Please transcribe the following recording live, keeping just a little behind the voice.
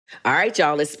All right,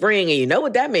 y'all, it's spring, and you know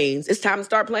what that means. It's time to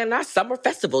start planning our summer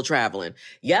festival traveling.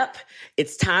 Yep,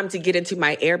 it's time to get into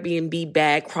my Airbnb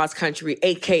bag cross-country,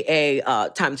 a.k.a.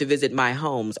 Time to visit my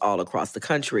homes all across the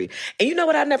country. And you know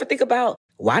what I never think about?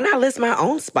 Why not list my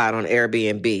own spot on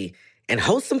Airbnb and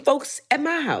host some folks at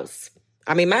my house?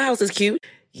 I mean, my house is cute.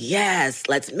 Yes,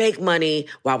 let's make money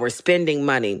while we're spending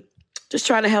money. Just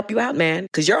trying to help you out, man,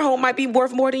 because your home might be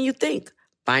worth more than you think.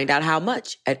 Find out how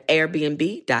much at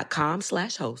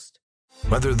airbnb.com/host.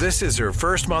 Whether this is her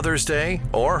first Mother's Day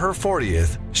or her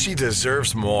 40th, she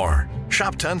deserves more.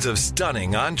 Shop tons of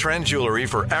stunning on-trend jewelry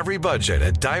for every budget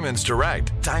at Diamonds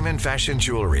Direct. Diamond fashion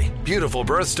jewelry, beautiful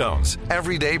birthstones,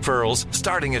 everyday pearls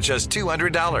starting at just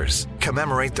 $200.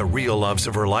 Commemorate the real loves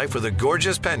of her life with a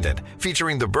gorgeous pendant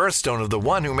featuring the birthstone of the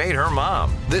one who made her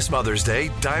mom. This Mother's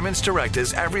Day, Diamonds Direct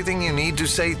is everything you need to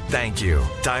say thank you.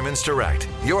 Diamonds Direct,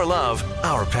 your love,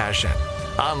 our passion.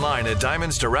 Online at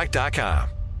diamondsdirect.com.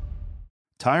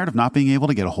 Tired of not being able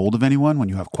to get a hold of anyone when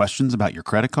you have questions about your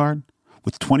credit card?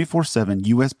 With 24/7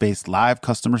 U.S.-based live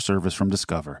customer service from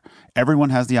Discover,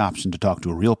 everyone has the option to talk to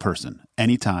a real person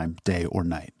anytime, day or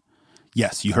night.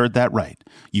 Yes, you heard that right.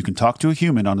 You can talk to a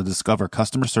human on the Discover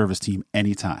customer service team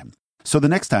anytime. So the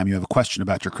next time you have a question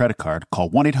about your credit card, call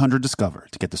 1-800-DISCOVER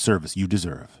to get the service you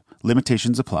deserve.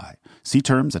 Limitations apply. See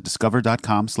terms at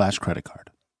discover.com/creditcard.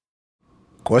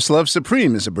 Questlove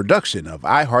Supreme is a production of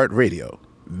iHeartRadio.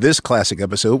 This classic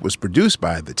episode was produced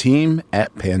by the team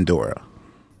at Pandora.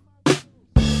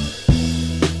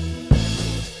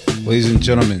 Ladies and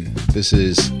gentlemen, this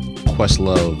is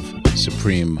Questlove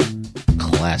Supreme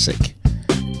Classic.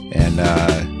 And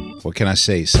what can I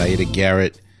say? Saida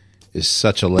Garrett is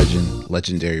such a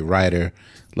legendary writer,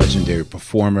 legendary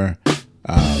performer.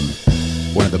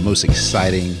 One of the most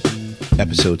exciting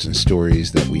episodes and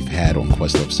stories that we've had on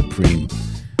Questlove Supreme.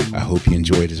 I hope you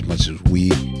enjoyed as much as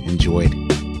we enjoyed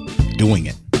doing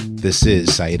it. This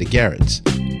is Saida Garrett's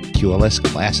QLS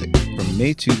Classic from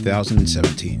May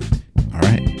 2017. All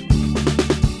right.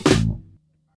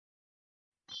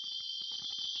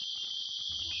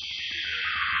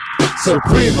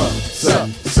 Suprema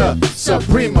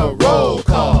roll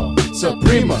call.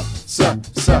 Suprema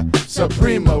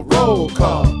roll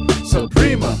call.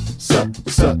 Suprema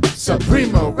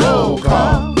roll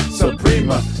call.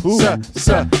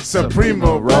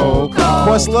 Suprema roll call.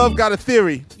 Questlove got a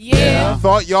theory. Yeah.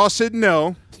 Thought y'all should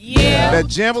know. Yeah. That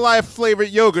jambalaya flavored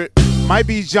yogurt might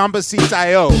be Jamba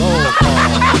Seeds.io.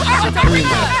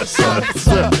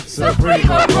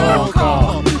 Suprema roll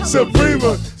call.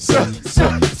 Suprema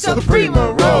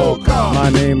roll call. My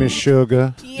name is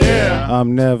Sugar. Yeah.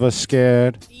 I'm never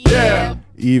scared. Yeah.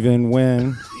 Even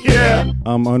when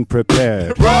I'm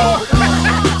unprepared.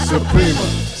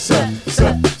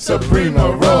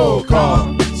 Suprema roll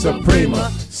call.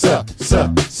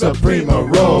 Suprema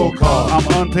roll call. I'm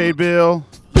unpaid bill.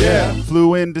 Yeah.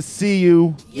 Flew in to see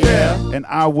you. Yeah. And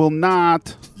I will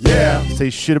not say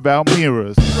shit about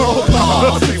mirrors. Roll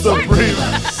call.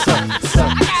 Suprema.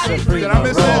 Did I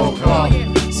miss roll call.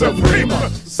 Suprema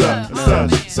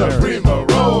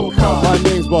roll call. My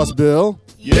name's Boss Bill.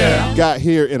 Yeah. Got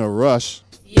here in a rush.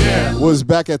 Yeah. Was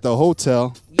back at the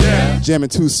hotel. Yeah. Jamming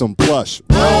to some plush.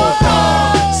 Roll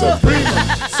call.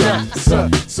 Suprema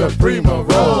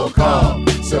roll call.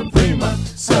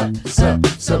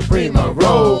 Suprema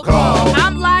roll call.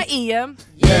 I'm Laia.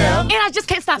 Yeah. And I just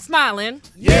can't stop smiling.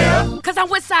 Yeah. Cause I'm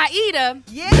with Saida.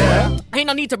 Yeah. Ain't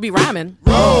no need to be rhyming.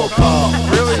 Roll call.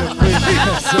 Really? You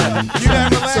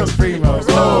got relaxed? Suprema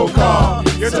roll call.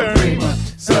 Your turn.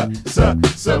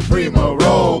 Suprema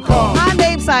roll call. My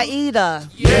name's Saida.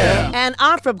 Yeah. And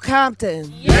I'm from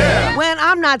Compton. Yeah. When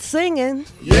I'm not singing,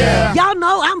 Yeah. y'all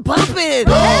know I'm bumping.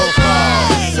 Roll call.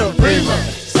 Suprema.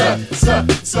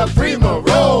 Suprema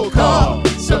roll call.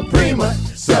 Suprema.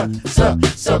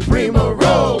 Suprema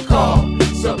roll call.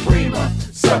 Suprema.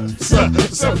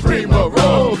 Suprema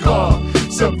roll call.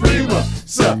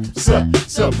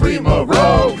 Suprema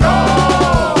roll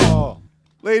call.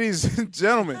 Ladies and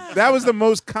gentlemen, that was the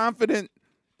most confident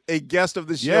a guest of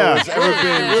the show Yeah. has ever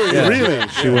been. Yeah. Really?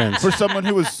 She wins. For someone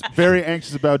who was very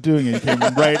anxious about doing it, he came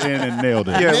right in and nailed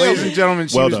it. Yeah, ladies and gentlemen,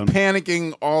 she Well was done.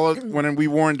 panicking when we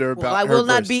warned her about Well, I her will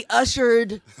not verse. be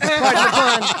ushered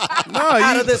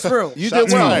out of this room. You Shots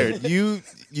did well. fired.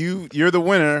 You're the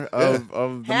winner of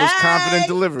the most confident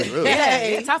delivery. Really.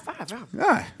 Hey. Top five. Bro.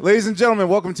 Ah, ladies and gentlemen,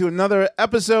 welcome to another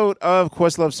episode of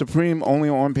Questlove Supreme, only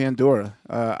on Pandora.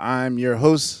 I'm your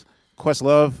host,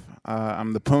 Questlove.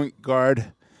 I'm the point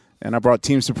guard, and I brought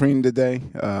Team Supreme today.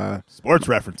 Sports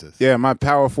references. Yeah, my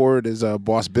power forward is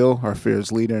Boss Bill, our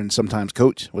fearless leader and sometimes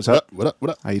coach. What's up? What up?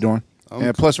 How you doing?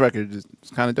 Yeah, Plus record is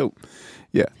kind of dope.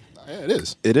 Yeah. Yeah, it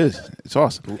is. It is. It's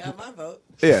awesome. Got my vote.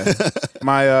 Yeah.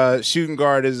 My shooting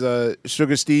guard is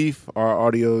Sugar Steve, our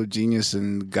audio genius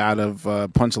and god of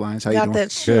punchlines. How you Got doing?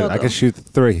 that sugar. Good. I can shoot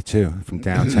 3 too from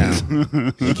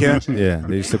downtown. You can? Yeah,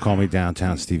 they used to call me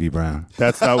downtown Stevie Brown.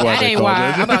 That's not why That they ain't called why.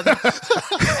 it. I'm about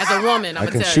as a woman, I'm I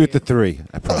gonna can tell shoot you. the 3.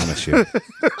 I promise you.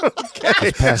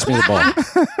 Just pass me the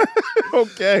ball.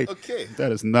 Okay. Okay.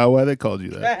 That is not why they called you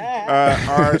that.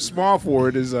 Our small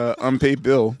forward is Unpaid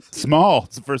Bill. Small.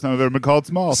 It's the first time I've ever been called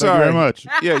small. Thank you Sorry. very much.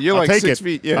 Yeah, you're I'll like take 6 it.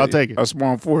 feet. Yeah, I'll take it. A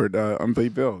small forward,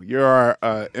 Unpaid Bill. You're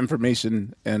our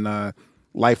information and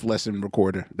life lesson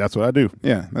recorder. That's what I do.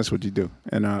 Yeah, that's what you do.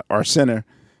 And our center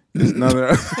is another.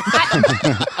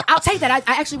 I'll take that.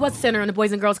 I actually was center on the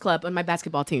Boys and Girls Club on my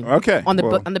basketball team. Okay, On the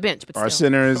well, on the bench, but Our still.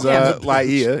 center is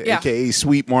Laia, Yeah. a.k.a.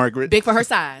 Sweet Margaret. Big for her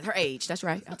size, her age. That's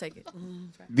right. I'll take it.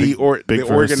 the big for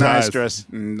her organized size. dress.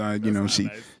 And, you know, she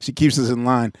keeps us in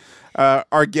line.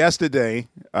 Our guest today,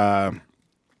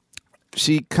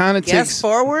 she kind of Guest takes.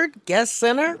 forward, guest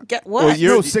center, get what? Well,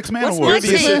 you're- No, 6-man What's award. my You're the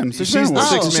team? assistant. Six-man She's the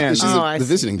award. sixth man. She's I the see.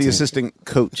 visiting The team. assistant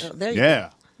coach. There you Yeah.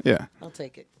 Yeah. go. I'll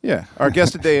take it. Yeah. Our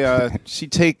guest today, she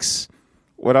takes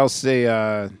what I'll say,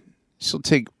 she'll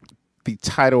take the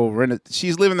title.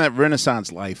 She's living that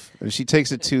Renaissance life. And she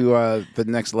takes it to the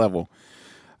next level.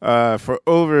 For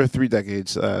over 3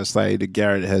 decades, Saida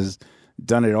Garrett has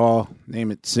done it all.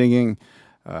 Name it: singing,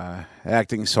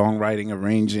 acting, songwriting,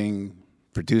 arranging,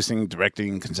 producing,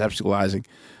 directing, conceptualizing.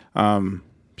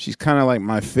 She's kind of like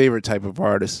my favorite type of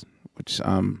artist, which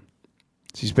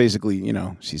she's basically, you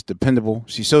know, she's dependable.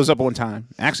 She shows up on time,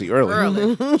 actually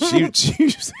early. She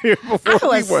was here before I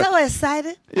was we were. so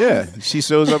excited. Yeah, she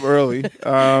shows up early,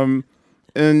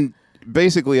 and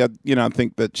basically, I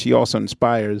think that she also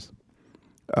inspires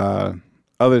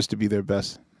others to be their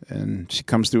best, and she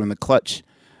comes through in the clutch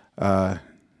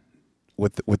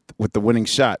with the winning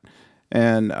shot.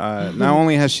 And not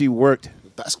only has she worked.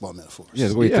 Basketball metaphors.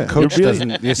 Yeah, wait, Yeah. the coach You're really-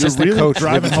 doesn't. The assistant really coach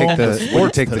driving wouldn't take home the the wouldn't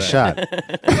sports take the today. shot.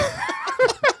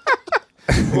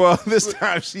 Well, this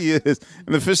time she is.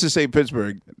 And the Fishers say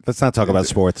Pittsburgh. Let's not talk about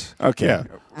sports. Okay, Yeah.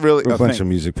 really. We're a bunch thank- of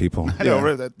music people. I know, Yeah.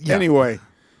 right, that- yeah. Anyway,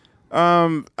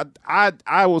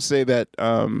 I will say that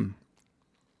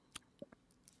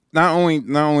not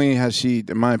only has she,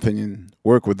 in my opinion,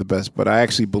 worked with the best, but I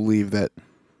actually believe that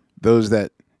those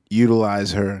that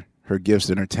utilize her gifts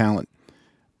and her talent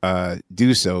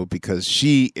do so because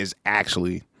she is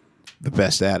actually the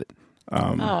best at it.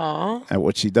 Aw, At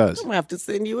what she does. I'm gonna have to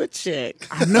send you a check.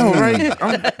 I know, right?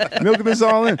 I'm milking this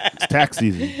all in. It's tax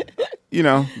season. You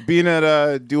know, being at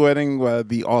duetting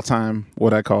the all-time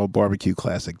what I call barbecue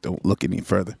classic. Don't look any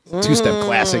further. Two-step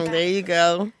classic. There you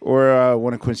go. Or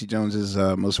one of Quincy Jones's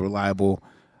most reliable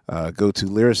go-to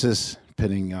lyricists,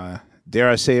 penning, dare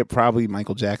I say it, probably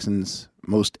Michael Jackson's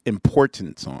most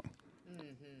important song.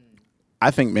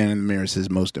 I think Man in the Mirror is his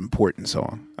most important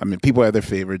song. I mean, people have their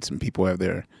favorites and people have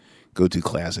their go-to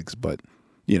classics, but,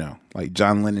 you know, like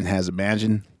John Lennon has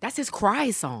Imagine. That's his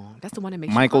cry song. That's the one that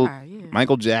makes Michael you cry. Yeah.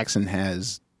 Michael Jackson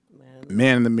has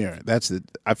Man in the Mirror.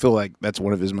 I feel like that's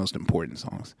one of his most important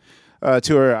songs.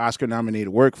 To her Oscar-nominated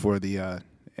work for the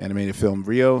animated film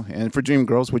Rio and for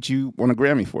Dreamgirls, which you won a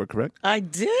Grammy for, correct? I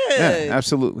did. Yeah,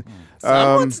 absolutely.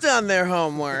 Someone's done their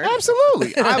homework.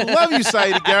 Absolutely. I love you,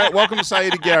 Saida Garrett. Welcome,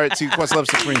 Saida Garrett, to Questlove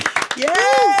Supreme.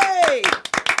 Yay!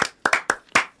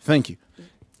 Thank you.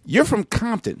 You're from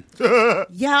Compton.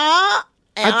 Yeah.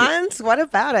 And what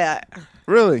about it?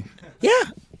 Really? Yeah.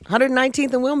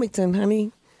 119th and Wilmington,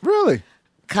 honey. Really?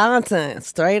 Content,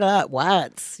 straight up,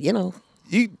 Watts, you know.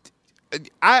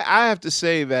 I have to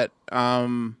say that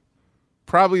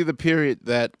probably the period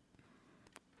that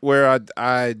where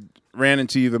I ran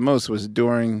into you the most was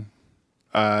during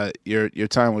your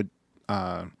time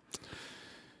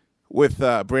with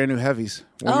Brand New Heavies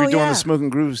when we were doing the Smoking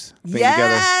Grooves thing together.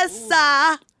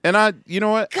 Yes. And you know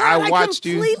what? God, I watched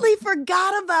you. completely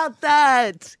forgot about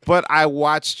that. But I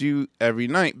watched you every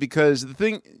night because the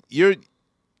thing you're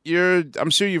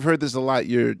I'm sure you've heard this a lot.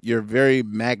 You're very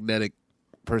magnetic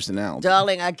personality.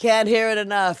 Darling, I can't hear it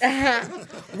enough.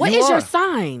 What is your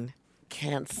sign?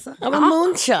 Cancer. I'm a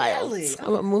moon child.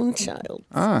 I'm a moon child.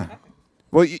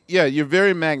 Well, yeah, you're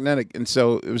very magnetic, and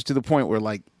so it was to the point where,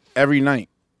 like, every night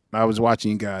I was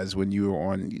watching you guys when you were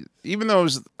on. Even though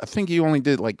I think you only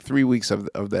did like 3 weeks of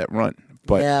that run,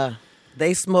 but Yeah.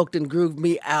 They smoked and grooved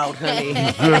me out, honey.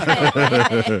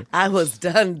 I was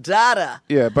done dada.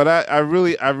 yeah. But I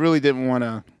really didn't want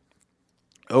to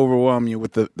overwhelm you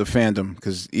with the fandom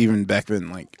because even back then,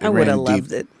 like, I would have ran deep.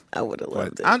 loved it. I would have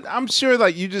loved it. I'm sure,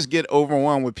 like, you just get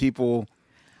overwhelmed with people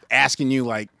asking you,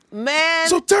 like, Man,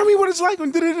 So tell me what it's like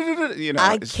when you know.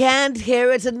 I can't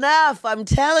hear it enough. I'm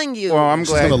telling you. Well, I'm She's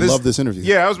glad. gonna love this interview.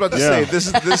 Yeah, I was about to say this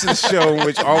is a show in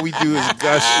which all we do is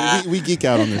gush. We geek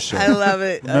out on this show. I love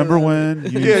it. Remember when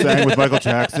you sang with Michael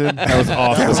Jackson? That was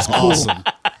awesome. That was awesome.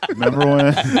 Remember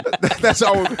when? That's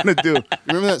all we're gonna do.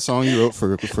 Remember that song you wrote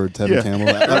for Tevin Yeah. Campbell?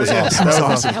 That was awesome. That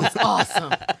was awesome. That was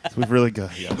awesome. We've really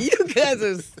got You guys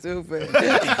are stupid.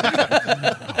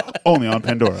 only on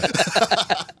Pandora.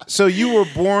 So you were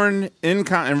born in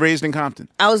and raised in Compton.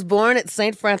 I was born at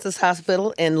St. Francis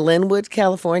Hospital in Linwood,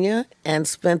 California, and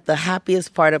spent the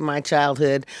happiest part of my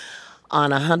childhood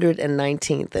on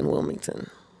 119th in Wilmington.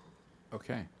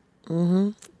 Okay.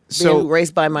 Being So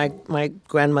raised by my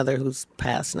grandmother, who's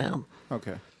passed now.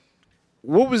 okay,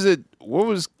 what was it? What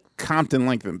was Compton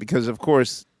like then? Because of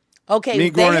course, Okay, Me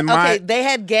growing in my- they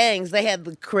had gangs. They had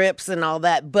the Crips and all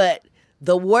that. But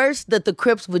the worst that the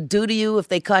Crips would do to you if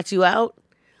they caught you out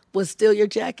was steal your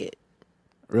jacket.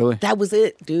 really, That was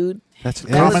it, dude. That's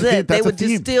That was it. They would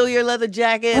just steal your leather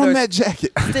jacket on or that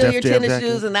jacket. steal your Def Jam tennis jacket.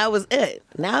 shoes, and that was it.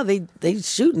 Now they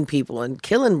shooting people and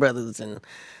killing brothers, and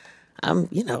I'm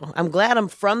glad I'm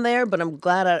from there, but I'm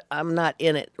glad I'm not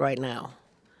in it right now.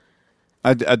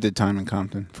 I did time in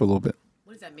Compton for a little bit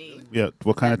What does that mean? Yeah.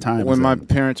 What kind of time? when was my that?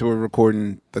 parents were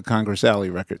recording the Congress Alley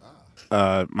record.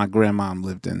 My grandmom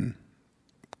lived in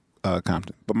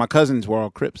Compton, but my cousins were all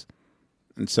Crips,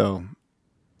 and so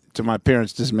to my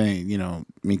parents' dismay,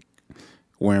 me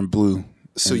wearing blue,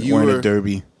 So and you wearing were- a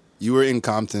derby. You were in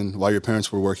Compton while your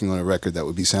parents were working on a record that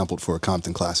would be sampled for a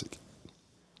Compton classic.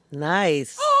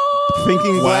 Nice.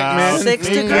 Thinking black man. 6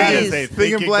 Thinking- degrees.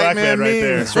 Thinking black man right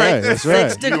there. means. That's right. That's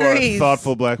right. 6 You are a degrees.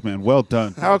 thoughtful black man. Well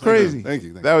done. How crazy! Thank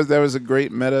you. That was a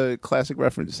great meta classic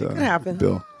reference. It happen.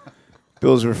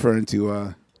 Bill's referring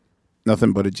to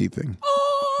Nothing But a G Thing.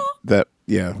 That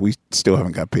we still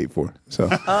haven't got paid for. So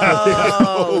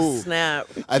Oh, snap.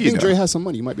 I think Dre has some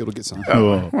money. You might be able to get some.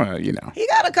 well, He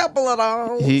got a couple of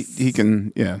those. he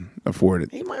can afford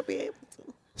it. He might be able to.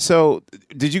 So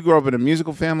did you grow up in a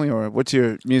musical family, or what's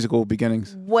your musical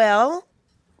beginnings? Well,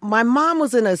 my mom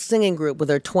was in a singing group with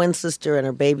her twin sister and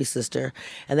her baby sister,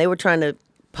 and they were trying to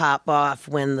pop off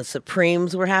when the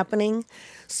Supremes were happening.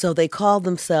 So they called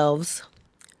themselves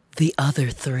the Other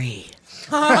Three.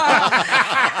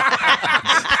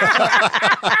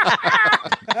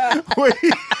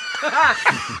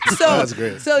 That's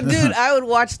great. So, dude, I would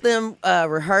watch them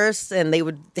rehearse, and they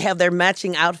would have their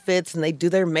matching outfits, and they'd do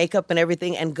their makeup and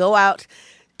everything, and go out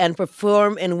and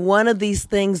perform in one of these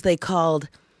things they called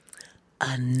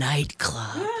a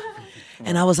nightclub.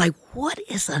 And I was like, what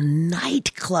is a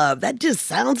nightclub? That just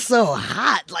sounds so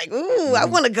hot. Like, ooh, I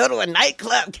want to go to a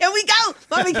nightclub. Can we go?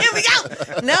 Mommy, can we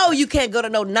go? No, you can't go to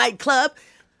no nightclub.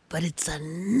 But it's a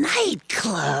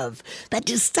nightclub. That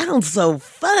just sounds so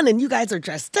fun. And you guys are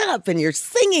dressed up and you're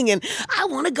singing, and I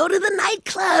want to go to the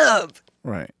nightclub.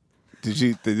 Right.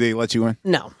 Did they let you in?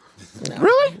 No.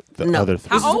 Really? No. Other This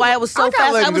three. is why I was so I got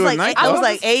fast. let I him was do a like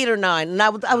nightclub. 8 or 9, and I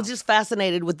was just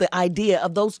fascinated with the idea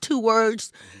of those two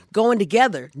words going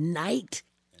together. Night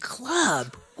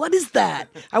club. What is that?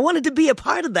 I wanted to be a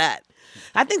part of that.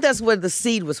 I think that's where the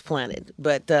seed was planted.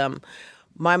 But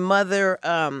my mother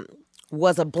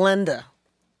was a blender.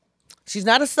 She's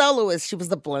not a soloist. She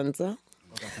was a blender.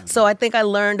 So I think I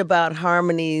learned about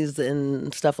harmonies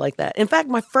and stuff like that. In fact,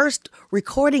 my first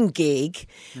recording gig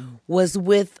was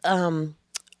with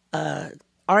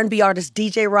R&B artist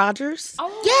DJ Rogers.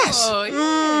 Oh,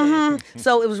 yes.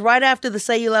 So it was right after the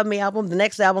Say You Love Me album. The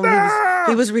next album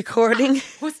he was recording.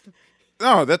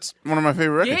 Oh, that's one of my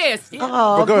favorite records. Yes. yes.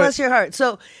 Oh, But go bless your heart.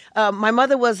 So my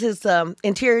mother was his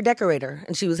interior decorator,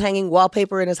 and she was hanging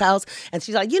wallpaper in his house. And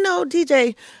she's like,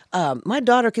 DJ, my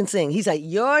daughter can sing. He's like,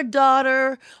 your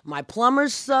daughter, my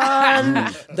plumber's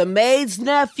son, the maid's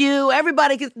nephew,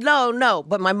 everybody can. No.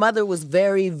 But my mother was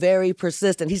very, very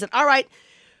persistent. He said, all right,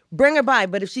 bring her by.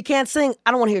 But if she can't sing,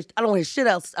 I don't want to hear shit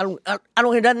else. I don't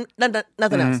want to hear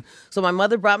nothing else. So my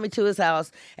mother brought me to his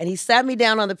house, and he sat me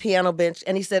down on the piano bench,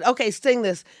 and he said, okay, sing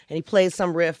this. And he played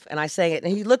some riff, and I sang it.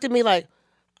 And he looked at me like,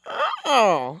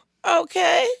 oh,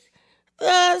 okay,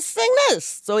 sing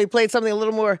this. So he played something a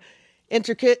little more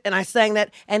intricate, and I sang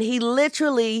that. And he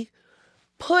literally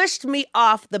pushed me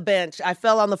off the bench. I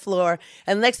fell on the floor.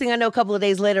 And the next thing I know, a couple of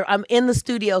days later, I'm in the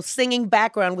studio singing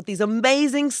background with these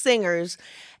amazing singers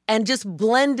and just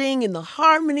blending in the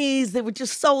harmonies. They were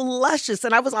just so luscious.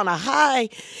 And I was on a high.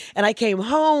 And I came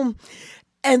home.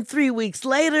 And 3 weeks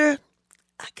later,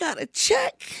 I got a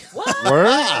check. Word?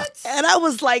 And I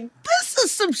was like, this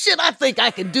is some shit I think I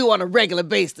can do on a regular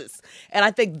basis. And I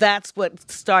think that's what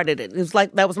started it. It was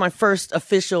like, that was my first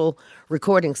official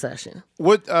recording session.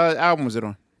 What album was it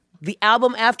on? The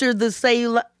album after the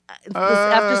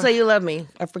after Say You Love Me.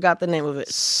 I forgot the name of it.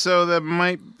 So that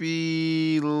might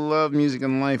be Love, Music,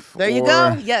 and Life. There you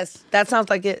go. Yes, that sounds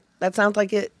like it.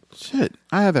 Shit,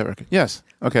 I have that record. Yes.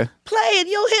 Okay. Play it.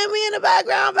 You'll hear me in the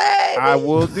background, baby. I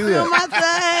will do that. Do my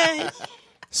thing.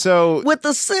 So with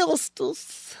the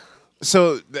sisters.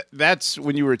 So that's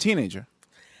when you were a teenager.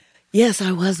 Yes,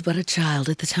 I was but a child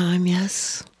at the time.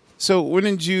 Yes. So when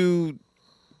did you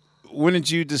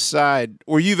decide?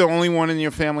 Were you the only one in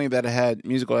your family that had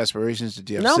musical aspirations? Did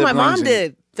you have siblings? My mom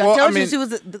did. I told you she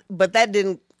was, but that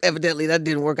didn't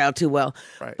work out too well.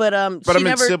 Right. But I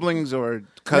meant siblings or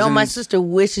cousins. No, my sister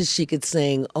wishes she could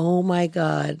sing. Oh my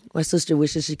God, my sister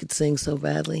wishes she could sing so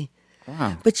badly.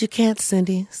 Wow. But you can't,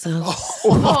 Cindy. So. Don't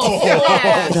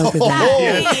do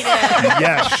that.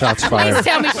 Yes. Shots fired. Please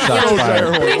tell me. Shots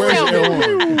fired. Please tell me.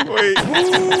 Wait.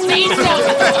 Please tell me.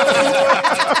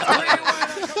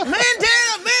 Man down.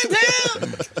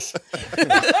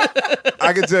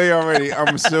 I can tell you already,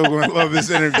 I'm still going to love this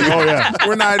interview. Oh, yeah.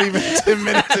 We're not even 10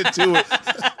 minutes into it.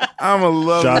 I'm going to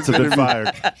love Shots this have been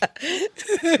interview.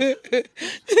 fired.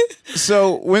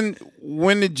 So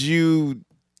when did you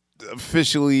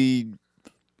officially,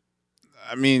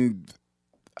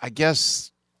 I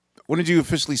guess, when did you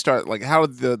officially start? Like, how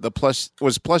did the Plush,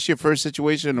 was Plush your first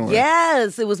situation? Or?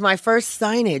 Yes, it was my first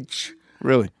signage.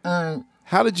 Really?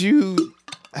 How did you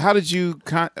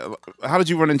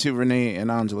run into Renee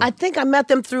and Angela? I think I met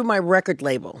them through my record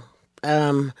label.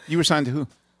 You were signed to who?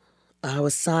 I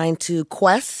was signed to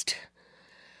Quest,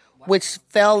 which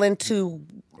fell into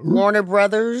Warner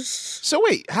Brothers. So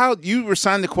wait, how you were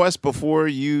signed to Quest before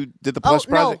you did the Plush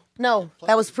project? No,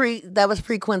 that was pre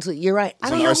Quincy. You're right.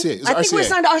 I don't know. RCA. I think we were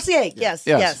signed to RCA. Yeah.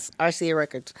 Yes, RCA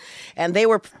Records, and they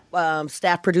were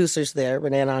staff producers there,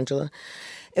 Renee and Angela.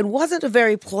 It wasn't a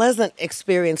very pleasant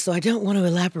experience, so I don't want to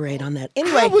elaborate on that.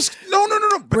 Anyway, no.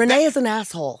 Renee is an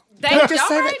asshole. Can I just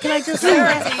say that? Can I just say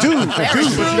that? Dude, but she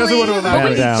doesn't want to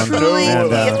elaborate.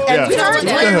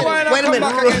 Wait a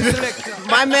minute.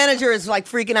 My manager is like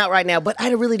freaking out right now, but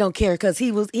I really don't care because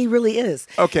he really is.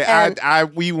 Okay,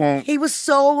 we won't. He was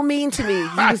so mean to me.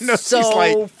 He was so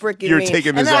freaking you're mean. taking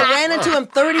and this then out. I ran into him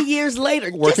 30 years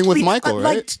later. Working with Michael,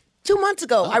 right? Like 2 months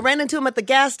ago. I ran into him at the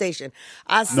gas station.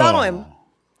 I saw him.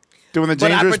 Doing the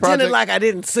But I Dangerous pretended project? like I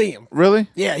didn't see him. Really?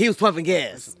 Yeah, he was pumping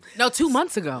gas. No, 2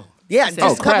 months ago. Yeah, just a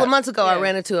couple crap. of months ago I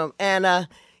ran into him. And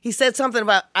he said something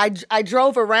about, I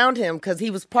drove around him because he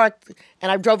was parked and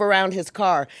I drove around his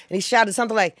car. And he shouted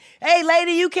something like, "Hey,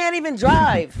 lady, you can't even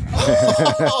drive."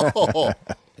 So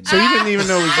you didn't even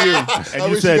know it was you.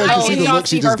 And you said, see the look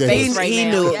she just gave us. He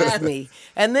knew it was me.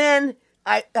 And then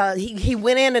he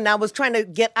went in and I was trying to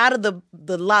get out of the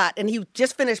lot. And he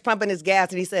just finished pumping his gas.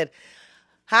 And he said,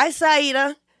 "Hi,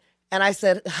 Saida." And I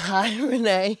said, "Hi,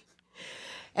 Renee."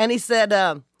 And he said,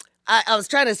 I was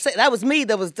trying to say, that was me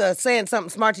that was saying something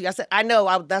smart to you. I said, "I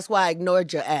know, that's why I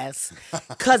ignored your ass,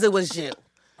 because it was you."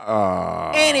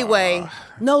 Anyway,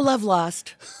 no love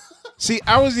lost. See,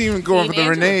 I wasn't even going for the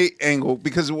Angela. Renee angle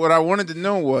because what I wanted to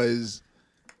know was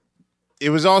it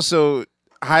was also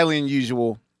highly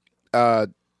unusual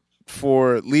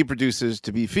for lead producers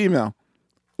to be female,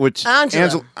 which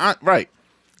Angela. Right.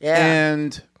 Yeah.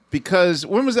 And because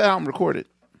when was that album recorded?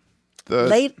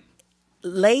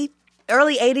 Late,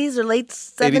 early 80s or late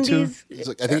 70s?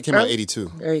 I think it came out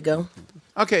 82. There you go.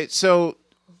 Okay, so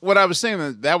what I was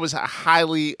saying, that was a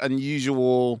highly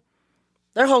unusual.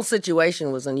 Their whole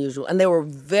situation was unusual, and they were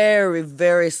very,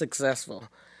 very successful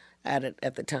at it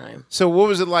at the time. So what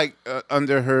was it like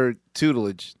under her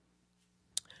tutelage?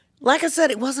 Like I said,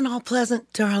 it wasn't all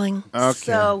pleasant, darling. Okay.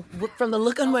 So from the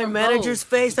look on my manager's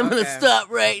face, I'm going to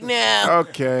stop right now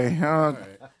Okay. Oh,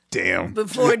 damn.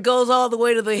 before it goes all the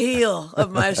way to the heel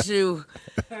of my shoe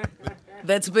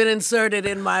that's been inserted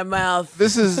in my mouth.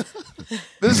 This is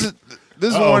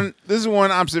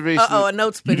one observation. Uh-oh, a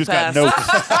note's been You just passed. got notes.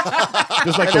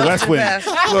 Just like the West Wing.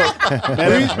 Look,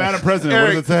 Madam President,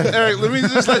 what does it say? Eric, let me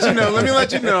just let you know. Let me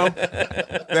let you know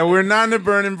that we're not in the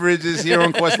burning bridges here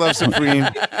on Questlove Supreme.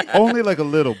 Only like a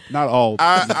little, not all.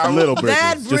 I- little bridges.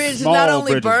 That just bridge is small not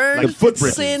only bridges, burned, like foot it's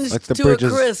bridges. singed Like the to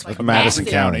bridges a crisp. of Madison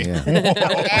County.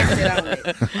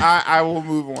 Yeah. I will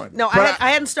move on. No, But I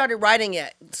hadn't started writing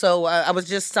yet, so I was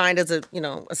just signed as a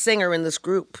singer in this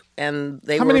group, and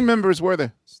how many members were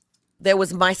there? There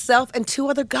was myself and 2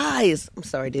 other guys. I'm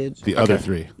sorry, dude. The other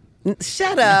 3.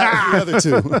 Shut up. The other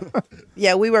two.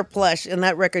 Yeah, we were plush, and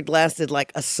that record lasted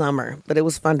like a summer, but it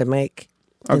was fun to make.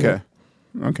 Okay.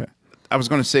 I was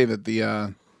going to say that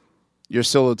the your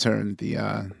solo turn, the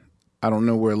I Don't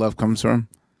Know Where Love Comes From.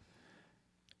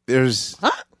 There's Huh?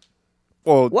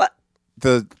 well, What?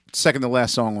 the second to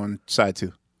last song on side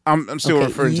 2. I'm still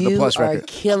referring to the Plus You are record.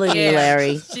 killing me,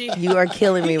 Larry. You are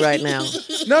killing me right now.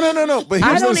 No. But I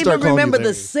here's don't the even remember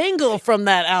the single from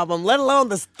that album, let alone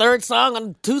the third song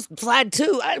on side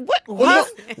 2.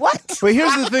 What? But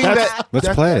here's the thing Let's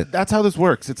play it. That's how this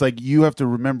works. It's like you have to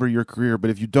remember your career,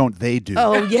 but if you don't, they do.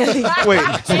 Oh, yeah. Wait,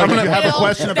 So like, if you have a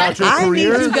question about your I need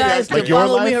career, you guys like to your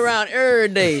follow me life, around every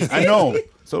day. I know.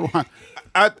 So do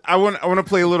I. I want to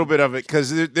play a little bit of it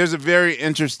because there's a very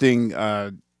interesting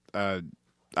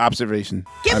observation.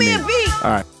 Give me a beat.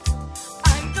 All right.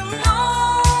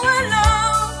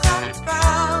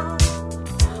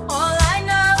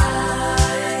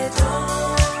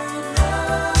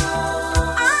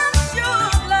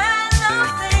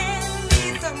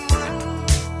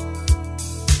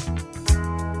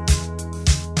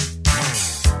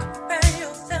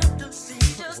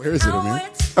 Where is it, Amir?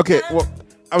 Okay, well,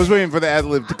 I was waiting for the ad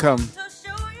lib to come,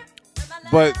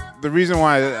 but the reason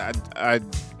why I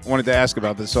wanted to ask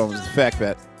about this song was the fact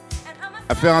that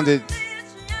I found it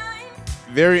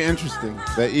very interesting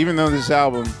that even though this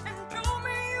album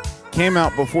came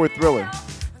out before Thriller,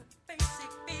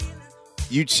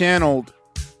 you channeled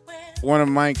one of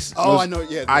Mike's most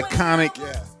iconic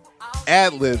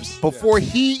ad libs before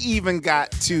he even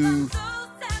got to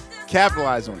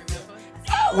capitalize on it.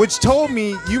 Which told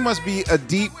me you must be a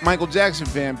deep Michael Jackson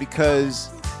fan because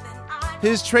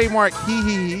his trademark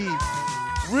he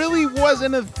really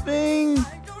wasn't a thing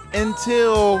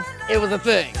until it was a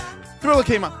thing. Thriller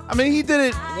came out. I mean, he did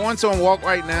it once on Walk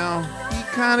Right Now. He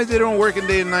kind of did it on Working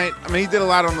Day and Night. I mean, he did a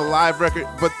lot on the live record.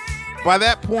 But by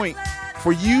that point,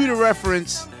 for you to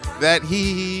reference that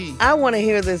he I want to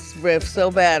hear this riff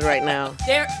so bad right now.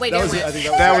 That was it. I think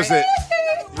that was it.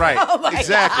 Right. Oh my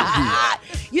exactly. God.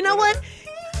 You know what?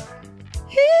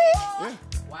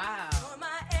 Wow.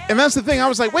 And that's the thing. I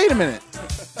was like, wait a minute.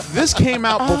 This came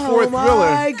out before Oh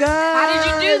Thriller. my God. How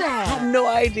did you do that? I have no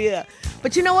idea.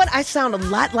 But you know what? I sound a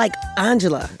lot like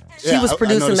Angela. She Yeah, was I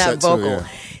producing noticed that that too, vocal.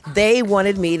 yeah. They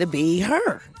wanted me to be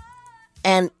her.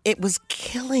 And it was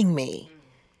killing me.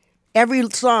 Every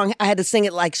song, I had to sing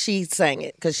it like she sang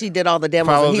it because she did all the demos.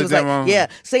 Follow and he the was demo. like, yeah,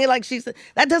 sing it like she said.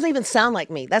 That doesn't even sound like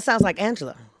me. That sounds like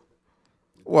Angela.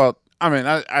 Well, I mean,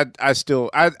 I still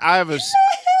I have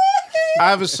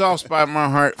a soft spot in my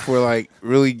heart for like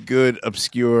really good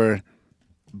obscure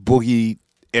boogie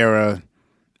era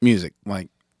music, like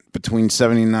between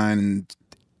 79 and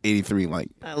 83, like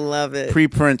I love it.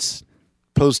 pre-Prince,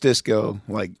 post-disco,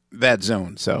 like that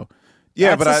zone. So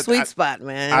yeah, That's but a sweet spot,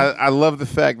 man. I love the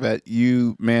fact that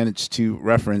you managed to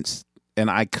reference an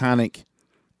iconic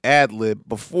ad lib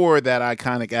before that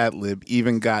iconic ad lib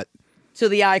even got to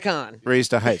the icon. raised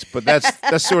to heights. But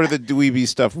that's sort of the dweeby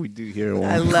stuff we do here.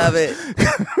 I love it.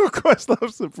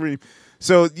 Questlove Supreme.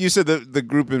 So you said the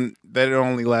group that it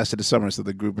only lasted a summer, so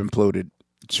the group imploded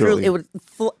shortly. It would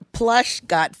Plush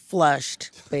got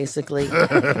flushed basically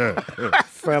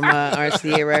from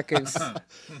RCA Records.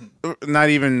 Not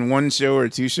even one show or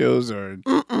two shows or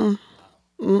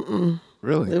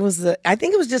really. It was I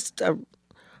think it was just a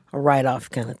write-off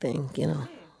kind of thing, you know.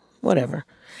 Whatever.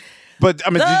 But I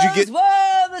mean, Those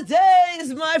were the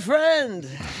days, my friend.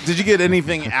 did you get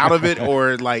anything out of it,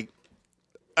 or like?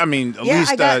 I mean, at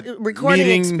least I got recording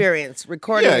meeting, experience.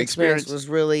 Recording Yeah, experience experience. was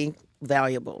really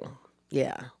valuable.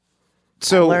 Yeah.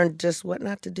 So I learned just what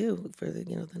not to do for the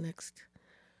the next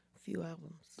few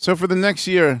albums. So for the next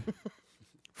year,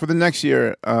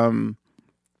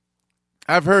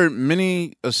 I've heard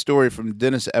many a story from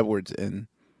Dennis Edwards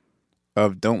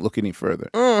of Don't Look Any Further.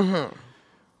 Mm-hmm.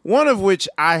 One of which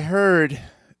I heard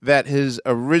that his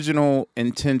original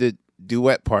intended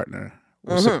duet partner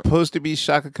was supposed to be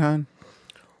Shaka Khan.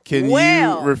 Can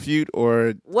you refute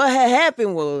or What had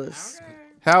happened was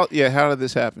how did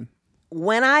this happen?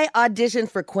 when I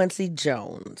auditioned for Quincy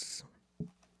Jones,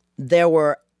 there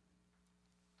were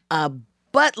a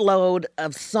buttload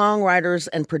of songwriters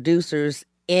and producers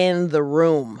in the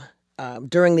room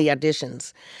during the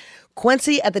auditions.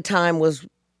 Quincy at the time was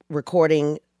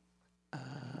recording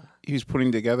He was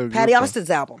putting together a Patty group or- Austin's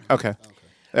album. Okay.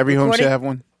 Every home should Recording- have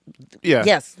one. Yeah.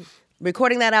 Yes.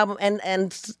 Recording that album, and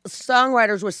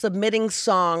songwriters were submitting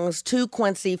songs to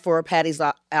Quincy for Patty's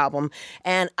album,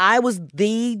 and I was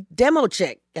the demo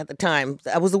chick at the time.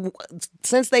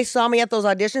 Since they saw me at those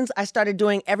auditions, I started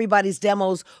doing everybody's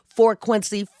demos for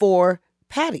Quincy for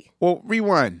Patty. Well,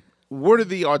 rewind. What are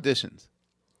the auditions?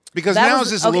 Because That now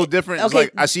was- it's just a little different. It's okay.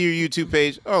 like I see your YouTube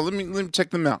page. Oh, let me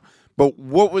check them out. But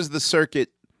what was the circuit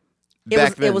It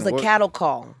back then? was a What- cattle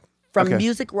call from Okay.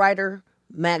 Music Writer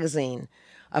magazine.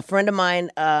 A friend of mine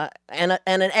and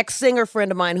an ex-singer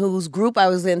friend of mine whose group I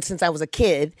was in since I was a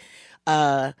kid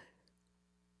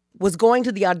was going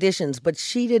to the auditions, but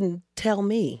she didn't tell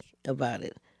me about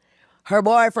it. Her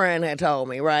boyfriend had told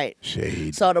me, right?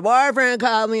 Shade. So the boyfriend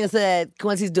called me and said,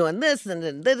 Quincy's doing this and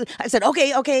then this. I said,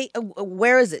 okay,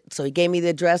 where is it? So he gave me the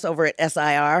address over at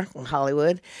SIR in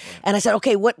Hollywood. And I said,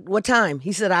 okay, what time?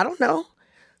 He said, I don't know.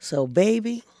 So,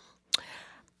 baby,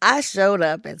 I showed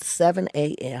up at 7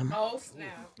 a.m. Oh,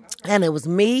 snap. And it was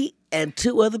me and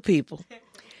 2 other people.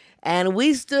 And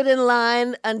we stood in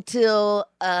line until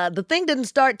the thing didn't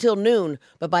start till noon.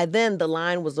 But by then, the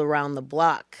line was around the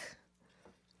block.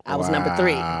 I was number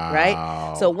 3,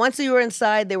 right? So once you were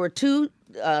inside, there were 2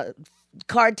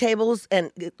 card tables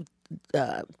and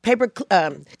paper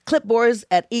clipboards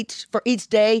for each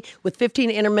day with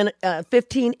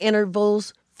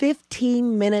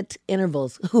 15-minute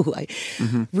intervals. Ooh,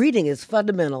 reading is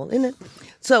fundamental, isn't it?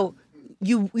 So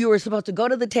you were supposed to go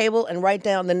to the table and write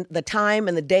down the time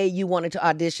and the day you wanted to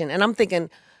audition. And I'm thinking,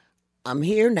 I'm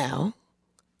here now.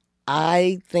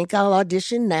 I think I'll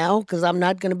audition now because I'm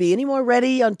not going to be any more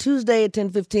ready on Tuesday at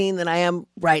 10:15 than I am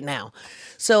right now.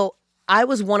 So I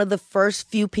was one of the first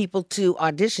few people to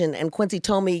audition, and Quincy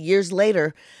told me years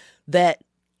later that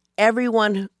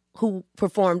everyone who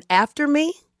performed after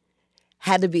me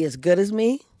had to be as good as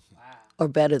me or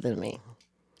better than me.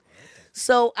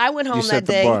 So I went home You set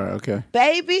that day. the bar, okay.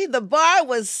 Baby, the bar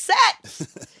was set.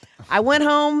 I went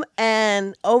home,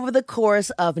 and over the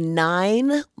course of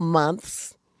 9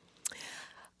 months,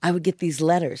 I would get these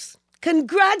letters.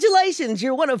 Congratulations,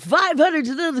 you're one of 500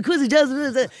 to do the Quincy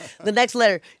Jones. The next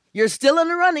letter, you're still in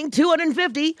the running,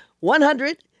 250,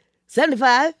 100,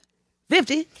 75,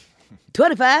 50,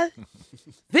 25,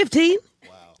 15,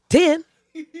 10,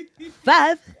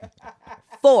 5,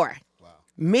 4.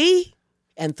 Me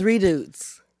and 3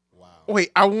 dudes.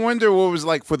 Wait, I wonder what it was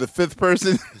like for the 5th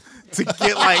person to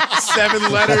get like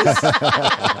 7 letters.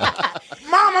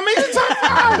 Mom, I made the top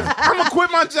 5. I'm gonna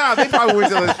quit my job. They probably went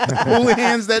to like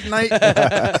hooligans that night.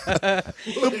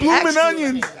 The blooming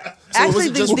onions. Actually,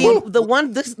 the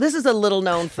one this is a little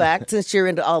known fact since you're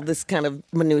into all this kind of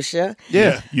minutia.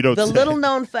 Yeah, you don't. The say. little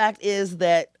known fact is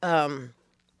that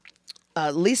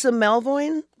Lisa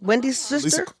Melvoin, Wendy's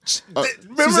sister, Remember,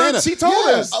 Susanna. she told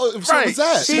us. Oh, so right. was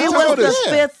that? she told was the us.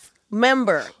 5th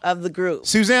member of the group.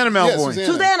 Susanna Melvoin.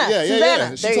 Susanna. Yeah.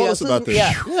 There She you told go. us about this.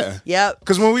 Yeah. Yep.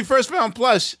 Because when we first found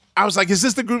Plush, I was like, is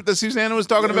this the group that Susanna was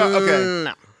talking about?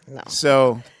 Okay. No.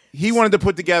 So he wanted to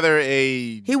put together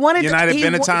United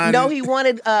Benetton. No, he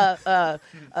wanted Benetton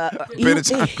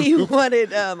he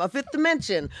wanted a Fifth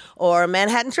Dimension or a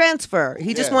Manhattan Transfer.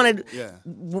 He just wanted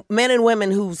men and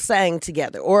women who sang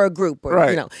together or a group. Or,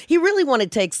 Right. He really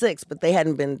wanted Take 6, but they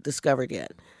hadn't been discovered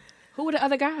yet. Who were the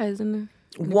other guys in the?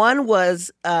 One was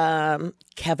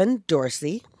Kevin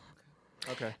Dorsey.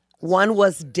 Okay. One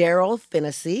was Daryl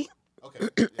Finnessy. Okay.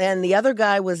 And the other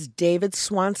guy was David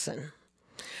Swanson.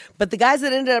 But the guys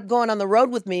that ended up going on the road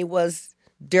with me was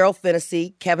Daryl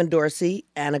Finnessy, Kevin Dorsey,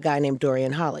 and a guy named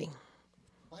Dorian Holley.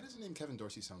 Why does the name Kevin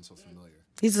Dorsey sound so familiar?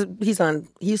 He used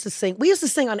to sing. We used to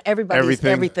sing on everybody's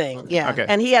everything. Yeah. Okay.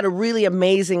 And he had a really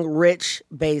amazing, rich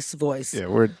bass voice. Yeah,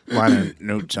 we're line of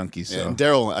note junkies. So. Yeah, and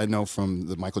Daryl, I know from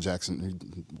the Michael Jackson, he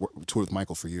toured with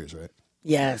Michael for years, right?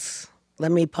 Yes.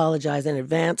 Let me apologize in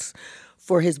advance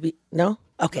for his no?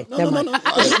 Okay, No, never no, mind.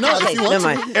 no. No, if you want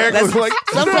Never to. mind. Eric was like,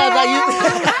 Sometimes I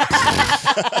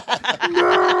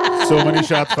So many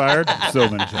shots fired. So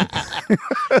many shots.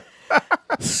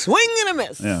 swing and a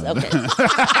miss. Yeah. Okay.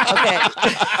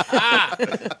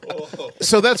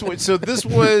 So that's what. So this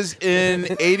was in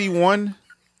 81,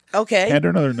 Okay. Hand her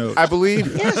another note. I believe.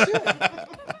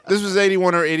 This was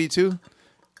 81 or 82,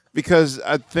 because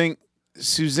I think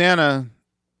Susanna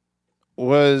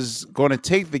was going to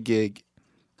take the gig,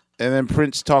 and then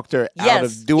Prince talked her out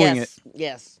of doing it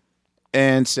Yes.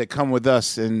 and said, "Come with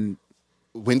us." And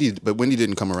Wendy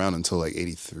didn't come around until like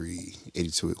 83,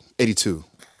 82.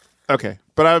 okay,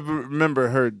 but I remember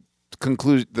her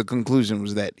conclusion. The conclusion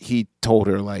was that he told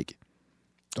her, like,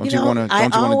 "Don't you want to? I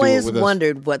Don't you want to do it always with us?"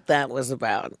 wondered what that was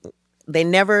about. They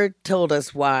never told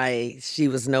us why she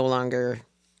was no longer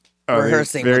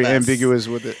rehearsing Very with us. ambiguous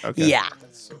with it. Okay. Yeah.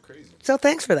 That's so crazy. So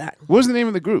thanks for that. What was the name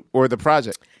of the group or the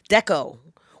project? Deco.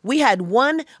 We had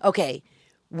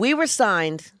we were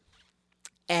signed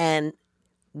and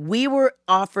we were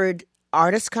offered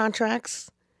artist contracts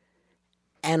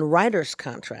and writers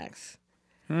contracts.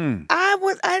 I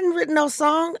hadn't written no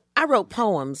song. I wrote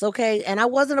poems, okay? And I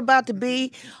wasn't about to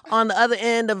be on the other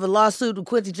end of a lawsuit with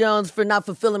Quincy Jones for not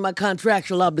fulfilling my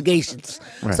contractual obligations.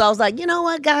 Right. So I was like, you know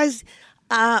what, guys?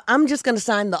 I'm just going to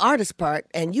sign the artist part,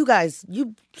 and you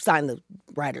sign the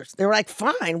writers. They were like,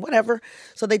 fine, whatever.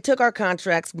 So they took our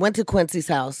contracts, went to Quincy's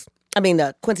house,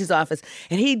 Quincy's office,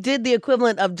 and he did the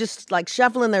equivalent of just like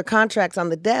shuffling their contracts on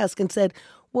the desk and said,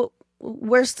 "Well,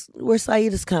 where's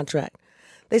Saida's contract?"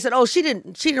 They said, "Oh, she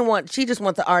just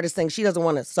wants the artist thing. She doesn't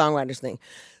want a songwriter's thing."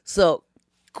 So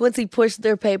Quincy pushed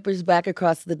their papers back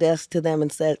across the desk to them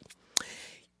and said,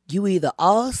 "You either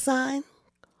all sign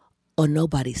or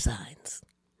nobody signs."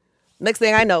 Next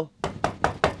thing I know,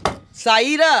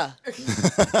 Saida,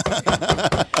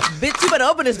 bitch, you better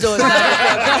open this door.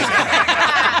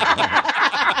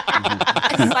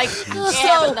 It's like,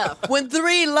 So when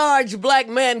 3 large black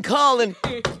men calling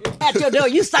at your door,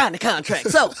 you signed the contract.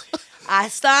 So I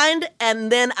signed,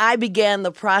 and then I began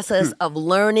the process of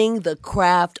learning the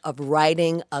craft of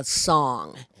writing a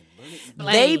song.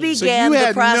 They began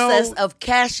the process of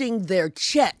cashing their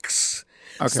checks.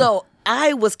 Okay. So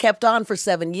I was kept on for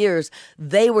 7 years.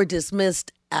 They were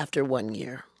dismissed after 1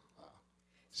 year.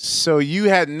 So you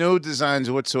had no designs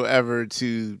whatsoever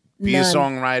to be a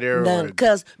songwriter? None.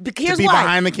 Because here's be why.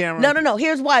 behind the camera? No.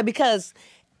 Here's why. Because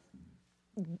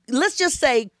let's just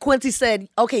say Quincy said,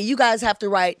 okay, you guys have to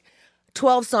write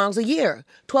 12 songs a year,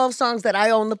 12 songs that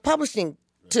I own the publishing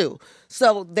to.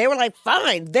 So they were like,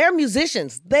 fine, they're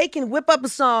musicians. They can whip up a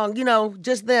song,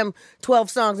 just them 12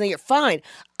 songs a year. Fine.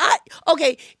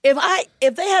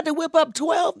 If they had to whip up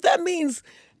 12, that means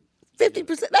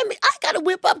 50%. That means I got to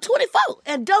whip up 24.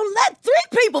 And don't let 3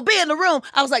 people be in the room.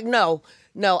 I was like, no,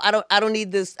 I don't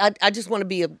need this. I just want to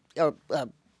be a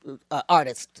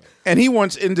artist. And he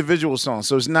wants individual songs,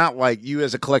 so it's not like you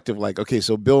as a collective. Like, okay,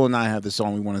 so Bill and I have the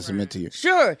song we want to submit to you.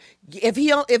 Sure, if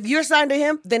you're signed to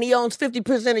him, then he owns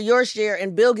 50% of your share,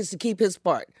 and Bill gets to keep his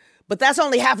part. But that's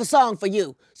only half a song for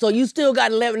you, so you still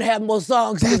got 11 and a half more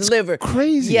songs to deliver.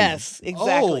 Crazy. Yes,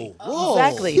 exactly. Oh,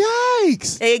 exactly.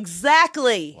 Yikes!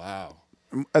 Exactly. Wow.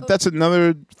 That's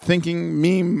another thinking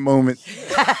meme moment.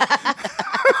 I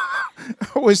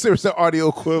wish there was an audio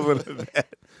equivalent of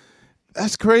that.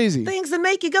 That's crazy. Things that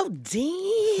make you go,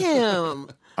 damn.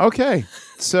 Okay,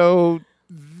 so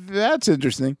that's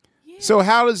interesting. Yeah.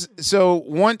 So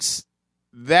once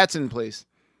that's in place,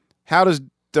 how does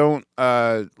Don't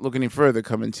Look Any Further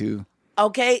come into?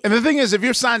 Okay. And the thing is, if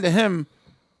you're signed to him,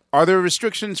 are there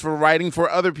restrictions for writing for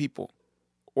other people?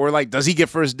 Or like, does he get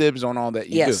first dibs on all that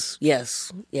you do?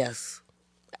 Yes.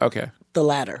 Okay. The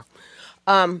latter.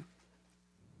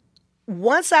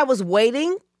 Once I was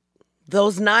waiting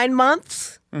those 9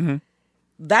 months,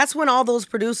 that's when all those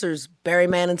producers, Barry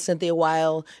Mann and Cynthia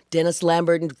Weil, Dennis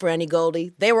Lambert and Franny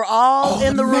Goldie, they were all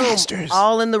in the room. Masters.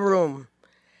 All in the room.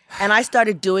 And I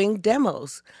started doing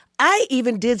demos. I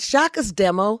even did Shaka's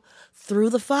demo, Through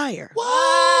the Fire.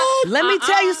 What? Let me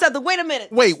tell you something. Wait a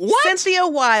minute. Wait, what? Cynthia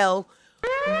Weil.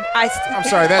 I'm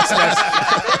sorry, that's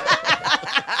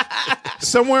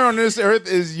somewhere on this earth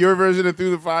is your version of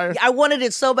Through the Fire. I wanted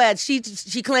it so bad. She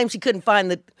claimed she couldn't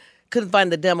find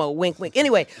the demo. Wink, wink.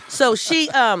 Anyway, so she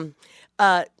when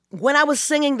I was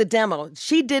singing the demo,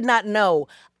 she did not know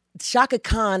Chaka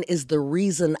Khan is the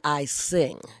reason I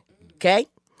sing. Okay?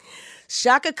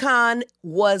 Chaka Khan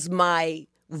was my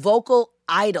vocal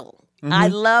idol. I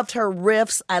loved her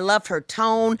riffs. I loved her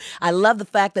tone. I love the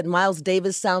fact that Miles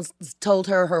Davis told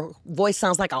her voice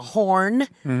sounds like a horn,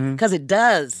 because it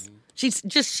does. She's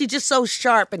just so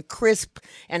sharp and crisp,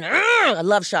 and I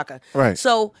love Chaka. Right.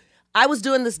 So I was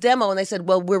doing this demo, and they said,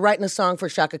 "Well, we're writing a song for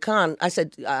Chaka Khan." I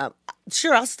said,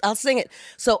 "Sure, I'll sing it."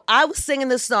 So I was singing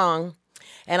this song,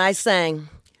 and I sang,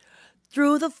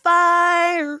 "Through the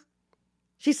Fire."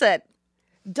 She said,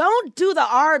 "Don't do the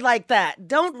R like that.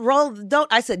 Don't roll.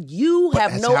 Don't." I said, "You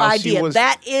have no idea.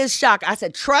 That is Chaka." I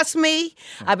said, "Trust me.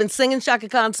 I've been singing Chaka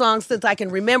Khan songs since I can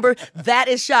remember. That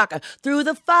is Chaka. Through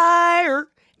the Fire."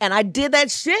 And I did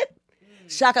that shit.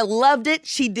 Chaka loved it.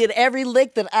 She did every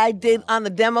lick that I did on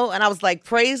the demo, and I was like,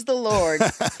 "Praise the Lord."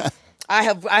 I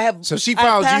have. So she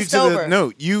followed you to over. the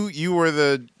note. You were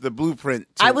the blueprint.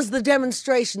 I was the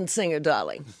demonstration singer,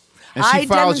 darling. And she I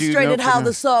followed you demonstrated note for how note.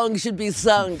 the song should be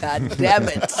sung. God damn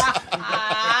it!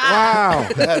 Wow,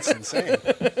 That's insane.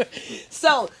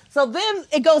 So then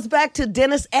it goes back to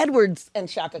Dennis Edwards and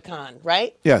Chaka Khan,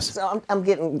 right? Yes. So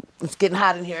it's getting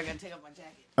hot in here. I gotta take off my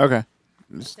jacket. Okay.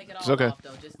 Take it all It's okay. off,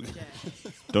 though. Just the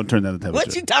jacket. Don't turn down the temperature.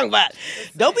 What you talking about?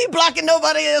 Don't be blocking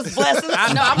nobody else's blessings.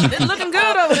 I know. It's looking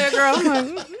good over there, girl.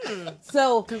 I'm like,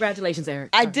 So congratulations, Eric.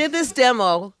 I did this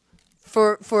demo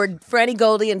for Franny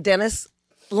Goldie and Dennis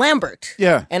Lambert.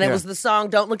 Yeah, And it yeah. was the song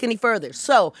Don't Look Any Further.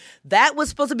 So that was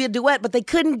supposed to be a duet, but they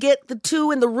couldn't get the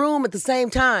two in the room at the same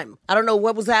time. I don't know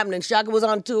what was happening. Chaka was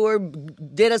on tour.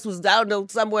 Dennis was, I don't know,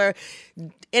 somewhere.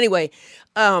 Anyway,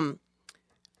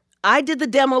 I did the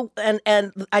demo and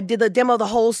I did the demo of the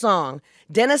whole song.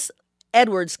 Dennis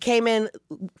Edwards came in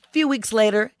a few weeks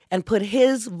later and put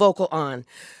his vocal on.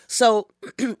 So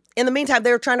in the meantime,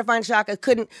 they were trying to find Shaka.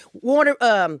 Couldn't.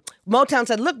 Motown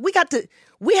said, "Look, we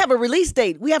have a release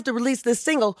date. We have to release this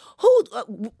single.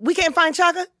 We can't find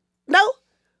Shaka? No?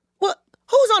 Well,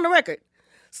 who's on the record?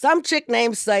 Some chick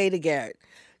named Saida Garrett.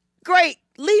 Great,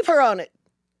 leave her on it."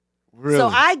 Really? So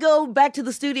I go back to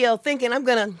the studio thinking I'm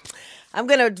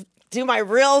gonna do my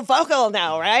real vocal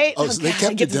now, right? Oh, so they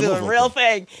kept I get to your do demo a vocal. real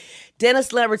thing.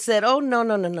 Dennis Lambert said, "Oh,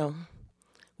 no.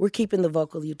 We're keeping the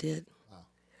vocal you did.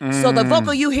 So the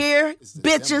vocal you hear,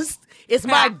 bitches, it's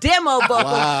my demo vocal.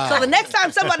 Wow. So the next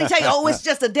time somebody tell you, oh, it's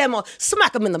just a demo,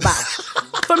 smack them in the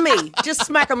mouth. For me, just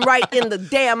smack them right in the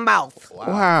damn mouth.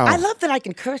 Wow. I love that I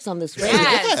can curse on this radio.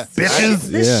 Yes. Bitches.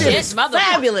 This shit Bitch, is motherfucker.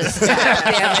 fabulous. God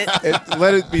damn it.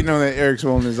 Let it be known that Eric's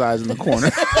rolling his eyes in the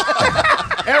corner.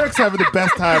 Eric's having the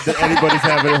best time that anybody's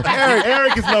having.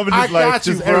 Eric is loving his I life. got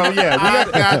you, Just bro. Eric- yeah,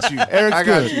 we got you. Eric's I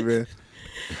got good. you, man.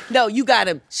 No, you got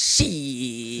him.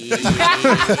 Shit.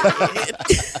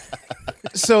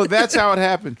 So that's how it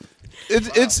happened.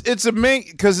 It's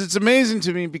amazing because it's amazing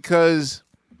to me because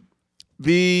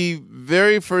the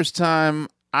very first time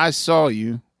I saw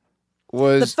you The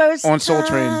was first on Soul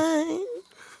Train. time.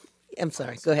 I'm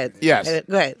sorry. Go ahead. Yes.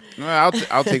 Go ahead.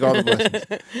 I'll take all the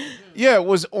blessings. Yeah, it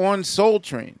was on Soul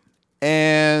Train,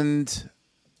 and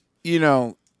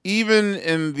even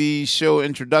in the show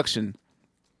introduction,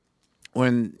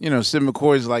 when Sid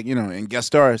McCoy's like and guest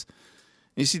stars,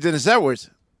 you see Dennis Edwards.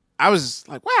 I was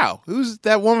like, wow, who's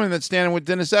that woman that's standing with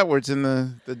Dennis Edwards in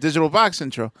the digital box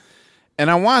intro?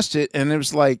 And I watched it, and it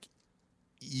was like,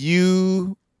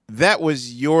 that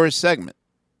was your segment.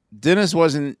 Dennis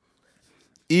wasn't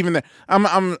even there. I'm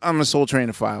a Soul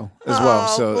Trainophile as well,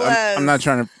 so I'm not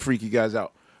trying to freak you guys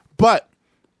out. But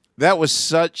that was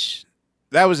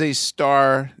a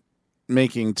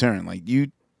star-making turn. Like,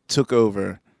 you took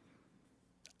over.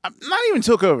 Not even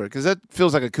took over, because that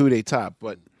feels like a coup d'etat,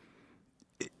 but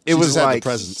it She was just had the like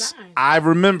presence. I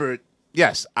remembered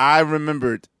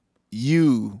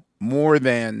you more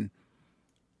than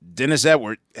Dennis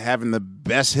Edward having the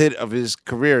best hit of his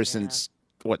career since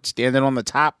Standing on the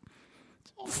Top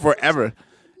forever.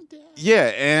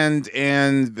 Yeah, and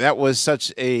that was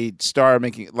such a star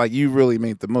making, like, you really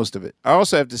made the most of it. I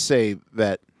also have to say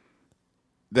that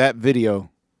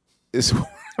video is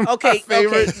Okay,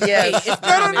 favorite. yes.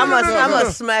 I'm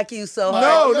gonna smack you so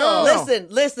hard. No.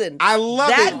 Listen. I love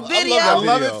that it. video. I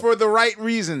love it for the right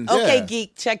reasons. Okay, Yeah.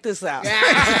 geek, check this out.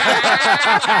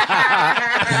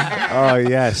 Oh,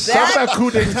 yes.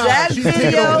 That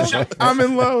video, I'm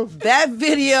in love. that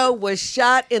video was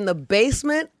shot in the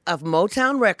basement of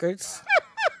Motown Records.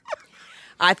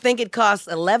 I think it cost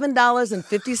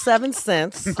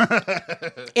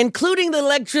 $11.57, including the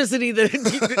electricity that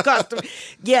it cost him.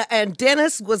 Yeah, and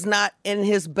Dennis was not in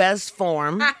his best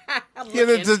form. Yeah,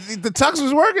 the tux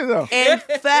was working though. In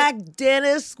fact,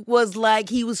 Dennis was like,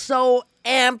 he was so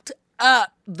amped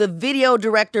up. The video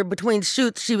director between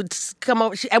shoots, she would come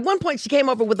over. At one point, she came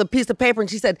over with a piece of paper and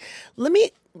she said,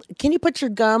 can you put your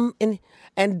gum in?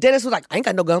 And Dennis was like, I ain't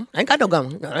got no gum. I ain't got no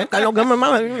gum. I ain't got no gum in my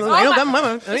mouth. I ain't no gum in my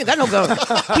mouth. I ain't got no gum.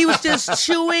 He was just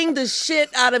chewing the shit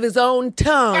out of his own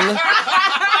tongue.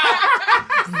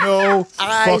 No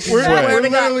I fucking swear way. to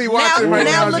God. literally watching right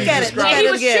now Now as look you at it. describe Look it. at He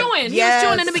it was again. chewing. He was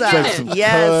chewing in the beginning. Some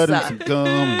Yes. cud and some gum.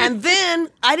 And then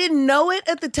I didn't know it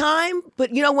at the time,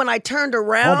 but when I turned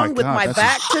around with God, my that's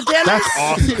back to Dennis, That's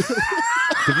awesome.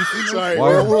 Sorry,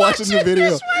 we're watching the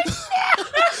video.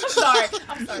 Sorry.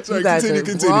 you guys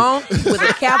continue. are wrong with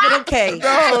a capital K.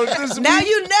 No, Now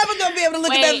you're never gonna be able to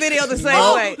look at that video the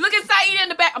same way. Look at Saida in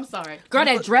the back. I'm sorry. Girl,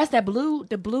 that dress, the blue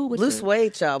with Blue the...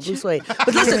 suede, child, blue suede.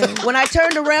 But listen, when I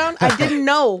turned around, I didn't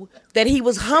know that he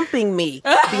was humping me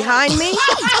behind me.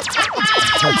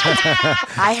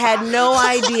 I had no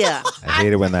idea. I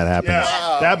hate it when that happens.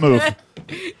 Yeah, that move.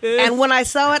 And when I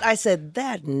saw it, I said,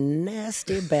 that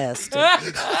nasty bastard.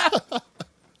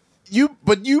 You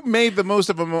made the most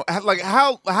of them. Like,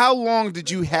 how long did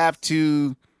you have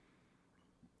to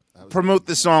promote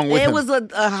the song with It him? was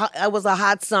a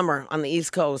hot summer on the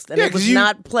East Coast, and Yeah, it was 'cause you-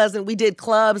 not pleasant. We did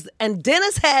clubs, and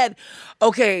Dennis had,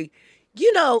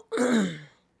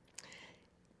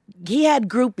 he had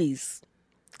groupies.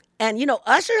 And,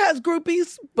 Usher has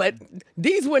groupies, but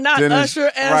these were not Dennis-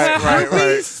 Usher as right,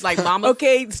 groupies. Like mama.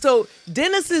 Okay, so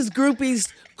Dennis's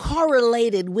groupies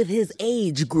correlated with his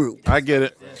age group. I get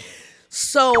it.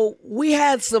 So we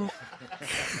had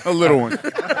A little one.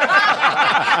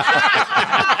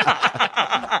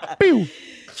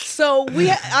 So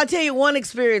I'll tell you one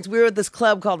experience. We were at this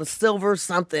club called the Silver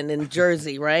something in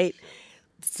Jersey, right?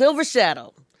 Silver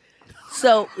Shadow.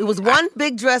 So it was one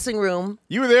big dressing room.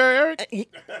 You were there, Eric?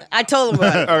 I told him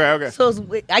about it. Okay. So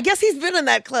I guess he's been in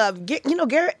that club.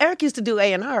 Eric used to do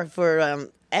A&R for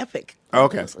Epic.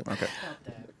 Okay.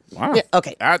 Wow. Yeah,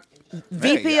 okay.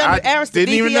 VP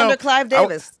under Clive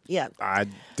Davis. I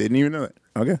didn't even know that.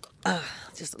 Okay.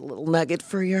 Just a little nugget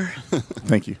for your.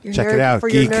 Thank you. Check it out, for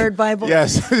geek. your nerd Bible.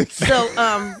 Yes. So,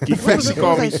 Geek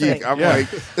call me geek. I'm like,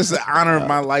 this is the honor of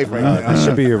my life right now. That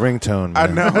should be your ringtone. I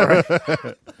know,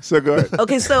 right? So go ahead.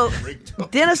 Okay, so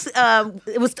Dennis,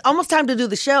 it was almost time to do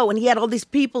the show, and he had all these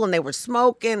people, and they were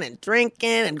smoking and drinking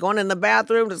and going in the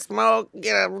bathroom to smoke.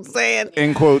 You know what I'm saying?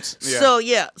 In quotes.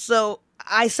 Yeah. So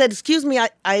I said, "Excuse me,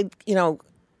 I'd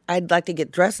like to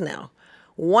get dressed now."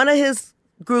 One of his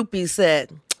groupies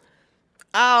said,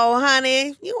 "Oh,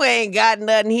 honey, you ain't got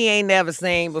nothing he ain't never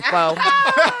seen before."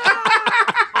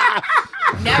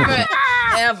 Never,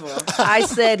 ever. I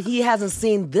said, he hasn't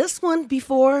seen this one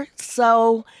before,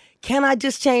 so can I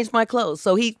just change my clothes?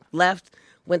 So he left,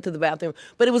 went to the bathroom.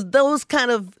 But it was those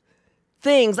kind of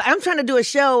things. I'm trying to do a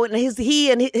show, and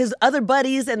he and his other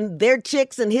buddies and their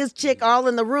chicks and his chick all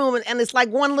in the room, and it's like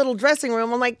one little dressing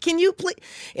room. I'm like, can you please?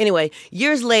 Anyway,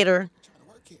 years later,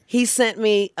 he sent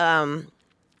me,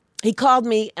 he called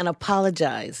me and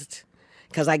apologized,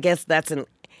 because I guess that's a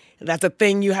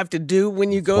thing you have to do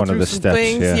when you go one through of the some steps,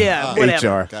 things. yeah.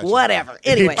 Whatever. HR. Gotcha. Whatever.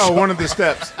 Anyway. Oh, one of the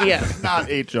steps. Yeah. Not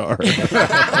HR.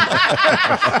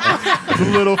 It's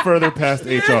a little further past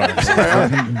HR.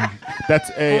 That's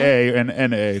AA and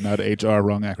NA, not HR.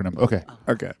 Wrong acronym.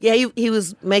 Okay. Yeah, he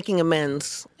was making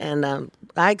amends, and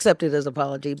I accepted his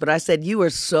apology. But I said, "You were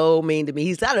so mean to me."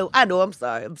 He said, "I know. I'm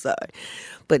sorry.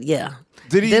 But yeah."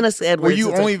 Did he? Dennis Edwards. Were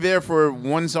you only there for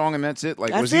one song and that's it?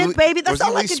 Like, That's was it, he, baby. That's was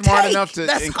all he I could smart take. enough to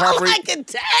That's incorporate? all I could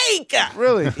take.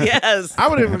 Really? Yes. I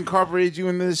would have incorporated you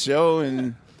in this show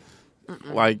and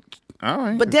like, all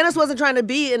right. But Dennis wasn't trying to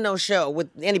be in no show with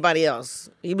anybody else.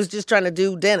 He was just trying to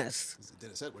do Dennis. It's the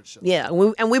Dennis Edwards show. Yeah,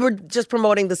 and we were just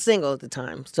promoting the single at the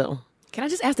time. So Can I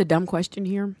just ask a dumb question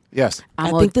here? Yes.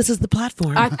 I think this is the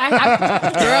platform. Girl, you'd be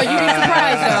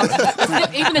surprised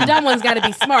though. Even the dumb ones got to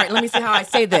be smart. Let me see how I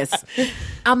say this.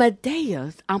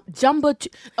 Amadeus, Jumbo.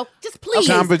 Oh, just please.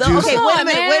 Jamba Juice. Okay, Come wait a on,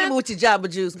 minute. man. Wait a minute with your Jamba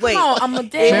Juice. Wait. Come on,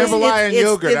 Amadeus. Jambalaya and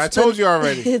yogurt. I told you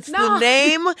already. It's the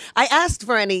name. I asked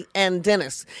Franny and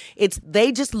Dennis.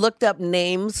 They just looked up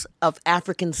names of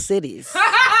African cities. We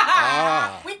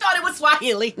thought it was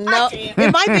Swahili. No,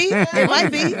 it might be. It might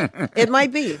be. It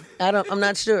might be. I'm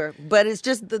not sure. But it's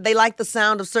just that they like the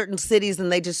sound of certain cities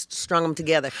and they just strung them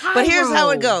together. But here's how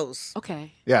it goes.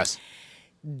 Okay. Yes.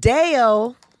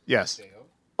 Deo. Yes.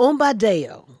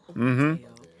 Umbadeo. Mm-hmm.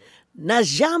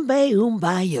 Najambe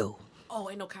umbayo. Oh,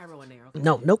 ain't no Cairo in there. Okay.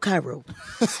 No Cairo.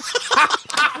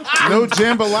 No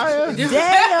jambalaya?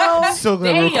 Deo. So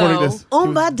glad we're recording this.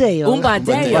 Umbadeo.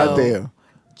 Umbadeo.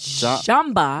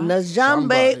 Shamba.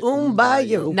 Najambe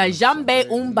umbayo. Najambe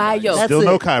umbayo. That's Still it.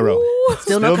 no Cairo.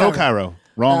 Still no Cairo.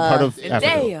 Wrong part of Africa.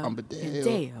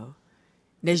 Deo.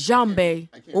 Najambe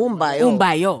Umbayo.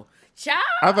 umbayo. Ciao.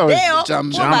 I thought it was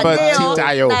Jamba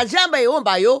Titayo. Najambe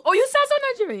umbayo. Oh, you sound so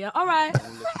Nigerian. All right.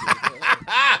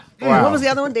 Wow. What was the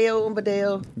other one? Deo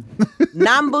umbadeo.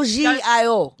 Namboji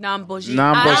io. Namboji.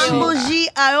 Namboji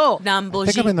io. Namboji.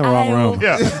 I think I'm in the wrong room.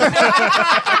 Yeah.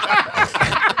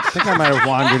 I think I might have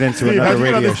wandered into Steve, how'd another you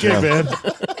get on radio this kid, show. man?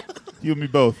 You and me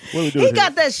both. What are we doing He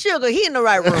got that sugar. He in the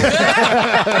right room.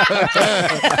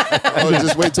 Oh,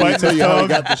 just wait till we tell you how I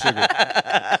got the sugar.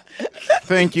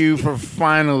 Thank you for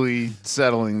finally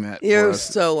settling that. You're for us,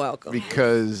 so welcome.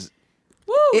 because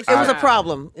It was a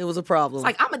problem. It was a problem.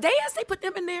 Like Amadeus, they put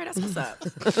them in there. That's what's up.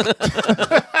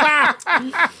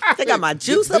 They got my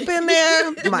juice up in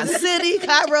there, my city,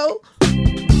 Cairo.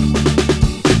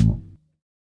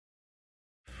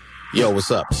 Yo,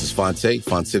 what's up? This is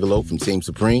Fontigolo from Team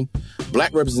Supreme.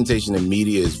 Black representation in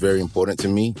media is very important to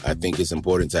me. I think it's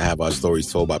important to have our stories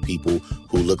told by people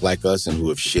who look like us and who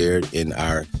have shared in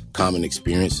our common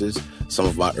experiences. Some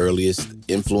of my earliest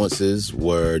influences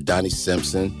were Donnie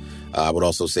Simpson. I would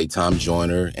also say Tom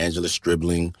Joyner, Angela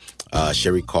Stribling,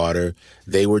 Sherry Carter.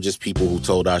 They were just people who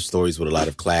told our stories with a lot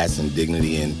of class and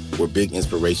dignity and were big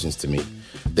inspirations to me.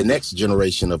 The next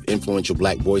generation of influential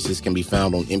Black voices can be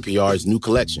found on NPR's new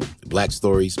collection, Black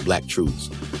Stories, Black Truths.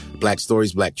 Black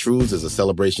Stories, Black Truths is a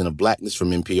celebration of Blackness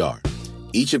from NPR.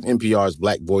 Each of NPR's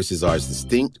Black voices are as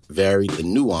distinct, varied,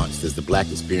 and nuanced as the Black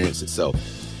experience itself.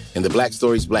 In the Black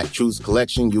Stories, Black Truths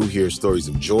collection, you'll hear stories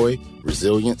of joy,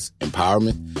 resilience,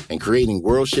 empowerment, and creating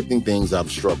world-shifting things out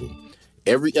of struggle.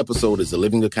 Every episode is a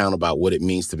living account about what it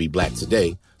means to be Black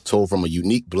today, told from a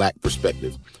unique Black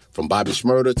perspective. From Bobby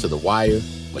Shmurda to The Wire,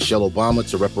 Michelle Obama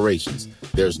to reparations,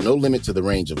 there's no limit to the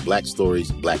range of Black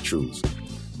stories, Black truths.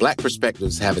 Black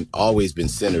perspectives haven't always been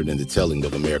centered in the telling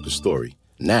of America's story.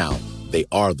 Now, they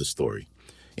are the story.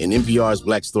 In NPR's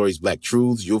Black Stories, Black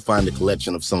Truths, you'll find a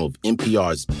collection of some of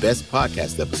NPR's best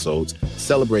podcast episodes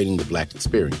celebrating the Black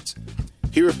experience.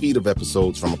 Hear a feed of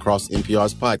episodes from across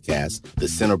NPR's podcast, The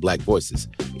Center Black Voices.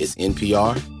 It's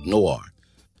NPR Noir.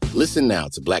 Listen now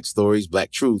to Black Stories,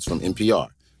 Black Truths from NPR,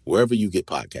 wherever you get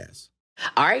podcasts.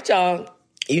 All right, y'all.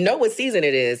 You know what season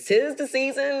it is. 'Tis the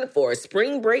season for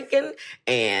spring breaking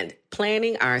and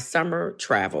planning our summer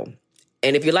travel.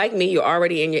 And if you're like me, you're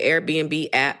already in your Airbnb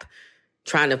app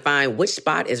trying to find which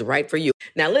spot is right for you.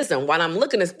 Now, listen, while I'm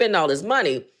looking to spend all this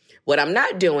money, what I'm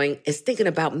not doing is thinking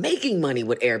about making money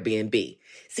with Airbnb.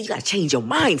 See, you got to change your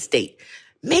mind state.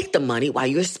 Make the money while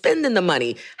you're spending the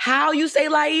money. How, you say,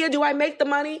 Laia, do I make the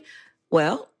money?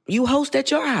 Well, you host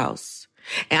at your house.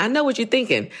 And I know what you're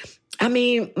thinking. I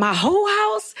mean, my whole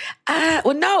house?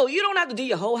 Well, no, you don't have to do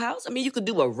your whole house. I mean, you could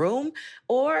do a room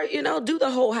or, do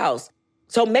the whole house.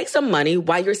 So make some money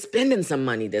while you're spending some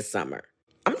money this summer.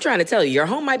 I'm trying to tell you, your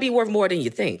home might be worth more than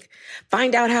you think.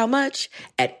 Find out how much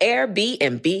at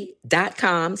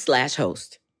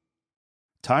airbnb.com/host.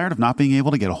 Tired of not being able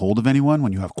to get a hold of anyone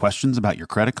when you have questions about your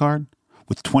credit card?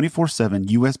 With 24/7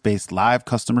 U.S.-based live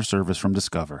customer service from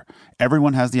Discover,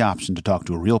 everyone has the option to talk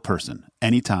to a real person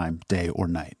anytime, day or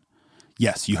night.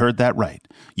 Yes, you heard that right.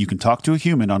 You can talk to a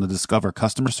human on the Discover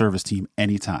customer service team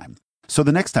anytime. So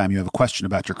the next time you have a question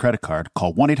about your credit card,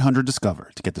 call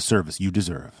 1-800-DISCOVER to get the service you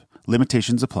deserve.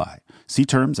 Limitations apply. See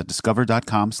terms at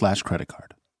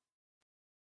discover.com/creditcard.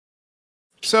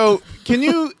 So, can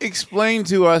you explain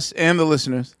to us and the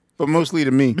listeners, but mostly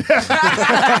to me,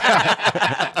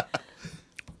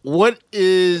 what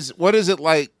is it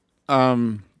like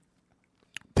pounding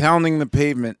the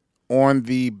pavement on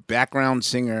the background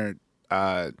singer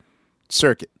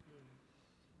circuit?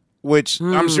 Which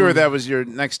I'm sure that was your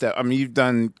next step. I mean, you've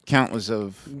done countless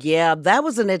of. Yeah, that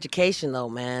was an education, though,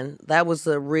 man. That was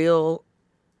a real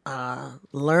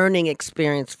learning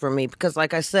experience for me because,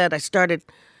 like I said, I started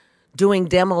doing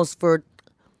demos for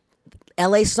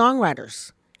LA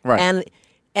songwriters and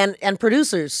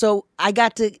producers. So I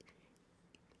got to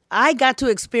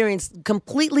experience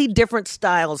completely different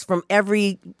styles from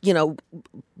every,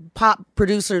 pop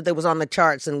producer that was on the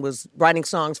charts and was writing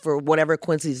songs for whatever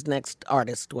Quincy's next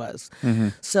artist was. Mm-hmm.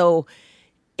 So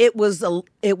it was a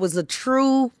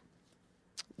true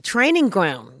training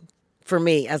ground for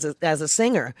me as a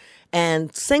singer.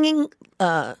 And singing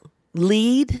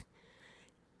lead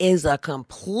is a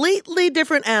completely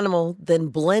different animal than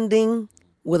blending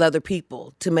with other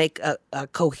people to make a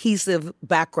cohesive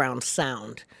background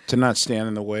sound. To not stand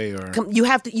in the way, or you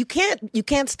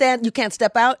can't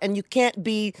step out, and you can't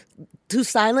be too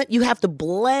silent. You have to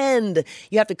blend.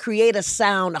 You have to create a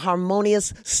sound, a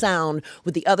harmonious sound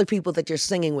with the other people that you're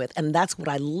singing with. And that's what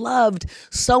I loved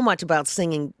so much about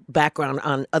singing background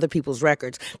on other people's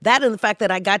records. That and the fact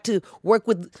that I got to work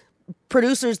with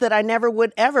producers that I never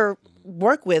would ever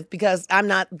work with because I'm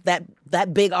not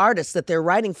that big artist that they're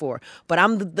writing for, but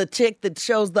I'm the chick that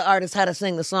shows the artist how to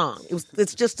sing the song.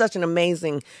 It's just such an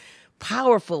amazing,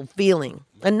 powerful feeling.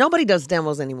 And nobody does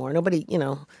demos anymore. Nobody,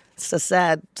 it's a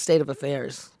sad state of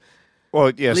affairs.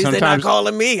 Well, yeah, at least sometimes they're not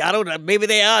calling me. I don't know. Maybe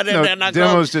they are. They're not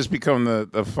demos calling. just become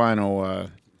the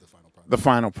final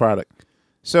product.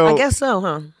 So I guess so,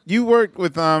 huh? You worked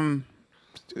with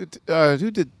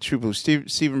who did True Blue?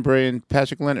 Stephen Bray and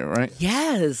Patrick Leonard, right?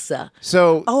 Yes.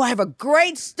 So, I have a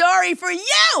great story for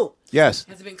you. Yes.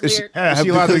 Has it been cleared? Is she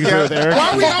allowed to get there? Why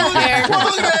are we all there?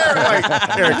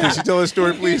 Like, Eric, can you tell us a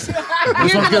story, please?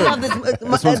 You're gonna love this.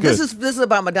 This is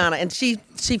about Madonna, and she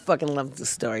fucking loves this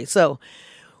story. So,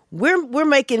 we're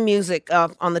making music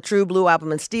on the True Blue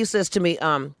album, and Steve says to me,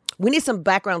 we need some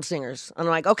background singers. I'm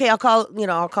like, okay, I'll call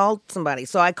somebody.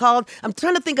 So I called. I'm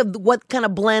trying to think of what kind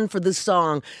of blend for this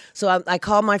song. So I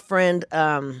called my friend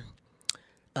Edie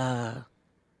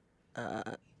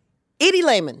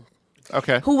Lehman.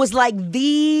 Okay. Who was like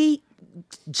the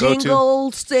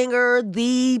jingle singer,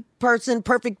 the person,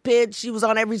 perfect pitch. She was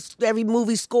on every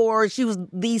movie score. She was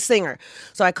the singer.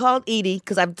 So I called Edie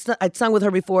because I'd sung with her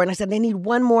before, and I said, they need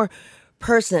one more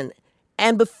person.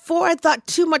 And before I thought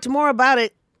too much more about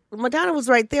it, Madonna was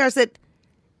right there. I said,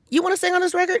 you want to sing on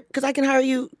this record? Because I can hire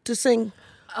you to sing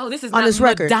this is on not this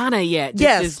record. Madonna yet.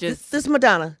 This is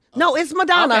Madonna. No, it's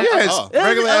Madonna. Okay. Yeah, it's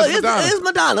regular ass Madonna. It's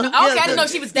Madonna. Okay, I didn't know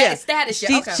she was that status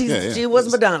yet. She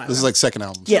was Madonna. This is like second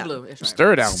album. Yeah. Blue, right.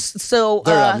 Third album. So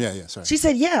Third album, yeah, sorry. She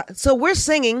said, yeah. So we're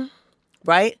singing,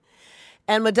 right?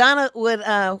 And Madonna would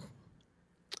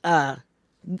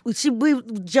we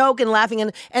would joke and laughing,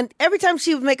 and every time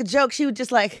she would make a joke, she would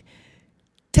just like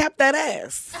tap that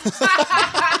ass.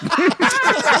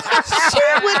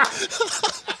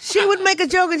 she would make a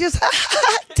joke and just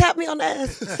tap me on the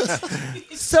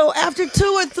ass. So after 2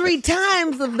 or 3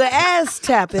 times of the ass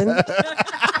tapping,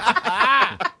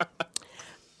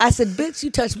 I said, "Bitch,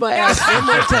 you touch my ass one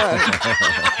more time,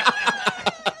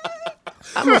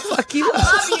 I'm gonna fuck you up."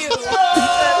 Love you.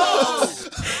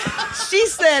 She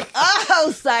said,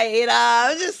 "Oh, Saida,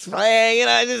 I'm just playing,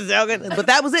 just joking." But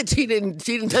that was it. She didn't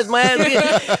touch my ass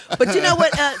again. But you know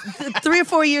what? 3 or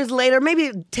 4 years later,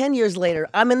 maybe 10 years later,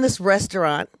 I'm in this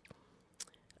restaurant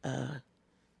on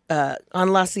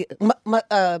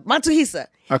Matsuhisa.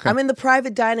 Okay. I'm in the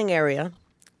private dining area.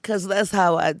 Because that's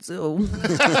how I do.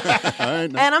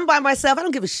 And I'm by myself. I don't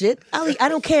give a shit. I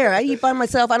don't care. I eat by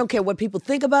myself. I don't care what people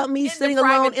think about me sitting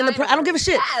alone in the. I don't give a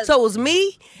shit. Yes. So it was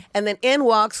me, and then in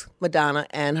walks Madonna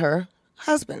and her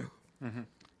husband. Mm-hmm.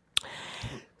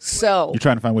 So you're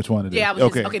trying to find which one it is. Yeah, I was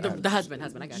okay. The husband. I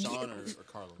got you. Sean or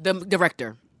Carlo? The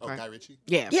director. Oh, Guy Ritchie?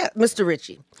 Yeah. Yeah, Mr.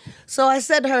 Ritchie. So I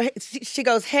said to her, she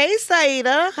goes, "Hey,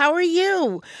 Saida, how are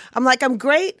you?" I'm like, "I'm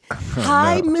great."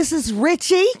 "Hi, Mrs.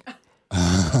 Ritchie."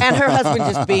 And her husband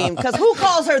just beamed, because who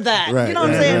calls her that? Right, you know what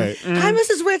I'm saying? right. Mm-hmm. "Hi,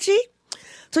 Mrs. Ritchie."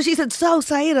 So she said, "So,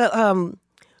 Saida,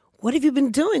 what have you been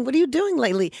doing? What are you doing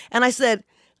lately?" And I said,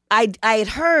 I had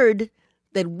heard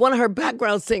that one of her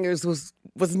background singers was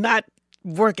not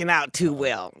working out too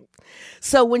well.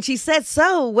 So when she said,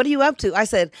 "So, what are you up to?" I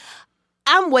said,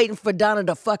 "I'm waiting for Donna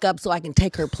to fuck up so I can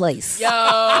take her place." Yo.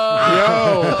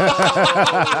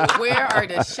 Where are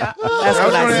the shots? That's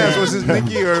what I said. Was it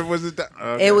Nikki or was it?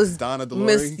 It was Donna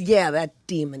DeLorean? that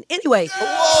demon. Anyway,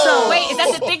 so Wait, is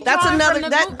that the thing? that's another.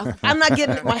 I'm not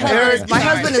getting my husband. My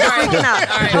husband is freaking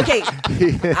out. Okay,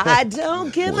 I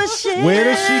don't give a shit. Where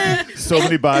does she? So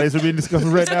many bodies are being discovered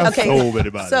right now. Okay. So many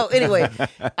bodies. So anyway,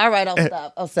 all right,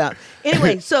 I'll stop.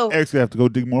 Anyway, so Eric's gonna have to go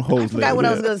dig more holes. I forgot what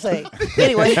I was going to say.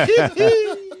 Anyway,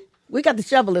 we got the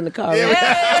shovel in the car.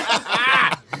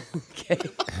 Right? Okay.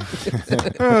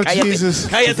 Oh, Jesus.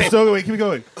 So wait, keep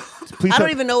going. Please I tell-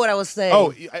 don't even know what I was saying.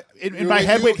 Oh, in my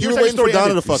head, wait. you Here's were how the waiting for story Donna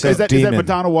ended. to fuck Is up. that Demon.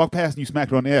 Madonna walked past and you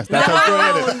smacked her on the ass? That's how the story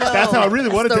ended. no. That's how I really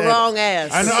wanted It's to the end. wrong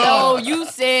ass. I know. So you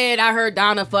said I heard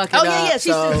Donna fucking Oh yeah,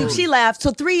 up. she laughed.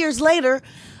 So 3 years later,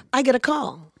 I get a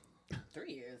call.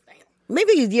 3 years. Damn.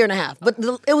 Maybe a year and a half, but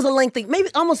it was a lengthy, maybe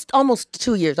almost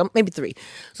 2 years, maybe 3.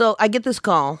 So I get this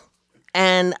call,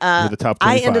 and the top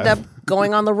I 25. ended up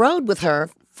going on the road with her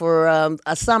for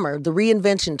a summer, the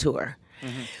reinvention tour.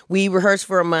 Mm-hmm. We rehearsed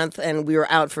for a month, and we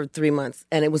were out for 3 months,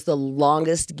 and it was the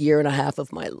longest year and a half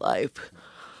of my life.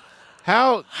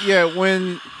 How? Yeah,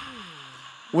 when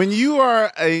you're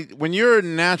a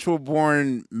natural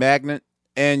born magnet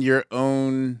and your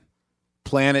own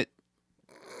planet.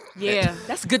 Yeah,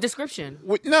 that's a good description.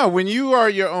 No, when you are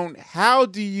your own, how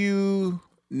do you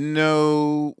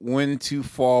know when to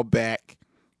fall back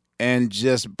and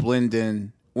just blend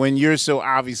in when you're so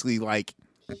obviously like,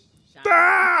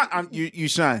 you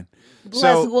shine.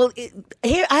 Bless. Well,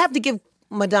 here I have to give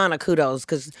Madonna kudos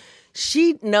because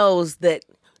she knows that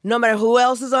no matter who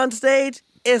else is on stage,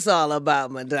 it's all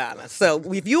about Madonna. So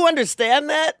if you understand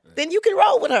that, then you can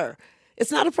roll with her.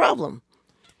 It's not a problem.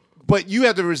 But you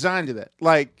have to resign to that.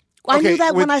 Like, Well, okay, I knew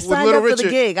that when I with signed Little up for the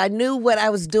Richard- gig. I knew what I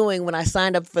was doing when I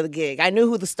signed up for the gig. I knew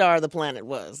who the star of the planet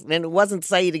was. And it wasn't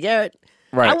Saida Garrett.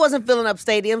 Right. I wasn't filling up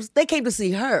stadiums. They came to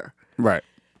see her. Right.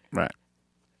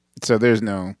 So there's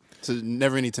no. So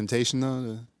never any temptation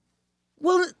though.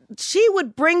 Well, she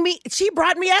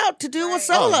brought me out to do a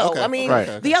solo. Oh, okay. I mean,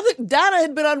 Right. the other Donna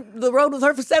had been on the road with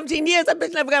her for 17 years. That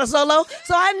bitch never got a solo.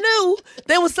 So I knew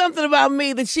there was something about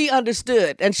me that she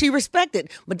understood and she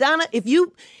respected. Madonna, if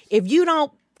you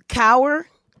don't cower,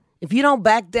 if you don't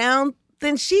back down,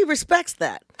 then she respects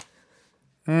that.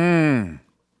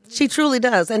 She truly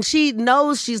does. And she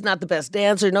knows she's not the best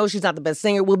dancer, knows she's not the best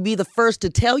singer, will be the first to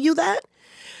tell you that.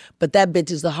 But that bitch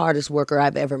is the hardest worker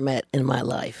I've ever met in my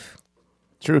life.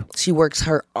 True. She works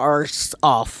her arse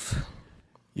off.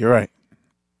 You're right.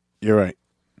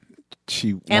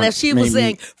 And if she was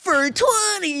saying, for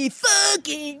 20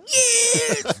 fucking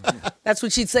years, that's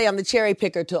what she'd say on the cherry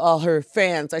picker to all her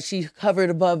fans as she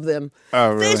hovered above them.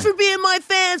 Oh, really? Thanks for being my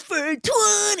fans for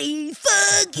 20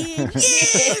 fucking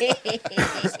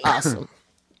years. Awesome.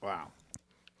 Wow.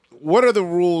 What are the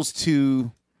rules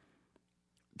to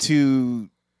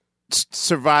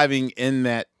surviving in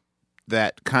that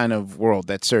kind of world,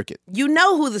 that circuit? You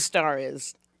know who the star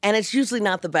is, and it's usually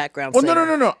not the background Well,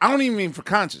 singer. no. I don't even mean for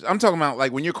conscious. I'm talking about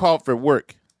like when you're called for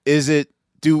work. Is it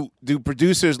do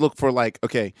producers look for like,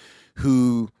 okay,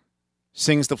 who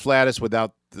sings the flattest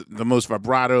without the most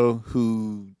vibrato,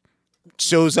 who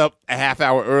shows up a half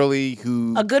hour early,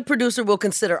 who... A good producer will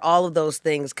consider all of those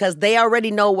things because they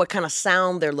already know what kind of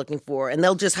sound they're looking for, and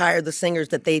they'll just hire the singers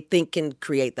that they think can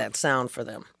create that sound for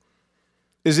them.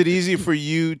 Is it easy for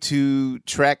you to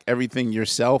track everything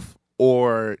yourself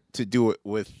or to do it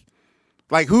with...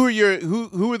 Like, who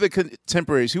are the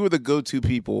contemporaries? Who are the go-to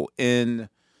people in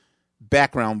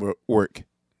background work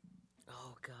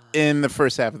in the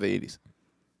first half of the 80s?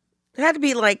 It had to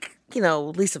be like,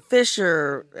 Lisa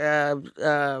Fisher,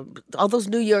 all those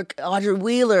New York, Audrey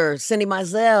Wheeler, Cindy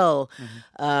Mizell.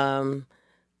 A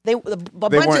bunch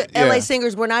of LA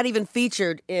singers were not even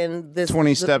featured in this.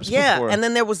 20 Steps before. And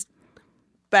then there was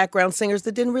background singers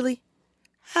that didn't really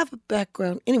have a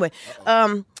background. Anyway,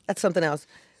 that's something else.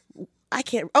 I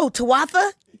can't. Oh,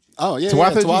 Tawatha. Oh yeah,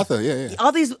 Tawatha, yeah.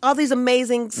 All these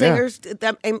amazing singers.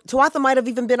 And Tawatha might have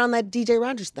even been on that DJ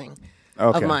Rogers thing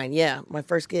of mine. Yeah, my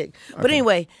first gig. But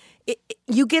anyway,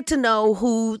 you get to know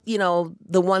who,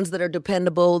 the ones that are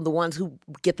dependable, the ones who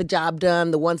get the job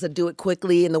done, the ones that do it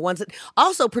quickly, and the ones that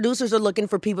also producers are looking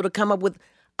for people to come up with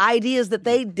ideas that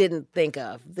they didn't think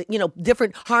of.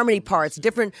 Different harmony parts,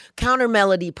 different counter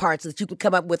melody parts that you can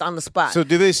come up with on the spot. So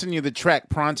do they send you the track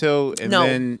pronto and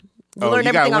then? You learn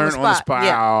everything on the spot.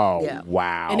 Yeah. Oh, yeah.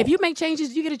 Wow. And if you make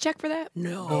changes, you get a check for that?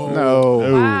 No.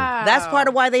 Wow. That's part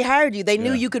of why they hired you. They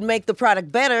knew you could make the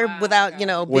product better without, being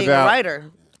a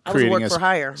writer. I was work for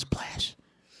hire. Splash.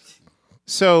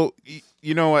 So,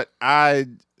 you know what?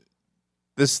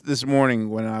 This morning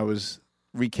when I was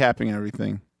recapping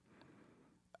everything,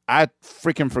 I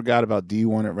freaking forgot about Do You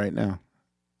Want It Right Now?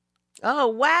 Oh,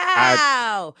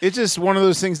 wow. It's just one of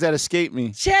those things that escaped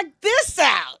me. Check this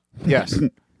out. Yes.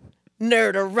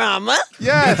 Nerdorama.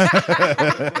 Yes.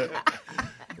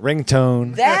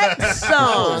 Ringtone. That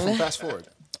song Fast forward.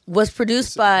 was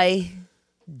produced by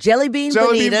Jelly Bean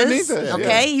Benitez.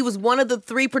 Okay, he was one of the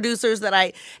 3 producers that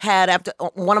I had after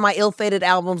one of my ill-fated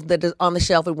albums that is on the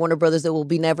shelf at Warner Brothers that will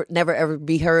be never ever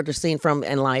be heard or seen from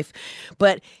in life.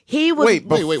 But he was wait,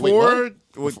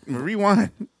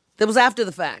 rewind. That was after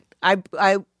the fact.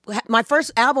 My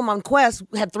first album on Quest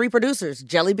had 3 producers: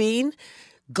 Jelly Bean,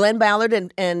 Glenn Ballard,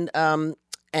 and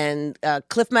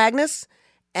Cliff Magnus,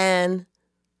 and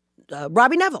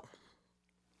Robbie Neville.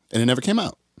 And it never came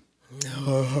out.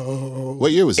 No.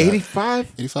 What year was that?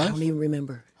 85? 85? I don't even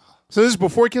remember. So this is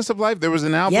before Kiss of Life? There was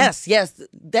an album? Yes.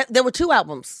 There were 2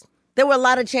 albums. There were a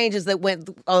lot of changes that went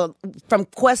from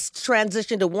Quest's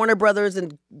transition to Warner Brothers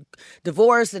and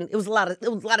divorce, and it was a lot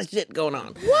of shit going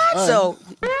on. What? So,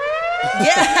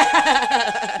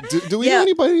 yeah. Do we know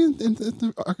anybody in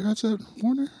the archives at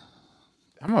Warner?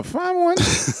 I'm gonna find one.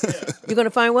 You're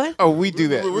gonna find one? Oh, we do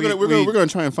that. We're gonna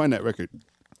try and find that record.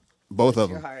 Both of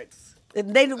them.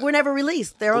 They were never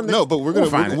released. They're on the. No, but we're gonna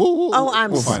find it.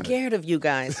 I'm scared of you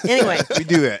guys. Anyway, we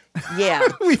do that. Yeah,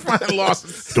 we find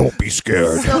losses. Don't be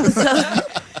scared.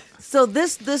 So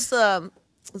this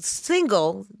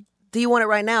single, Do You Want It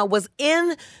Right Now, was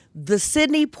in the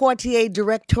Sidney Poitier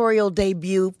directorial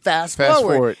debut, Fast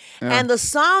Forward. Yeah. And the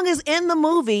song is in the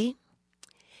movie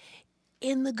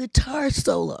in the guitar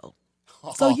solo.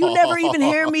 So you never even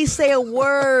hear me say a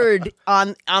word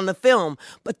on the film.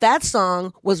 But that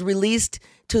song was released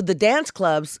to the dance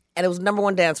clubs, and it was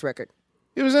 #1 dance record.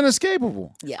 It was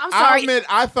inescapable. Yeah. I'm sorry. I'll admit,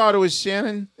 I thought it was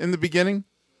Shannon in the beginning.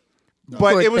 But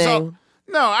Poor it was thing. all...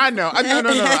 No, I know. No.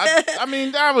 I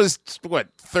mean, I was,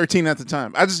 13 at the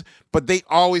time. But they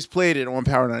always played it on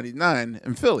Power 99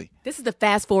 in Philly. This is the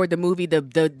Fast Forward, the movie, the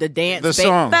dance. The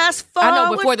song. Fast Forward. I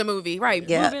know, before the movie. Right.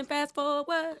 Yeah. Moving fast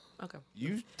forward. Okay.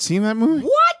 You seen that movie?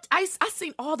 What? I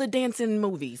seen all the dancing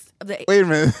movies. Wait a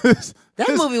minute.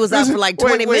 That movie was out for like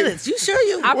 20 minutes. You sure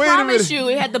you? I Wait a promise minute. you,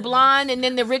 it had the blonde and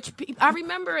then the rich people. I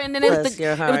remember, and then it was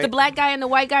the black guy and the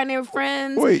white guy, and they were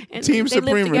friends. Wait, and Team they lived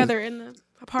Supreme. together in the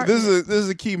apartment. This is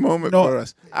a key moment for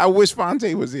us. I wish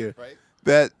Fonte was here. Right.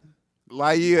 That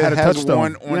Laia Had a has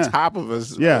touchstone. one on top of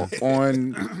us. Yeah.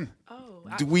 On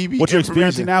dweeby What you're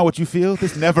experiencing information. now, what you feel,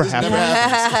 this never happens.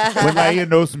 When Laia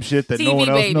knows some shit that TV no one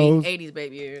else baby, knows. 80s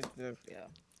baby. Yeah.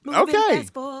 Okay.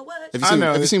 Fast forward.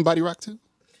 Have you seen Body Rock too?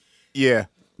 Yeah.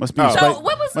 Must be, Oh. your, So, Spike,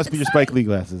 what was- must be your sorry. Spike Lee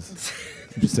glasses.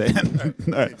 I'm just saying.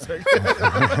 All right.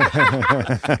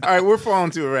 All right, we're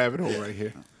falling to a rabbit hole right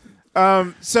here.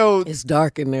 So It's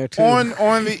dark in there too.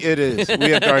 on the it is.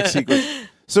 We have dark secrets.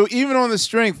 So even on the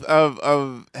strength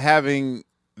of having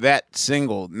that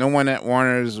single, no one at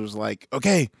Warner's was like,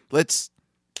 okay, let's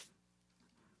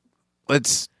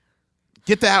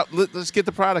get the out. Let's get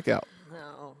the product out.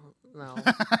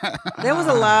 There was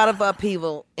a lot of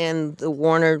upheaval in the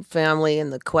Warner family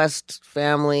and the Quest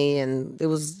family, and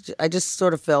I just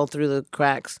sort of fell through the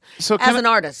cracks as an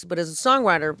artist. But as a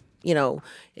songwriter,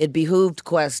 it behooved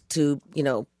Quest to,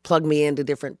 plug me into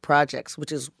different projects,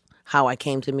 which is how I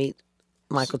came to meet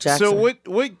Michael Jackson. So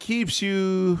what keeps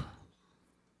you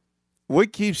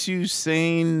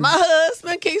sane? My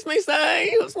husband keeps me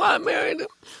sane. That's why I married him.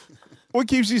 What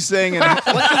keeps you saying? What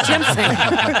keeps him saying? He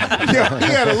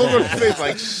had a look on his face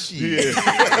like, shit.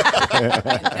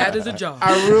 That is a job.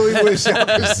 I really wish y'all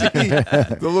could see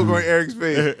the look on Eric's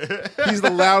face. He's the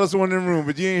loudest one in the room,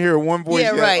 but you didn't hear one voice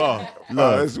yet. Right. Oh,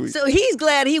 that's sweet. So he's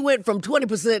glad he went from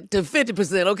 20% to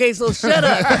 50%. Okay, so shut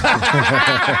up.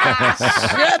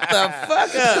 Shut the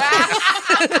fuck up.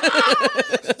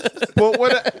 But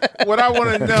what I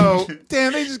want to know,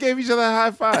 damn, they just gave each other a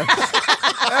high five.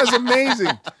 That's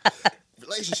amazing.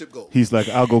 Relationship goal. He's like,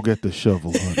 I'll go get the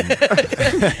shovel, honey.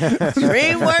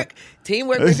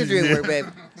 Teamwork makes the dream work, baby.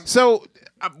 So,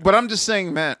 but I'm just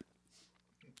saying, Matt,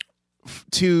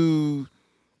 to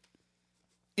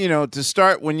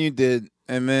start when you did,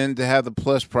 and then to have the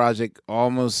Plush project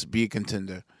almost be a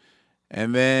contender,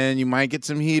 and then you might get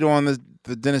some heat on the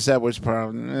Dennis Edwards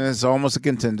problem. It's almost a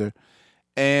contender,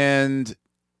 and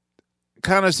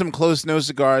kind of some close no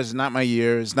cigars. Not my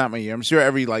year. It's not my year. I'm sure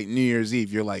every New Year's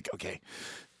Eve you're like, okay,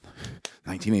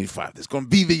 1985. This is gonna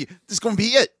be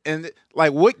it. And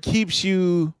what keeps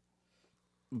you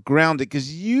grounded?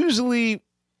 Because usually,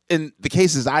 in the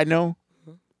cases I know,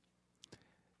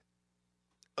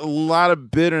 a lot of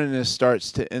bitterness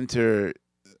starts to enter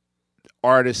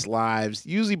artists' lives.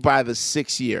 Usually by the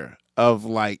 6th year of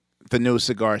the no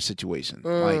cigar situation.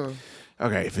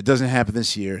 Okay, if it doesn't happen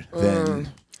this year,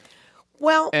 then.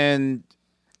 Well, and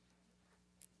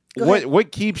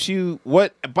what keeps you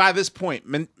by this point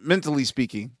mentally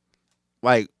speaking,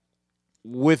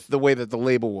 with the way that the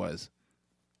label was,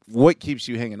 what keeps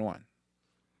you hanging on?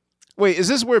 Wait, is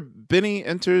this where Benny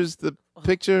enters the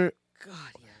picture? God,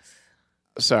 yes.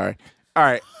 Sorry. All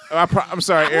right. I'm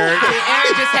sorry, Eric.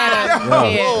 Eric just had a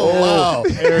wow.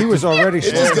 He was already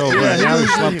slumped over. Now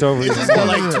he's slumped over. It's just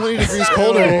got 20 degrees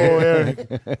colder.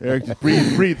 Eric, just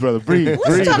breathe, brother, breathe.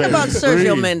 Let's talk about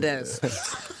Sergio Mendes.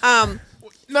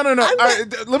 No.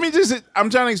 Let me just. I'm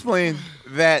trying to explain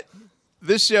that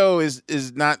this show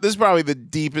is not. This is probably the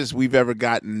deepest we've ever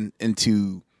gotten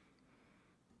into.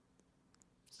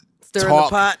 Stirring the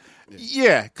pot.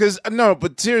 Yeah, because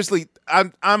but seriously,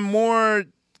 I'm more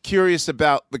curious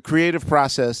about the creative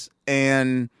process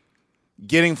and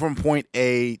getting from point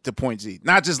A to point Z.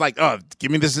 Not just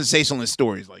give me the sensationalist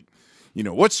stories.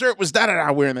 What shirt was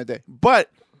that wearing that day?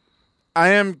 But I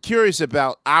am curious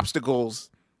about obstacles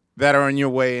that are in your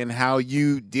way and how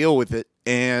you deal with it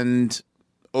and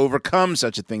overcome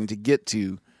such a thing to get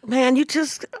to. Man,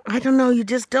 I don't know, you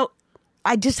just don't.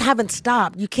 I just haven't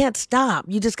stopped. You can't stop.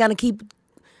 You just got to keep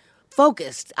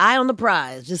focused, eye on the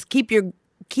prize. Just keep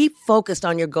focused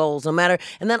on your goals, no matter.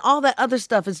 And then all that other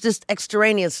stuff is just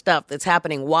extraneous stuff that's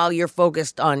happening while you're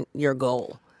focused on your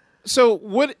goal. So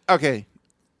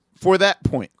for that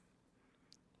point,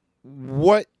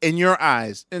 what in your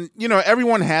eyes, and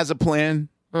everyone has a plan,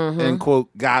 and quote,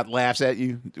 God laughs at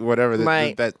you, whatever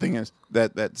that thing is,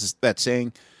 that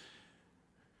saying.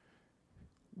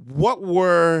 What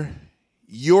were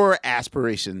your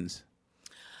aspirations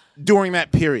during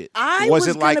that period? Was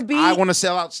it I want to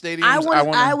sell out stadiums?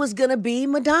 I was going to be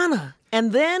Madonna.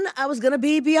 And then I was going to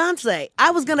be Beyonce.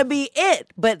 I was going to be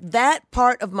it. But that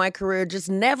part of my career just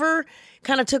never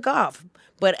kind of took off.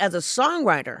 But as a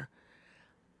songwriter,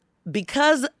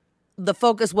 because the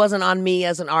focus wasn't on me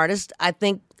as an artist, I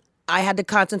think I had to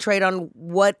concentrate on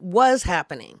what was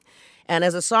happening. And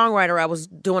as a songwriter, I was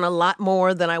doing a lot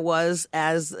more than I was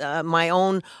as my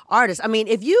own artist. I mean,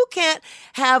 if you can't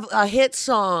have a hit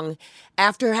song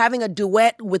after having a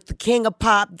duet with the king of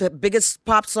pop, the biggest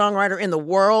pop songwriter in the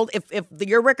world, if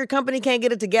your record company can't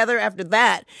get it together after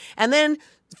that, and then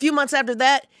a few months after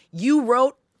that, you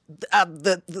wrote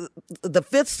the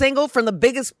fifth single from the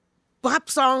biggest pop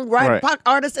songwriter, pop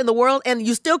artist in the world, and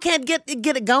you still can't get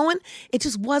it going, it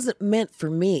just wasn't meant for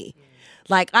me.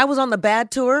 I was on the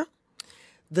Bad tour.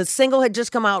 The single had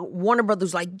just come out. Warner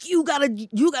Brothers you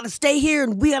gotta stay here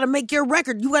and we gotta make your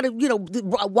record. You gotta,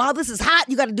 while this is hot,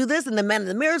 you gotta do this. And the Man in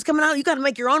the Mirror's coming out. You gotta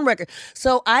make your own record.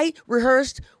 So I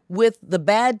rehearsed with the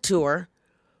Bad tour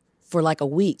for a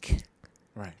week.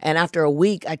 Right. And after a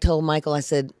week, I told Michael, I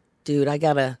said, dude, I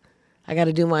gotta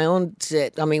do my own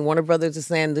shit. I mean, Warner Brothers is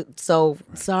saying, so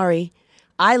sorry.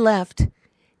 I left,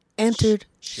 entered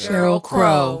Sheryl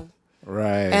Crow.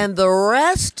 Right. And the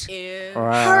rest,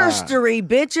 herstory,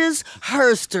 bitches,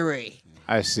 herstory.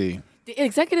 I see.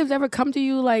 executives ever come to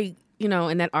you like, you know,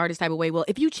 in that artist type of way? Well,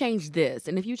 if you change this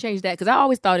and if you change that, because I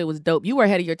always thought it was dope. You were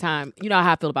ahead of your time. You know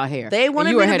how I feel about hair. They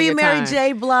wanted me to be Mary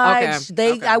J. Blige.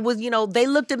 I was, you know, they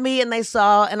looked at me and they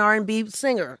saw an R&B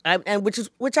singer, and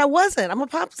which I wasn't. I'm a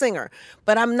pop singer,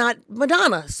 but I'm not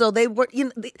Madonna. So they were,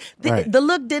 you know, the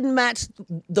look didn't match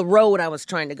the road I was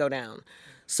trying to go down.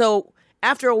 So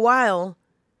after a while,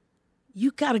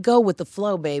 you got to go with the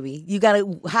flow, baby. You got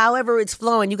to, however it's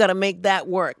flowing, you got to make that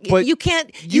work. But you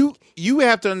can't. You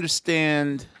have to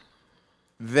understand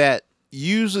that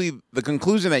usually the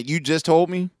conclusion that you just told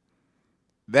me,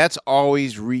 that's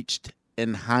always reached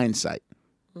in hindsight.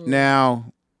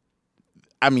 Now,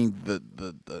 I mean,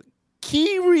 the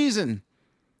key reason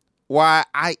why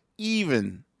I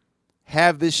even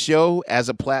have this show as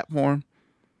a platform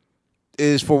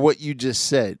is for what you just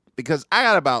said. Because I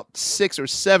got about 6 or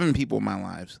 7 people in my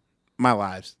lives.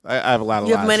 I have a lot of lives.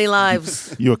 You have many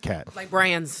lives. You're a cat. Like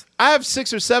brands. I have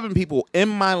 6 or 7 people in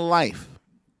my life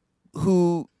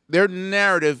who their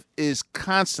narrative is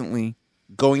constantly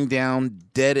going down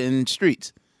dead-end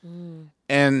streets.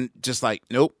 And just like,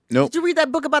 nope. Did you read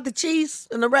that book about the cheese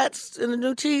and the rats and the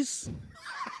new cheese?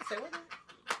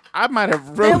 I might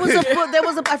have wrote There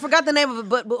was a I forgot the name of it,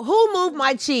 but Who Moved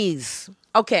My Cheese?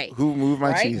 Okay. Who Moved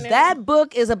My Cheese? That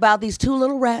book is about these 2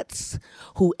 little rats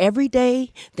who every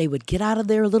day they would get out of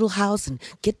their little house and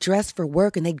get dressed for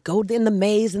work, and they'd go in the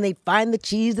maze and they'd find the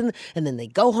cheese, and then they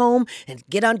go home and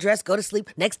get undressed, go to sleep.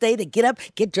 Next day they get up,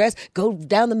 get dressed, go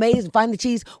down the maze and find the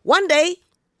cheese. One day,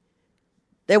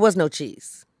 there was no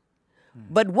cheese.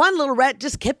 But one little rat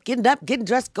just kept getting up, getting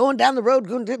dressed, going down the road,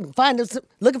 going to find us,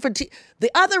 looking for cheese.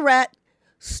 The other rat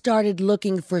started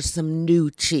looking for some new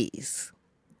cheese.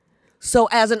 So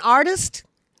as an artist,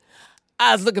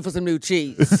 I was looking for some new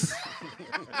cheese.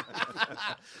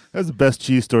 That's the best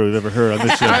cheese story we've ever heard on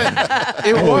this show.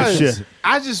 It Holy was. shit.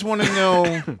 I just want to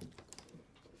know.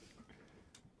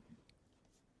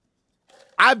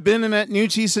 I've been in that new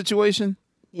cheese situation.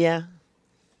 Yeah.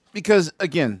 Because,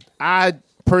 again, I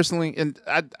personally, and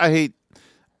I hate,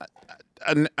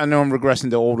 I know I'm regressing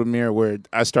to old Amir where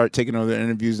I start taking over the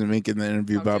interviews and making the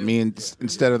interview about me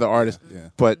instead of the artist. Yeah.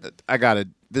 But I got to,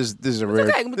 this is a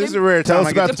rare time. Tell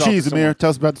us about the cheese, Amir. Tell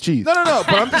us about the cheese. No.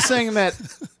 But I'm just saying that.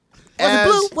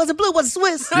 Was it blue? Was it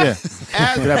Swiss? Yeah.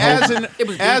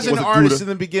 As an artist in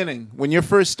the beginning, when you're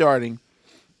first starting,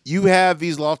 you have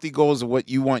these lofty goals of what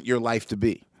you want your life to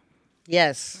be.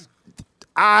 Yes.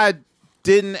 I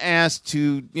didn't ask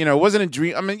to, it wasn't a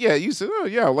dream. I mean, yeah, you said, oh,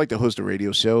 yeah, I'd like to host a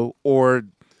radio show or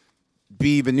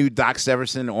be the new Doc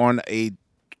Severinsen on a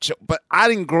show. But I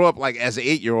didn't grow up like as an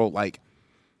 8-year-old, like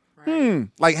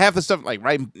half the stuff, like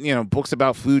writing, books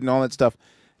about food and all that stuff.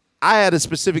 I had a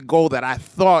specific goal that I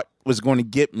thought was going to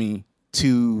get me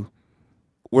to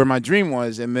where my dream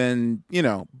was. And then,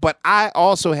 but I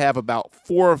also have about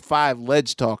 4 or 5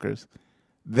 ledge talkers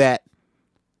that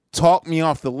talk me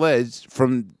off the ledge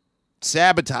from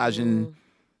sabotaging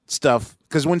stuff.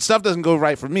 Because when stuff doesn't go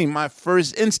right for me, my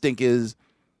first instinct is,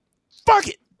 fuck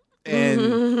it.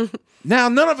 And now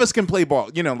none of us can play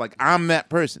ball. Like I'm that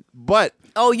person. But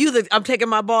I'm taking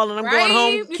my ball and I'm going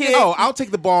home, kid. Oh, I'll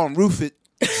take the ball and roof it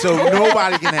so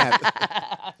nobody can have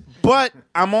it. But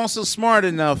I'm also smart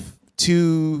enough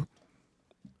to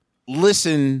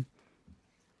listen.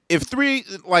 If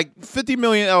 50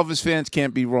 million Elvis fans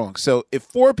can't be wrong. So if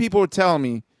 4 people are telling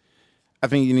me, I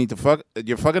think you need to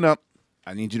you're fucking up.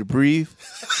 I need you to breathe.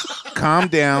 Calm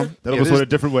down. That almost went a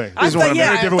different way.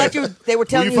 They were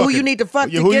telling you who you need to fuck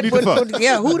to get what.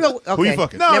 Yeah, who you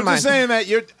fucking? No, I'm just saying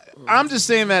that I'm just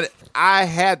saying that I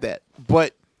had that.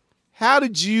 But how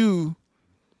did you?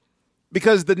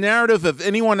 Because the narrative of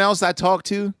anyone else I talk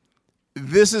to,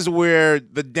 this is where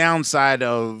the downside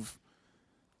of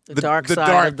the dark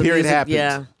period happens.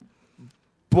 Yeah.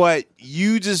 But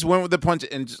you just went with the punch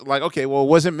and just like, okay, well, it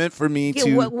wasn't meant for me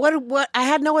to. What? I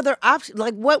had no other option.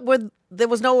 Like, there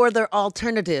was no other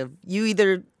alternative.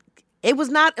 I was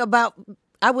not about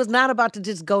to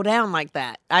just go down like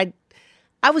that. I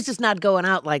was just not going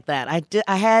out like that.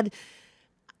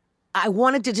 I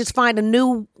wanted to just find a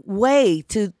new way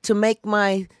to make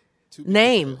my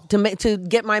name, to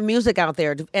get my music out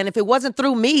there. And if it wasn't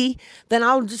through me, then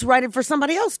I'll just write it for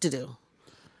somebody else to do.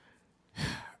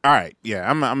 All right, yeah,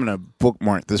 I'm gonna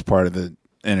bookmark this part of the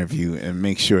interview and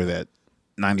make sure that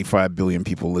 95 billion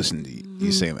people listen to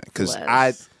you saying that because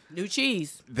new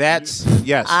cheese. That's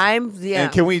yes.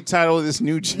 And can we title this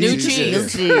new cheese? New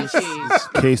cheese. New cheese.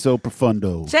 Queso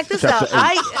profundo. Check this out.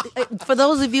 For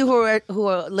those of you who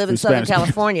live in Southern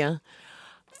California,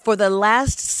 for the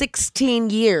last 16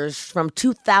 years, from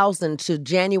 2000 to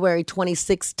January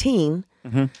 2016.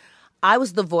 I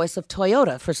was the voice of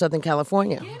Toyota for Southern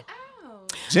California.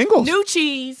 Jingles. New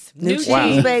cheese. New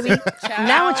cheese, baby.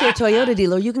 Now at your Toyota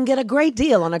dealer, you can get a great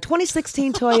deal on a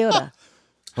 2016 Toyota.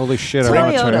 Holy shit, I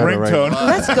want a Toyota. Toyota right now.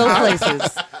 Let's go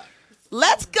places.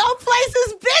 Let's go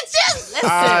places, bitches.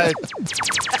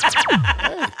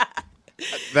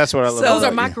 That's what I love. Those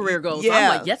about are my you. career goals. Yeah. I'm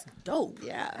like, yes, dope.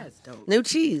 Yeah. That's dope. New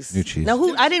cheese. New cheese.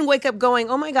 Now, I didn't wake up going,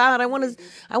 "Oh my God, I want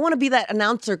to be that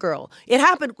announcer girl." It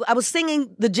happened. I was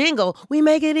singing the jingle. We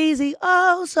make it easy,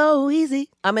 oh so easy.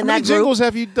 I'm in How many that group. jingles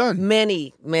have you done?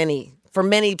 Many for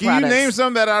many Can products. you name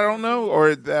some that I don't know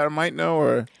or that I might know?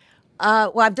 Or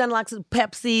Well, I've done lots of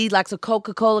Pepsi, lots of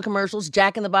Coca-Cola commercials,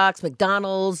 Jack in the Box,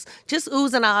 McDonald's, just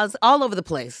oohs and ahs all over the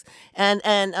place. And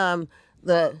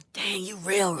the dang, you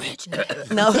real rich.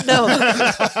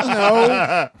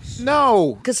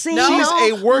 No. Casino, She's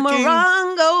a working.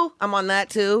 Morongo. I'm on that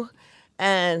too.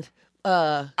 And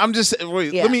I'm just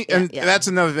wait. Yeah, let me. yeah, and yeah. that's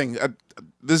another thing.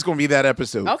 This is going to be that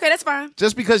episode. Okay, that's fine.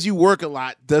 Just because you work a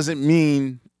lot doesn't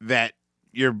mean that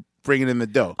you're bringing in the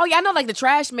dough. Oh yeah, I know. Like the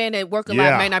trash man that work a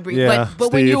Yeah. lot may not bring, Yeah,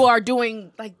 but when Steve. you are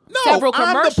doing like No, several I'm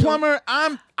commercials, the plumber.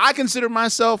 I consider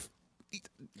myself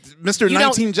Mr. you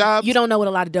 19 don't- jobs. You don't know what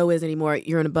a lot of dough is anymore.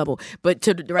 You're in a bubble. But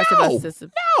to the rest of us, it's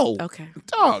No. okay.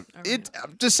 Dog. I'm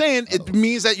just saying it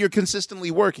means that you're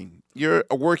consistently working. You're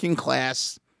a working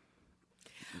class.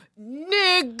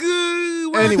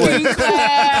 Nigga, Anyway. working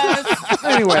class.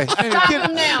 Anyway, Stop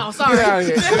him now. Sorry. get out of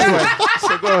here. Anyway,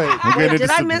 so go ahead. We're getting did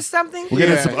into I some, miss something? we're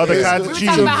getting Yeah, some other yeah. kinds We of were cheese.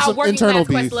 talking about how Some working internal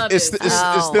class beef. Questlove It's is.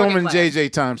 still Working in class. JJ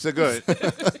time. So good.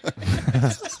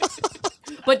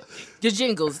 But the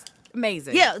jingles,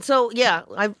 amazing. Yeah, so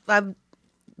I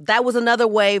that was another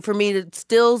way for me to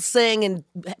still sing and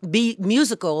be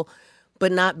musical,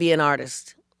 but not be an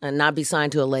artist and not be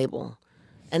signed to a label.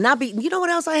 And not be, you know what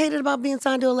else I hated about being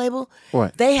signed to a label?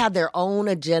 What? They had their own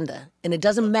agenda. And it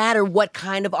doesn't matter what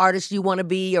kind of artist you want to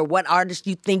be or what artist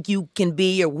you think you can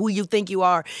be or who you think you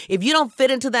are. If you don't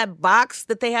fit into that box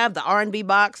that they have, the R&B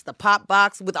box, the pop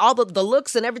box, with all the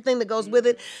looks and everything that goes with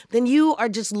it, then you are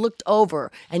just looked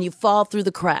over and you fall through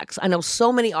the cracks. I know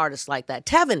so many artists like that.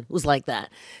 Tevin was like that.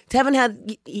 Tevin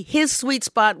had, his sweet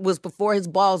spot was before his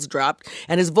balls dropped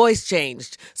and his voice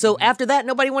changed. So after that,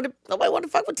 nobody wanted to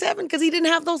fuck with Tevin because he didn't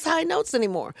have those high notes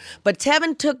anymore. But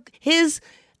Tevin took his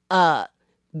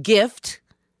gift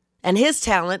and his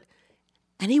talent,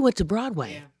 and he went to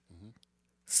Broadway. Yeah.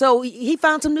 So he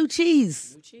found some new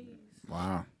cheese.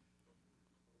 Wow.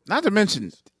 Not to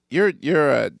mention your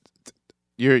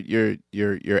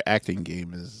acting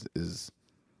game is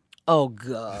Oh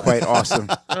God. quite awesome.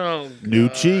 New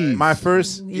cheese. My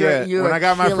first You're when I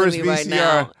got my killing first me right VCR,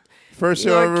 now. first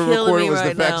show I You're ever killing recorded me was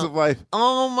right The Facts now. of Life.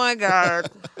 Oh my God.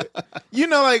 You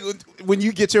know, like when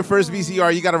you get your first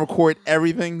VCR, you got to record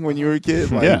everything when you were a kid.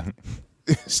 Like, Yeah.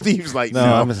 Steve's like, No,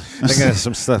 I'm thinking of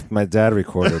some stuff my dad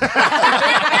recorded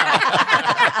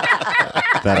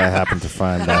that I happened to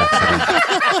find by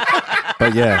accident.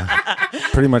 But yeah,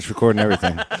 pretty much recording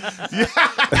everything.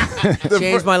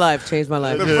 Changed my life. Changed my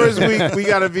life. The first week we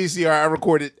got a VCR, I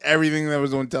recorded everything that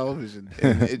was on television.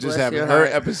 And it just Bless happened. your Her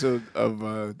heart. episode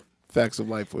of Facts of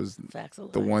Life was Facts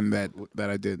of the Life. one that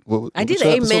I did. I did Which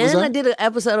episode was Amen. that? I did an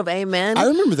episode of Amen. I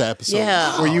remember that episode.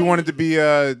 Yeah. Where you wanted to be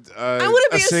I want to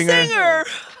be a singer. No,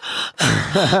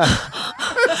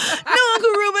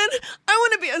 Uncle Ruben. I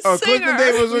want to be a Oh, singer. Clinton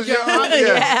Davis was your aunt?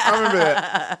 Yeah, I remember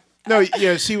that. No,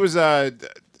 yeah, she was. I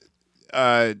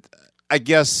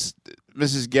guess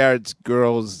Mrs. Garrett's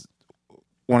girls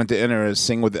wanted to enter a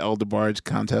Sing with the Elder Barge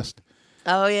contest,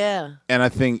 Oh yeah. and I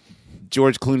think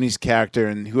George Clooney's character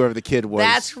and whoever the kid was.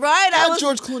 That's right.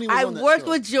 George Clooney was I on that worked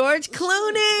show. with George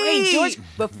Clooney. Wait, George-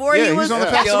 before Yeah, he he was was on the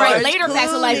George Facts That's of right. Life. Later,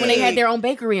 Facts of Life, when they had their own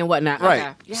bakery and whatnot. Right.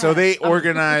 Okay. Yeah. So they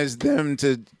organized them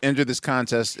to enter this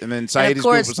contest, and then And Saeed's of group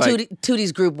course, was like,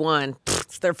 Tootie's group won. Pfft,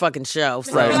 it's their fucking show.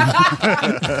 So. Right.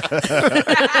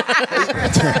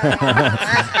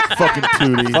 Fucking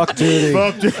Tootie. Fuck Tootie.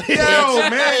 Fuck Tootie. "Yo,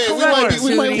 man, come we might on." be-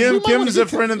 we might- we might Kim's a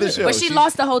friend of the show. But she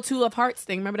lost the whole Two of Hearts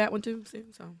thing. Remember that one too? See?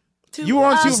 So. Two You were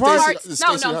on Two of Hearts? Hearts? No,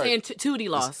 Stacey I'm Hart. saying Tootie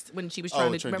lost when she was Oh,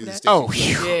 trying to trying to remember do that. the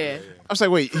Stacey Oh, Yeah. I was like,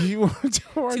 wait, you were on Two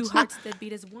Hearts? Two Hearts that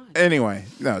beat as one. Anyway,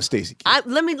 no, Stacey.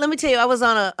 Let me tell you, I was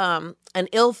on an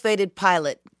ill-fated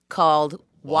pilot called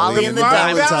Wally and the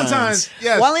Valentines. Valentines.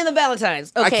 Yes. Wally and the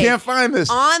Valentines. Okay. I can't find this.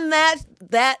 On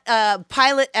that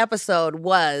pilot episode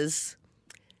was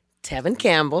Tevin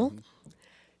Campbell,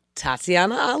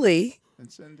 Tatiana Ali, And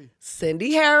Cindy.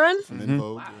 Cindy Herron, In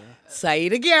Vogue,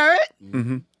 Saida Garrett.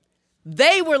 Mm-hmm.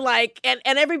 They were like, and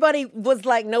everybody was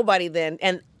like nobody then.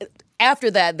 And after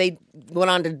that, they went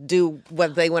on to do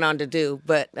what they went on to do.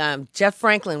 But Jeff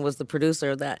Franklin was the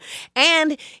producer of that.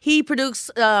 And he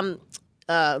produced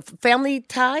Family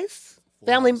Ties?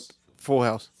 Full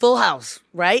House. Full House,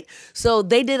 right? So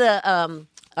they did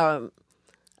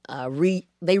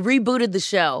they rebooted the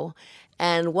show,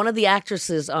 and one of the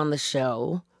actresses on the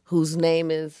show, whose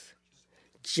name is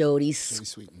Jodie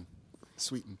Sweeten.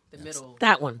 The middle.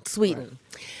 That one, Sweeten.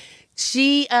 Right.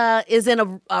 She is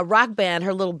in a rock band,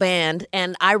 her little band,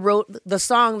 and I wrote the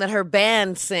song that her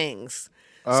band sings.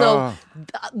 So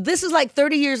this is like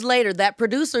 30 years later. That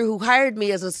producer who hired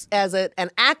me as an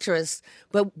actress,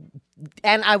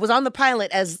 and I was on the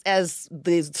pilot as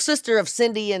the sister of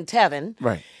Cindy and Tevin.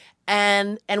 Right.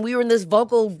 And we were in this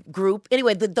vocal group.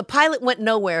 Anyway, the pilot went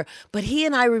nowhere, but he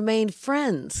and I remained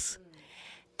friends.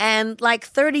 And like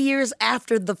 30 years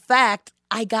after the fact,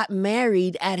 I got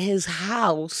married at his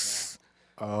house.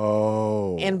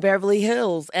 Oh. In Beverly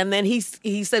Hills. And then he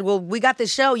said, well, we got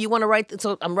this show. You want to write?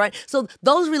 So I'm right. So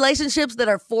those relationships that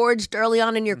are forged early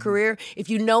on in your career, if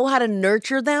you know how to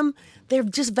nurture them, they're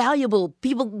just valuable.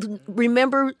 People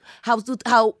remember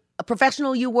how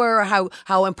professional you were, or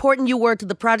how important you were to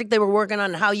the project they were working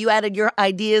on, and how you added your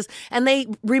ideas, and they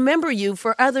remember you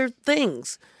for other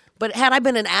things. But had I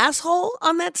been an asshole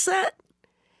on that set,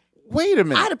 wait a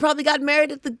minute, I'd have probably gotten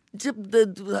married at the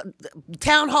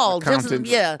town hall. Compton,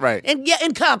 right? And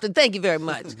in Compton. Thank you very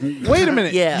much. Wait a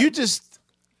minute. Yeah. Did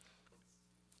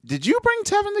you bring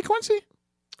Tevin to Quincy?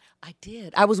 I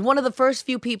did. I was one of the first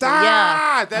few people.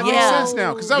 That makes sense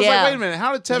now. Because I was like, wait a minute,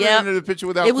 how did Tevin enter the picture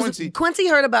without Quincy? Quincy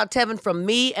heard about Tevin from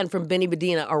me and from Benny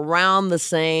Medina around the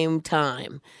same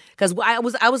time. Because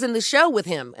I was in the show with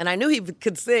him, and I knew he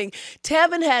could sing.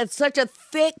 Tevin had such a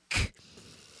thick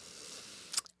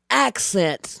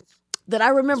accent that I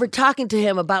remember talking to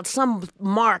him about some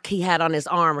mark he had on his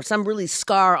arm, or some really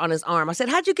scar on his arm. I said,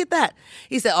 how'd you get that?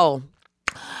 He said, oh,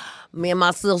 me and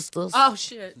my sisters. Oh,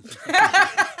 shit.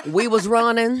 We was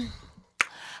running,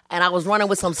 and I was running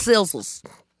with some sizzles.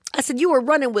 I said, you were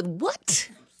running with what?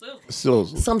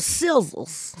 Sizzles. Some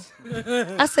sizzles.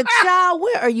 I said, child,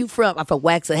 where are you from? I'm from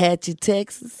Waxahachie,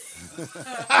 Texas.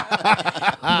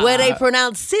 Where they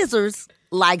pronounce scissors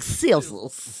like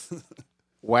sizzles.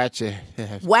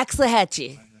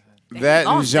 Waxahachie. That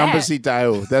and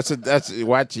Jambasitayo. That's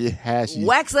Waxahachie.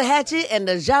 Waxahachie and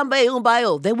the Jambe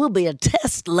Umbayo. There will be a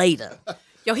test later.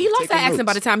 Yo, he lost that accent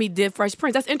by the time he did Fresh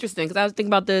Prince. That's interesting, because I was thinking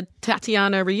about the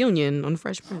Tatiana reunion on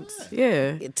Fresh Prince.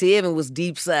 Yeah. Tevin was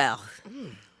Deep South.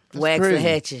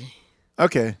 Waxahachie.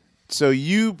 Okay. So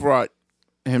you brought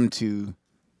him to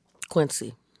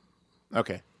Quincy.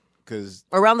 Okay. Because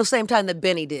around the same time that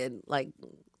Benny did.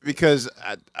 Because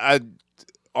I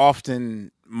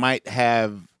often might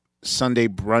have Sunday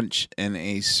brunch in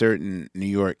a certain New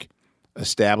York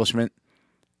establishment,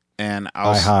 and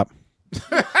IHOP.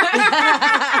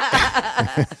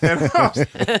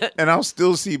 and I'll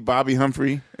still see Bobby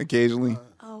Humphrey occasionally.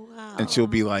 Oh wow! And she'll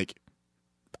be like,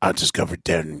 "I discovered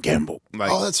Darren Gamble." Like,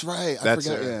 oh, that's right. I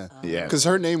forgot. Yeah. Because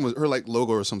her name was her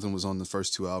logo or something was on the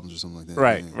first two albums or something like that.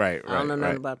 Right. I don't know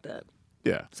nothing about that.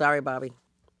 Yeah. Sorry, Bobby.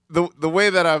 The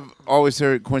way that I've always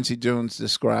heard Quincy Jones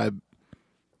describe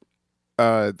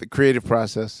the creative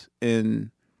process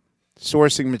in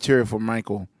sourcing material for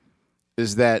Michael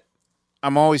is that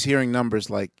I'm always hearing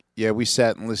numbers like, yeah, we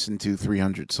sat and listened to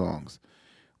 300 songs.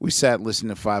 We sat and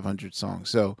listened to 500 songs.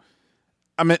 So,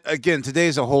 I mean, again,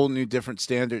 today's a whole new different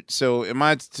standard. So am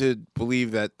I to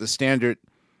believe that the standard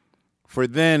for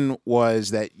then was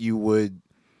that you would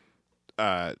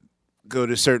go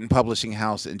to a certain publishing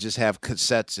house and just have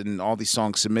cassettes and all these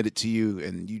songs submitted to you,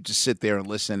 and you just sit there and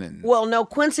listen? And well, no,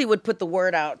 Quincy would put the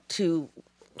word out to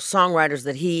songwriters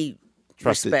that he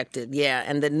respected,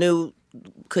 and that knew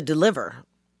could deliver.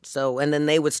 So, and then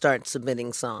they would start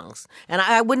submitting songs, and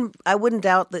I wouldn't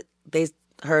doubt that they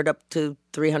heard up to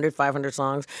 300, 500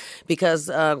 songs,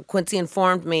 because Quincy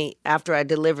informed me after I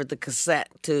delivered the cassette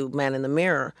to Man in the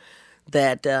Mirror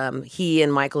that he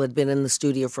and Michael had been in the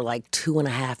studio for like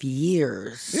 2.5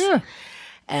 years. Yeah.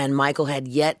 And Michael had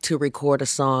yet to record a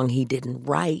song he didn't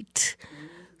write.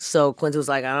 So Quincy was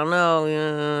like, I don't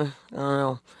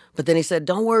know. But then he said,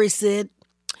 don't worry, Sid.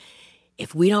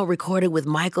 If we don't record it with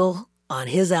Michael on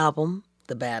his album,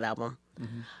 the Bad album,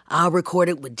 I'll record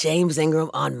it with James Ingram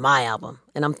on my album.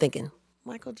 And I'm thinking,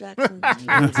 Michael Jackson,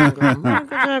 James Ingram. Michael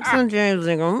Jackson, James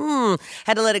Ingram.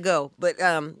 Had to let it go. But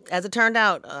as it turned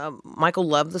out, Michael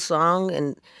loved the song.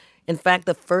 And in fact,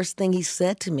 the first thing he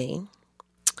said to me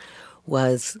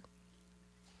was,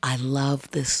 I love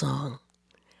this song.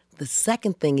 The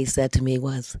second thing he said to me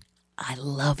was, I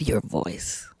love your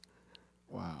voice.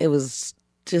 Wow. It was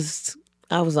just,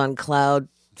 I was on cloud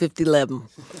 5011.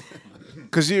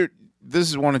 Because this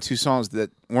is one or two songs that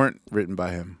weren't written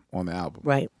by him on the album.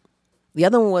 Right. The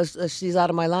other one was She's Out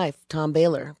of My Life, Tom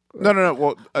Baylor. No.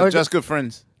 Well, Just Good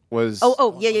Friends was.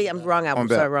 Oh, yeah. I'm wrong album. on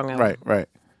that. Sorry, wrong album. Right.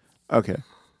 Okay.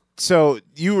 So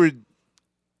you were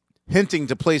hinting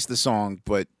to place the song,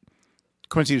 but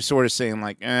Quincy was sort of saying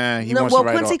like, he wants to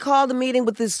write Quincy all. called a meeting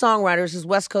with his songwriters, his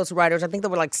West Coast writers. I think there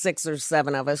were like 6 or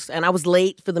 7 of us, and I was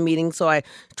late for the meeting, so I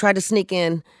tried to sneak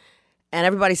in, and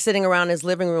everybody's sitting around his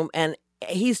living room, and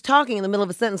he's talking in the middle of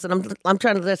a sentence, and I'm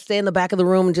trying to just stay in the back of the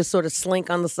room and just sort of slink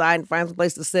on the side and find some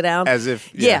place to sit down. As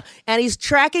if, yeah. And he's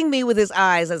tracking me with his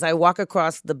eyes as I walk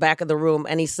across the back of the room,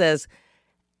 and he says,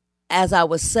 as I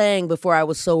was saying before I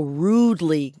was so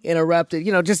rudely interrupted,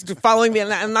 just following me.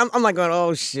 And I'm like going,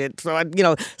 oh, shit. So I,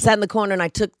 sat in the corner and I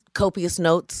took copious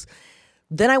notes.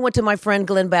 Then I went to my friend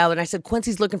Glenn Ballard and I said,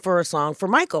 Quincy's looking for a song for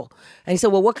Michael. And he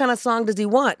said, well, what kind of song does he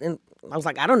want? And I was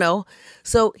like, I don't know.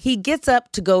 So he gets up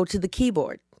to go to the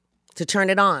keyboard to turn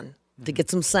it on, to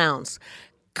get some sounds.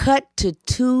 Cut to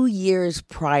 2 years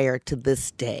prior to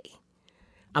this day.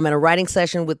 I'm in a writing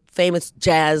session with famous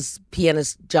jazz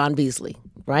pianist John Beasley.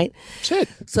 Right? Shit.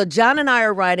 So John and I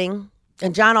are writing,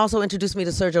 and John also introduced me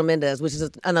to Sergio Mendes, which is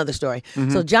another story.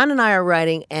 Mm-hmm. So John and I are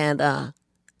writing, and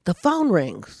the phone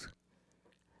rings.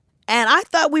 And I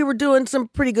thought we were doing some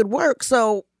pretty good work,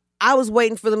 so I was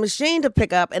waiting for the machine to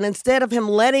pick up, and instead of him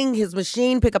letting his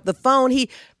machine pick up the phone, he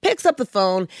picks up the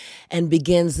phone and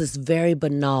begins this very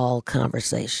banal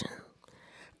conversation.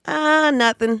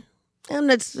 Nothing. I'm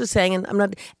just hanging.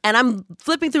 I'm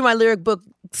flipping through my lyric book,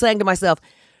 saying to myself,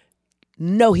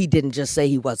 no, he didn't just say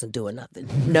he wasn't doing nothing.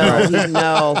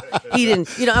 No, he didn't.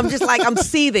 I'm just like, I'm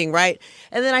seething, right?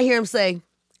 And then I hear him say,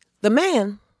 the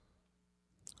man?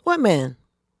 What man?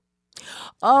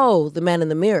 Oh, the man in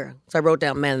the mirror. So I wrote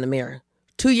down man in the mirror.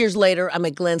 2 years later, I'm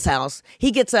at Glenn's house. He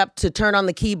gets up to turn on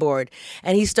the keyboard,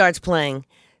 and he starts playing,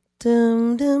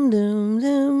 dum, dum, dum,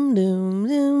 dum, dum,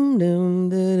 dum, dum,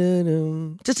 dum,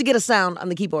 dum, just to get a sound on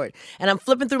the keyboard. And I'm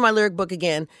flipping through my lyric book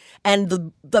again,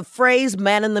 and the phrase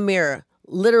man in the mirror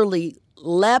literally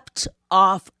leapt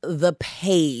off the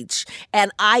page,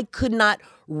 and I could not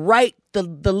write the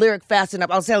lyric fast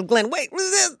enough. I was telling Glenn, wait, what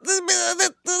is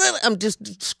this? I'm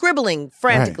just scribbling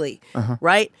frantically,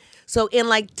 right? So in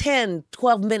like 10,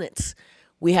 12 minutes,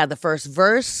 we had the first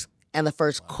verse and the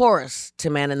first chorus to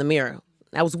Man in the Mirror.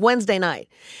 That was Wednesday night.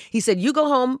 He said, you go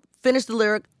home, finish the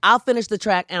lyric, I'll finish the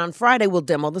track, and on Friday we'll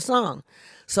demo the song.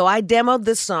 So I demoed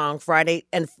this song Friday,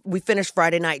 and we finished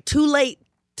Friday night. Too late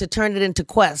to turn it into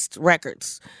Quest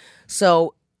Records.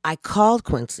 So I called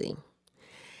Quincy,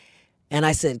 and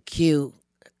I said, Q,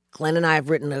 Glenn and I have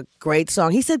written a great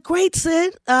song. He said, great,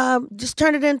 Sid. Just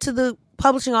turn it into the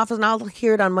publishing office, and I'll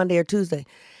hear it on Monday or Tuesday.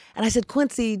 And I said,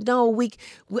 Quincy, no,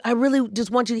 I really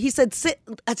just want you. He said, Sid.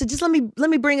 I said, just let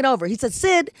me bring it over. He said,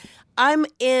 Sid, I'm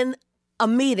in a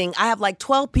meeting. I have like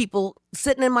 12 people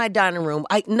sitting in my dining room.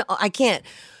 I can't.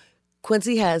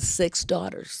 Quincy has 6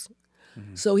 daughters.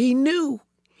 Mm-hmm. So he knew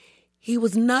he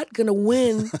was not going to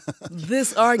win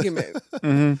this argument.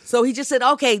 Mm-hmm. So he just said,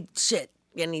 okay, shit.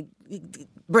 And he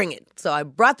bring it. So I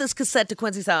brought this cassette to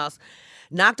Quincy's house,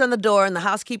 knocked on the door, and the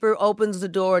housekeeper opens the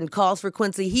door and calls for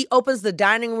Quincy. He opens the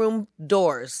dining room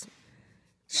doors.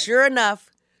 Sure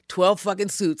enough, 12 fucking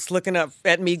suits looking up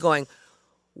at me going,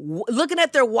 looking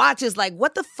at their watches like,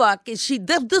 what the fuck is she?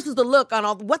 This is the look on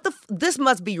all, this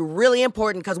must be really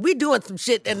important because we're doing some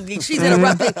shit and she's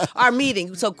interrupting our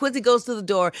meeting. So Quincy goes to the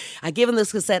door. I give him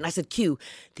this cassette and I said, Q,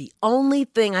 the only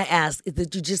thing I ask is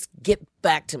that you just get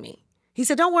back to me. He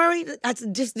said, don't worry. I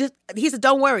said, he said,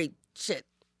 don't worry. Shit.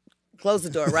 Close the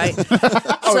door, right?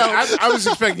 I was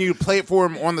expecting you to play it for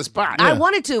him on the spot. I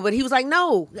wanted to, but he was like,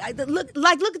 no.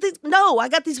 Look at this. No, I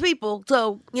got these people.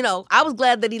 So, I was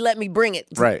glad that he let me bring it.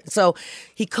 Right. So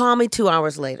he called me 2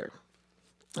 hours later.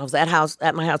 I was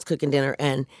at my house cooking dinner,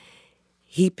 and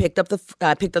he picked up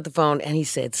the phone, and he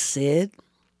said, Sid,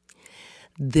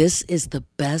 this is the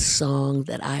best song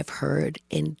that I've heard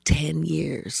in 10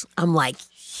 years. I'm like,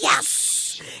 yes.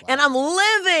 And I'm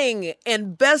living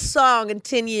in best song in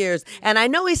 10 years. And I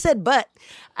know he said, but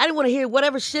I didn't want to hear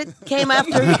whatever shit came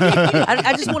after.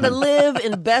 I just want to live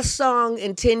in best song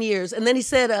in 10 years. And then he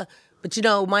said,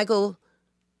 but Michael,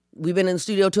 we've been in the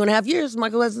studio 2.5 years.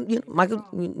 Michael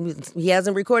he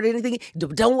hasn't recorded anything.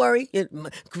 Don't worry.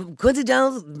 Quincy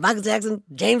Jones, Michael Jackson,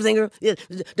 James Ingram.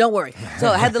 Don't worry. So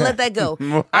I had to let that go.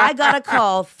 I got a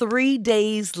call 3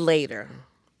 days later.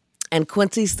 And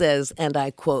Quincy says, and I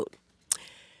quote,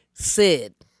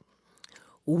 Sid,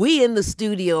 we in the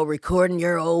studio recording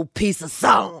your old piece of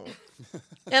song.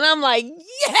 And I'm like,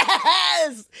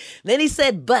 yes. Then he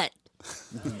said, but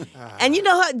And you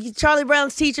know how Charlie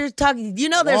Brown's teachers talk. You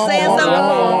know they're saying something,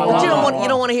 but you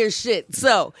don't want to hear shit.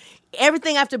 So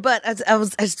everything after but, I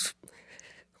was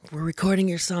we're recording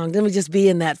your song. Let me just be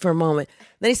in that for a moment.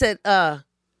 Then he said,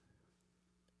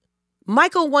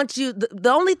 Michael wants you.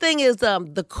 The only thing is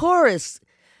the chorus.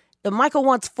 Michael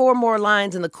wants 4 more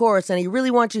lines in the chorus, and he really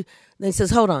wants you. Then he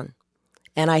says, hold on,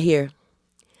 and I hear.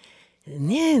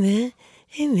 And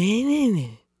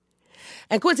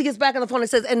Quincy gets back on the phone and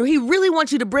says, and he really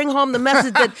wants you to bring home the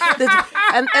message that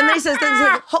and then he says,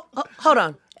 hold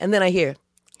on. And then I hear,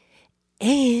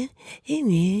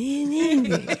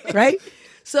 right?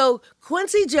 So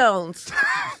Quincy Jones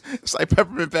It's like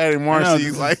Peppermint Patty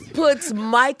Marcy. Like puts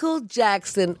Michael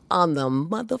Jackson on the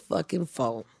motherfucking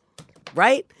phone,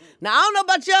 right? Now, I don't know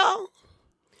about y'all,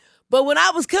 but when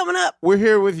I was coming up, we're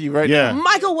here with you right now.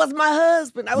 Michael was my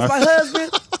husband. I was my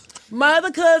husband. My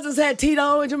other cousins had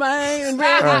Tito and Jermaine and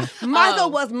Red. Michael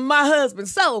was my husband.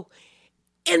 So,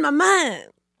 in my mind,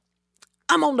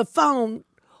 I'm on the phone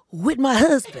with my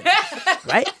husband,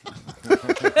 right?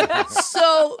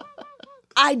 So,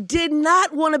 I did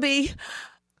not want to be,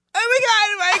 oh my God,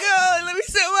 Michael, let me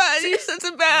so much. You're such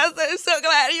a bastard. I'm so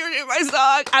glad you're in my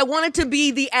song. I wanted to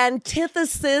be the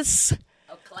antithesis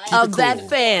of that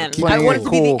fan. I wanted to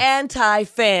be the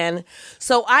anti-fan.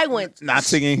 So I went... Not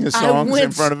singing his songs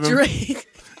in front of him.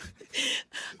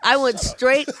 I went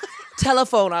straight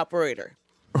telephone operator.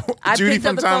 I Judy picked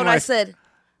up the from Time phone. I Life. said,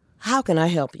 how can I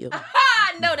help you?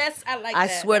 No, I like that. I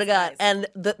swear to God. Nice. And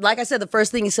like I said, the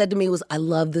first thing he said to me was, I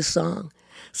love this song.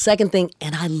 Second thing,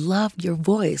 and I love your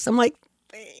voice. I'm like,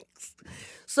 thanks.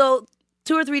 So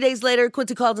 2 or 3 days later,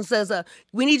 Quincy calls and says,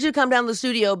 we need you to come down to the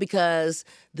studio because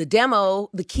the demo,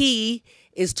 the key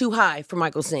is too high for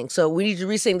Michael Sing. So we need you to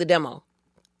re-sing the demo.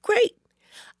 Great.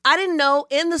 I didn't know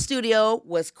in the studio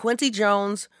was Quincy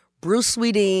Jones, Bruce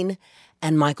Swedien,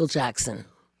 and Michael Jackson.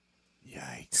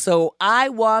 Yikes. So I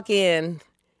walk in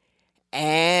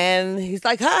and he's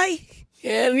like, hi.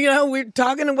 And, we're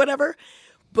talking and whatever.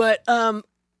 But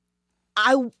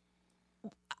I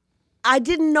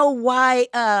didn't know why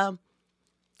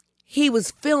he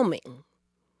was filming.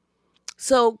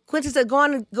 So Quincy said, go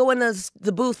in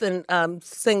the booth and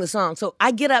sing the song. So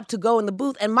I get up to go in the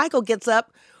booth, and Michael gets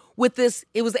up with this,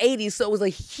 it was 80s, so it was a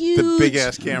huge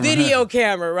big-ass camera. video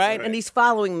camera, right? And he's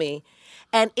following me.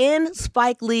 And in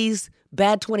Spike Lee's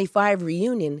Bad 25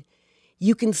 reunion,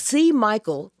 you can see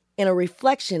Michael in a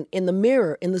reflection in the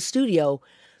mirror in the studio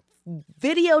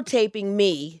videotaping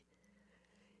me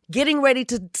getting ready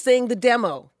to sing the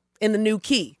demo in the new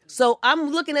key. So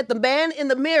I'm looking at the man in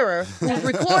the mirror who's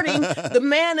recording the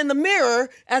man in the mirror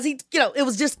as he, it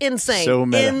was just insane. So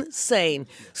meta. Insane.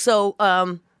 So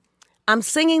I'm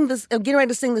singing this, I'm getting ready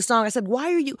to sing the song. I said, what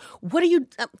are you,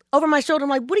 over my shoulder, I'm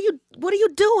like, what are you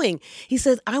doing? He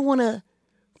says, I want to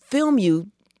film you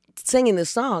singing this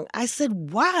song. I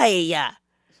said, why?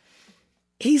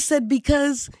 He said,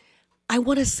 because I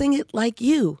want to sing it like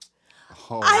you.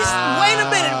 Wait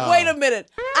a minute.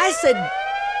 I said,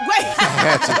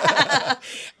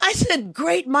 I said,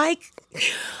 great, Mike.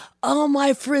 All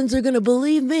my friends are going to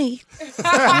believe me when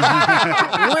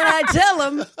I tell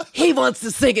them he wants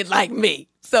to sing it like me.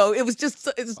 So it was just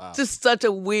such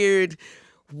a weird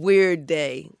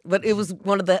day. But it was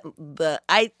one of the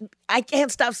I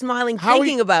can't stop smiling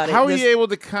thinking about it. How are you able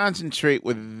to concentrate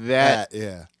with that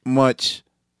much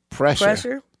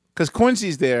pressure? Because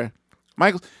Quincy's there.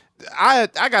 Michael, I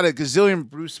got a gazillion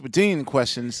Bruce Swedien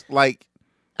questions. Like,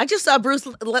 I just saw Bruce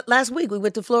last week. We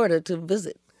went to Florida to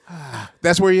visit.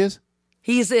 That's where he is?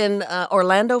 He's in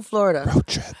Orlando, Florida. Road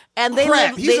trip. And they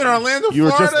Crap, live. he's in Orlando, You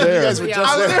were Florida? just there. You guys were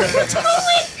just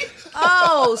there.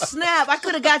 Oh, snap. I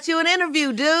could have got you an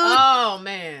interview, dude. Oh,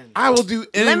 man. I will do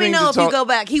anything Let me know to if talk. you go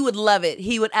back. He would love it.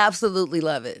 He would absolutely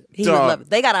love it. He would Dog. love it.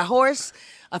 They got a horse,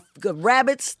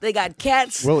 rabbits. They got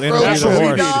cats. We'll interview frozen the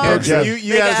frozen horse. dogs. Yeah.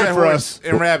 You They guys got get for us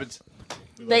and rabbits.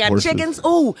 They got Horses. chickens.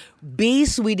 Oh, B.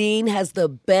 Swedien has the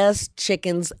best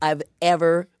chickens I've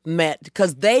ever met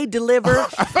because they deliver.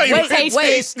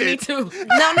 Taste it. Me too. No.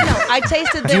 I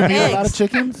tasted their Do you eat eggs. a lot of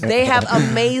chickens? They have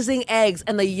amazing eggs,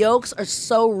 and the yolks are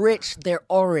so rich. They're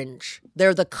orange.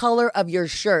 They're the color of your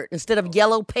shirt. Instead of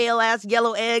yellow, pale-ass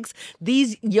yellow eggs,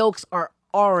 these yolks are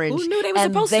orange. Who knew they were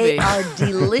and supposed to they be? are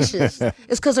delicious.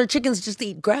 It's because our chickens just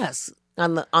eat grass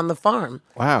on the farm.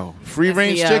 Wow.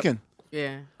 Free-range me up. chicken.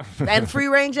 Yeah. And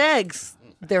free-range eggs.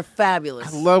 They're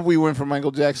fabulous. I love we went from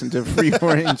Michael Jackson to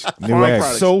free-range New farm eggs.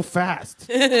 products. So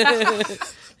fast.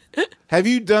 Have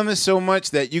you done this so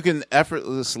much that you can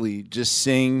effortlessly just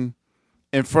sing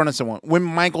in front of someone when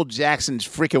Michael Jackson's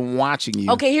freaking watching you?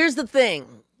 Okay, here's the thing.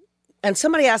 And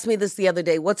somebody asked me this the other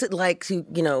day. What's it like to,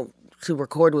 to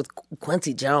record with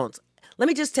Quincy Jones. Let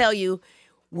me just tell you,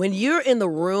 when you're in the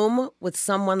room with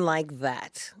someone like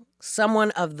that,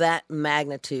 someone of that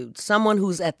magnitude, someone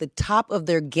who's at the top of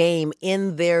their game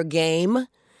in their game,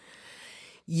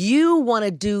 you want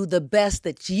to do the best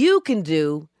that you can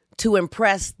do to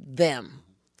impress them.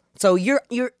 So you're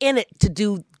in it to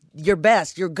do your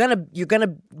best. You're gonna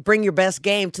bring your best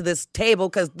game to this table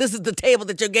because this is the table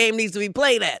that your game needs to be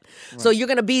played at. Right. So you're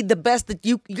gonna be the best that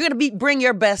you're gonna bring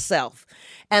your best self,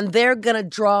 and they're gonna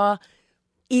draw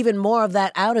even more of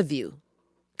that out of you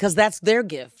because that's their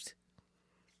gift.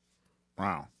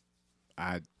 Wow.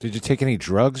 Did you take any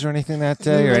drugs or anything that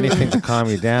day, or anything to calm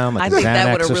you down? Like I think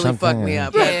that would have really fucked me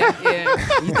up.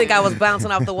 You think I was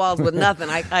bouncing off the walls with nothing?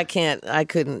 I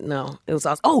couldn't. No, it was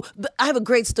awesome. Oh, but I have a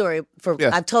great story.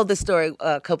 I've told this story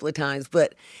a couple of times,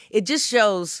 but it just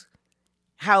shows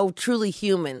how truly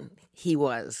human he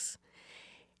was.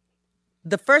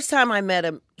 The first time I met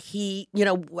him,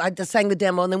 I just sang the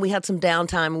demo, and then we had some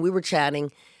downtime, and we were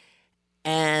chatting,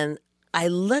 and I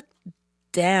looked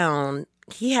down.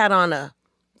 He had on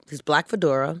his black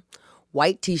fedora,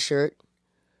 white T-shirt,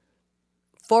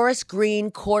 forest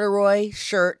green corduroy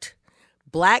shirt,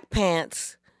 black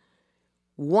pants,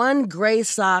 one gray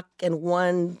sock and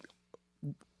one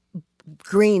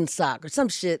green sock or some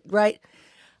shit, right?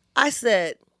 I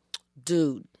said,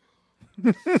 dude,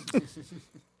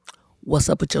 what's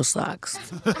up with your socks?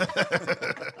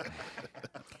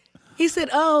 He said,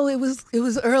 "Oh, it was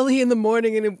early in the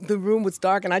morning and the room was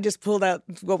dark, and I just pulled out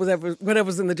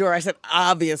whatever's in the drawer." I said,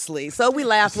 "Obviously." So we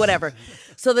laughed, whatever.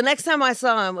 So the next time I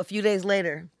saw him, a few days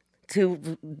later,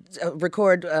 to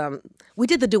record, we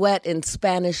did the duet in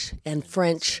Spanish and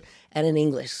French and in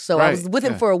English. So I was with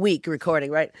him for a week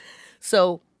recording, right?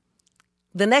 So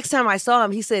the next time I saw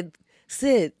him, he said,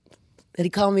 "Sid," and he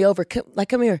called me over,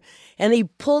 come here, and he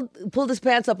pulled his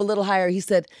pants up a little higher. He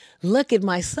said, "Look at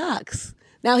my socks."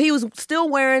 Now, he was still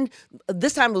wearing,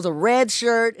 this time it was a red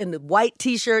shirt and the white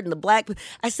T-shirt and the black.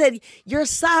 I said, your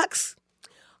socks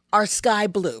are sky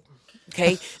blue,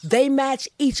 okay? They match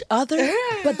each other,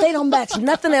 but they don't match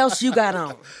nothing else you got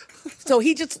on. So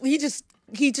he just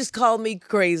called me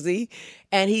crazy,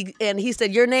 and he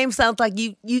said, your name sounds like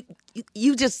you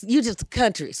just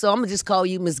country, so I'm going to just call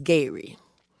you Miss Gary.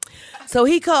 So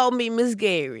he called me Miss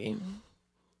Gary.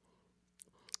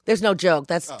 There's no joke.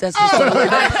 That's just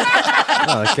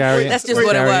Gary. That's just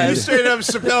what it was. You straight up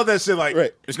Chappelle that shit like,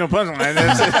 there's no punchline.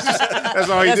 That's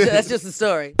all he did. That's just the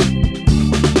story.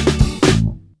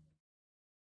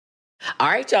 All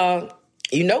right, y'all.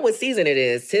 You know what season it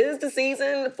is. 'Tis the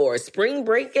season for spring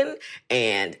breaking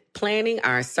and planning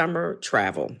our summer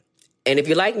travel. And if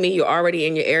you're like me, you're already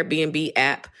in your Airbnb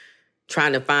app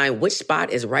trying to find which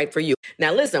spot is right for you.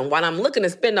 Now, listen, while I'm looking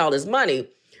to spend all this money,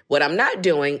 what I'm not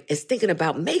doing is thinking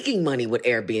about making money with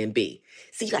Airbnb.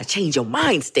 See, you got to change your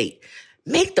mind state.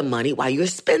 Make the money while you're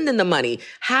spending the money.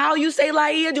 How, you say,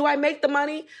 Laia, do I make the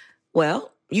money?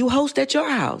 Well, you host at your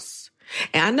house.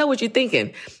 And I know what you're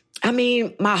thinking. I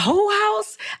mean, my whole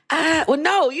house? Well,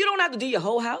 no, you don't have to do your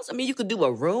whole house. I mean, you could do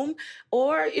a room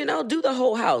or, do the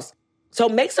whole house. So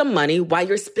make some money while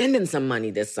you're spending some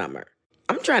money this summer.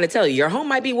 I'm trying to tell you, your home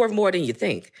might be worth more than you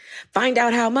think. Find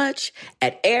out how much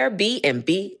at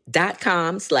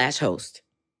airbnb.com/host.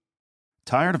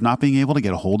 Tired of not being able to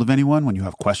get a hold of anyone when you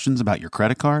have questions about your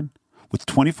credit card? With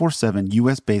 24/7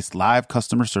 U.S.-based live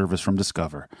customer service from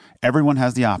Discover, everyone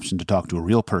has the option to talk to a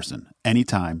real person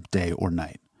anytime, day or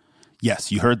night.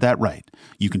 Yes, you heard that right.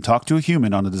 You can talk to a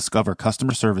human on the Discover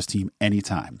customer service team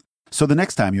anytime. So the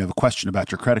next time you have a question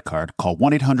about your credit card, call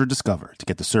 1-800-DISCOVER to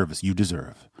get the service you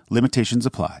deserve. Limitations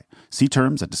apply. See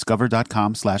terms at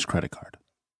discover.com/creditcard.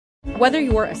 Whether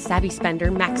you're a savvy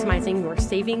spender maximizing your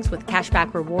savings with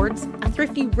cashback rewards, a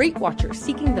thrifty rate watcher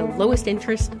seeking the lowest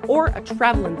interest, or a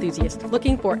travel enthusiast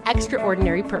looking for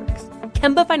extraordinary perks,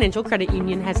 Kemba Financial Credit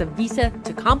Union has a visa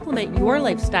to complement your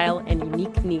lifestyle and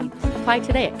unique needs. Apply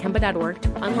today at Kemba.org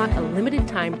to unlock a limited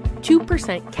time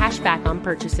 2% cash back on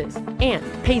purchases and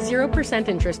pay 0%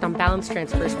 interest on balance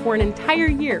transfers for an entire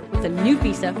year with a new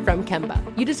visa from Kemba.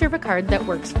 You deserve a card that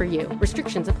works for you.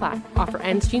 Restrictions apply. Offer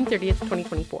ends June 30th,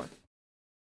 2024.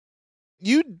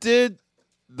 You did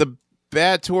the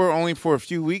Bad Tour only for a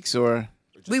few weeks, or?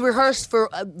 We rehearsed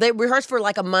they rehearsed for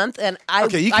like a month, and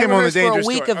you came on the rehearsed for a Dangerous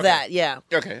week Tour. of that, yeah.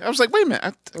 Okay, I was like, wait a minute,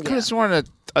 I could have sworn that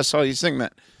I saw you sing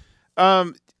that.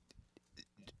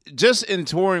 Just in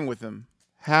touring with them,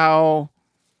 how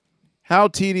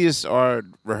tedious are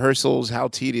rehearsals? How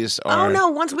tedious are? Oh no!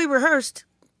 Once we rehearsed,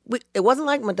 it wasn't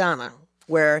like Madonna,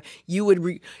 where you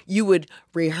would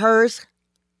rehearse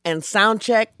and sound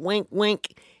check, wink,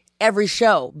 wink, every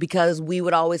show, because we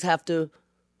would always have to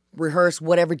rehearse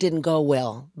whatever didn't go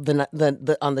well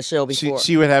the on the show before.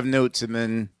 She would have notes, and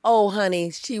then Oh,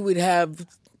 honey, she would have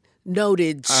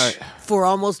notage for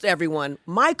almost everyone.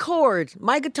 My cord,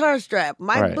 my guitar strap,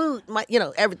 my boot, my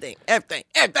everything.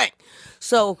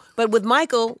 So, but with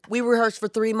Michael, we rehearsed for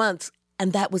 3 months,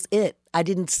 and that was it. I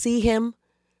didn't see him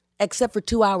except for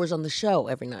 2 hours on the show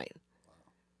every night.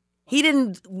 He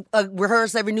didn't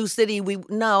rehearse every new city.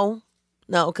 No,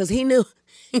 because he knew.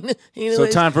 He knew so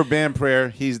time for band prayer.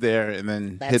 He's there, and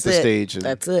then hit the stage. And,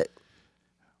 that's it.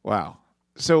 Wow.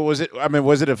 So was it? I mean,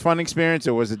 was it a fun experience,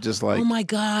 or was it just like? Oh my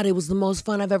God! It was the most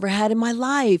fun I've ever had in my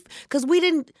life. Because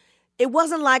it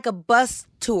wasn't like a bus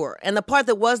tour, and the part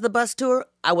that was the bus tour,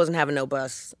 I wasn't having no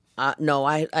bus. No,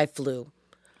 I flew.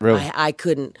 Really? I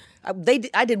couldn't.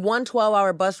 I did one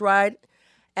 12-hour bus ride,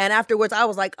 and afterwards I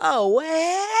was like, oh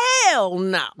hell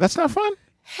no! That's not fun.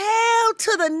 Hell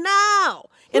to the no!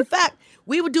 In fact,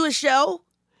 we would do a show.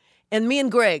 And me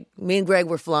and Greg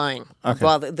were flying. Okay.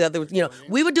 While the other,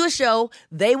 we would do a show.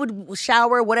 They would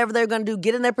shower, whatever they're going to do,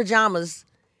 get in their pajamas,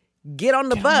 get on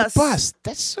the bus.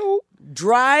 That's so.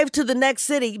 Drive to the next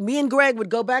city. Me and Greg would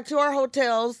go back to our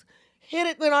hotels, hit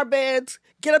it in our beds,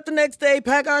 get up the next day,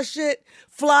 pack our shit,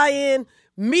 fly in,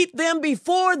 meet them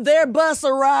before their bus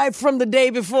arrived from the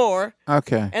day before.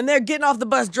 Okay. And they're getting off the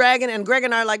bus dragging, and Greg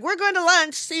and I are like, we're going to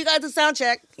lunch. See you guys at sound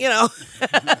check,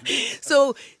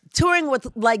 So touring with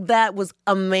like that was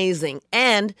amazing.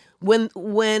 And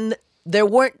when there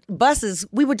weren't buses,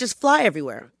 we would just fly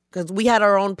everywhere because we had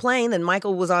our own plane and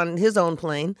Michael was on his own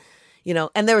plane,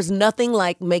 and there was nothing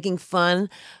like making fun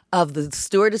of the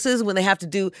stewardesses when they have to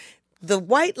do the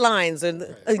white lines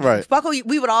and buckle.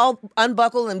 We would all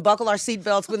unbuckle and buckle our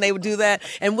seatbelts when they would do that.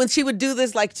 And when she would do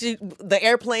this, like the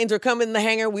airplanes are coming in the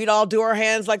hangar, we'd all do our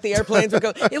hands like the airplanes were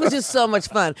coming. It was just so much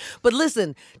fun. But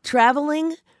listen,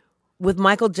 traveling with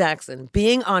Michael Jackson,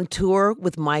 being on tour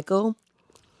with Michael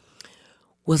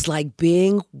was like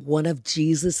being one of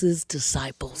Jesus's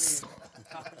disciples.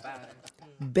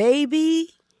 Baby,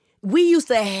 we used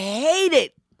to hate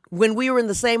it when we were in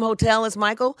the same hotel as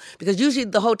Michael, because usually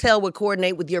the hotel would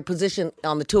coordinate with your position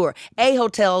on the tour. A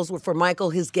hotels were for Michael,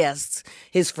 his guests,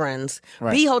 his friends.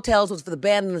 Right. B hotels was for the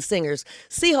band and the singers.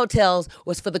 C hotels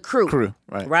was for the crew.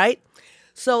 Right?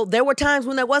 So there were times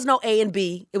when there was no A and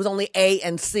B. It was only A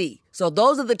and C. So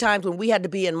those are the times when we had to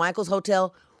be in Michael's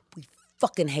hotel. We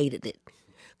fucking hated it.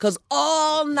 Because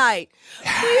all night, we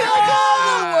are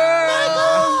the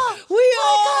world. We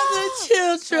are the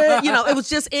children. It was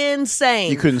just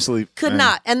insane. You couldn't sleep. Could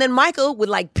not. And then Michael would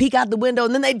like peek out the window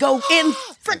and then they'd go in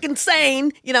freaking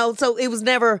sane. So it was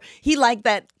never, he liked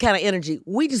that kind of energy.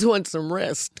 We just wanted some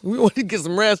rest. We wanted to get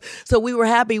some rest. So we were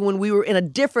happy when we were in a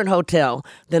different hotel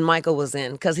than Michael was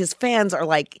in because his fans are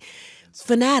like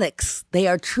fanatics. They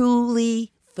are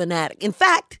truly fanatic. In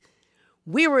fact,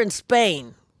 we were in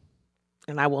Spain.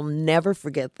 And I will never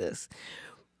forget this.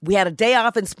 We had a day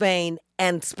off in Spain,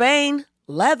 and Spain,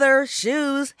 leather,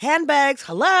 shoes, handbags,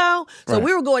 hello. So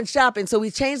we were going shopping, so we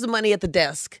changed the money at the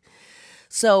desk.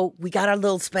 So we got our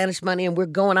little Spanish money, and we're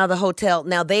going out of the hotel.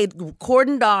 Now, they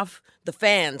cordoned off the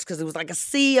fans, because it was like a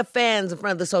sea of fans in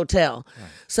front of this hotel. Right.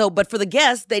 So, but for the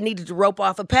guests, they needed to rope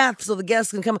off a path so the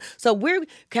guests can come. So we're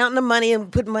counting the money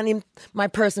and putting money in my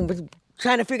purse, and we're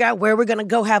trying to figure out where we're going to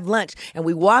go have lunch. And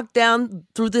we walked down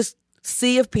through this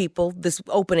sea of people, this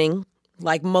opening,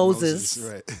 like Moses.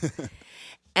 Right.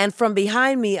 And from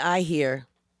behind me, I hear,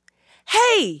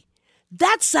 hey,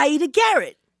 that's Saida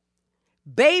Garrett.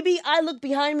 Baby, I look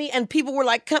behind me and people were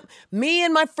like, come. Me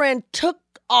and my friend took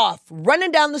off,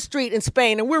 running down the street in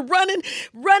Spain. And we're running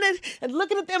and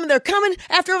looking at them and they're coming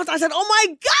after us. I said, oh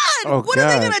my God, what are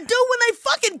they going to do when they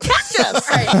fucking catch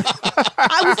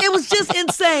us? It was just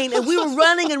insane. And we were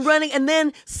running and running. And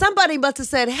then somebody must have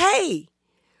said, hey,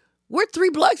 we're 3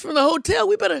 blocks from the hotel.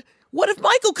 What if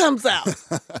Michael comes out?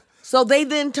 So they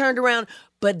then turned around.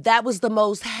 But that was the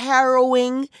most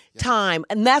harrowing time.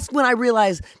 And that's when I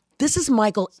realized this is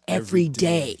Michael every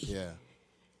day. Yeah.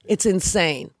 It's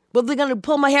insane. Well, they're going to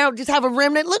pull my hair out, just have a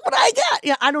remnant. Look what I got.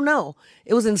 Yeah, I don't know.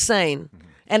 It was insane.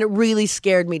 And it really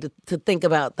scared me to think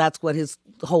about that's what his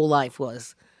whole life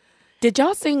was. Did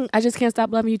y'all sing I Just Can't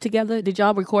Stop Loving You together? Did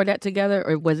y'all record that together?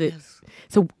 Or was it... Yes.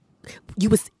 So you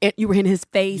were in his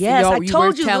face. Yes, and I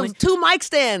told you. There was 2 mic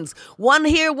stands. One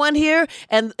here.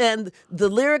 And the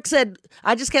lyric said,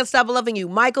 I just can't stop loving you.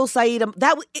 Michael, Saida.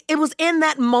 It was in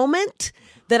that moment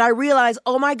that I realized,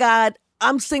 oh my God,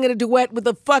 I'm singing a duet with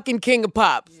the fucking king of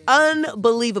pop.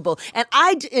 Unbelievable. And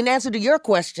in answer to your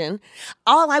question,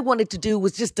 all I wanted to do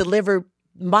was just deliver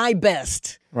my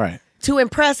best. Right. To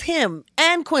impress him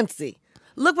and Quincy.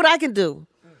 Look what I can do.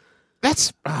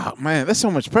 That's so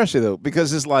much pressure though,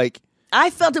 because it's like I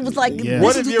felt it was like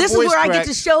What if your this is voice where I get cracked?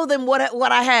 to show them what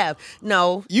I have.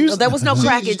 No, there was no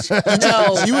crackage.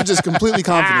 No, You were just completely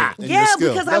confident in your yeah,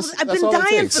 skill. because I've been all it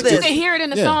dying takes. for You this. can hear it in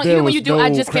the Yeah, song. there Even when was you do I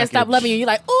no Just Can't Stop crackage. Loving You, you're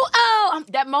like,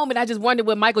 that moment, I just wondered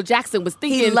what Michael Jackson was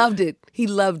thinking. He loved it. He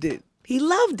loved it. He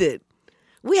loved it.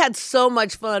 We had so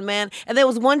much fun, man. And there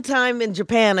was one time in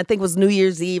Japan, I think it was New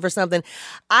Year's Eve or something.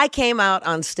 I came out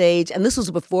on stage, and this was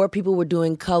before people were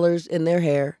doing colors in their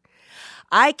hair.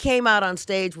 I came out on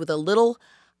stage with a little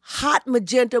hot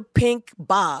magenta pink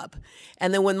bob.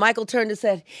 And then when Michael turned and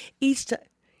said, each time,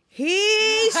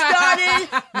 he started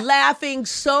laughing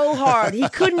so hard. He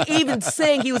couldn't even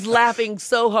sing. He was laughing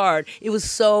so hard. It was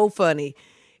so funny.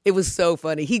 It was so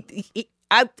funny.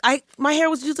 My hair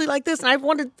was usually like this, and I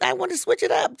wanted to switch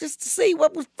it up just to see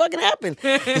what was fucking happening.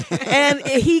 And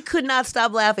he could not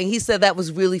stop laughing. He said that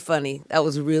was really funny. That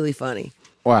was really funny.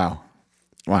 Wow.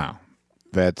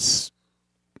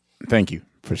 Thank you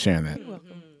for sharing that.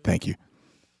 Thank you.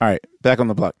 All right, back on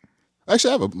the block. Actually,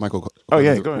 I have a Michael. Oh,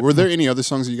 yeah, go ahead. Were there any other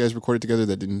songs that you guys recorded together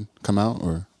that didn't come out,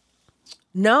 or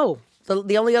No,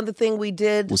 the only other thing we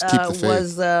did Was Keep the Faith.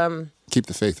 was Keep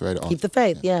the Faith? Right. Keep the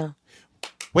Faith. Yeah.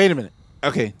 Wait a minute.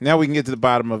 Okay, now we can get to the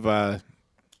bottom of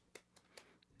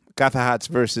Gotha Hots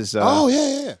versus. Oh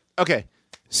yeah. Okay,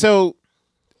 so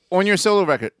on your solo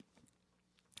record,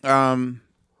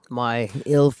 My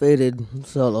ill-fated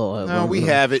solo album. no, we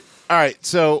have it. All right,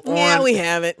 so Yeah, we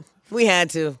have it. We had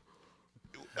to.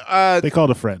 They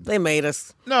called a friend. They made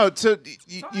us. No, so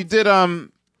you did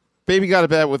Baby Got a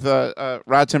Bad with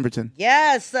Rod Temperton.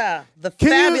 Yes, the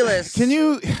fabulous.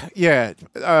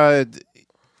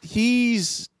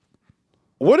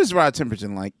 What is Rod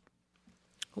Temperton like?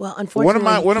 Well, unfortunately,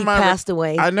 he my passed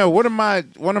away. I know. One of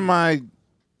my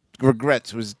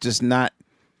regrets was just not.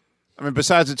 I mean,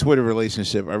 besides the Twitter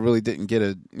relationship, I really didn't get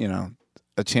a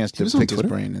chance to was on pick his Twitter?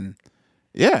 brain. And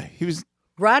yeah, he was.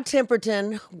 Rod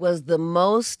Temperton was the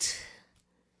most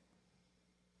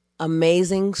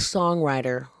amazing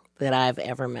songwriter that I've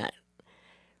ever met.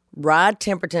 Rod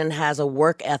Temperton has a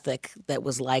work ethic that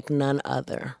was like none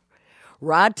other.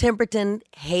 Rod Temperton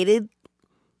hated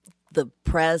the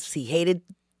press. He hated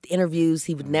interviews.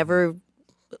 He would never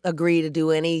agree to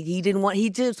do any. He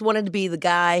just wanted to be the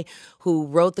guy who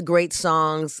wrote the great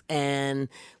songs and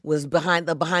was behind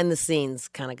the scenes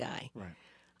kind of guy.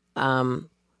 Right.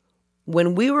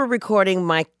 When we were recording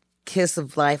my Kiss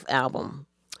of Life album,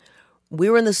 we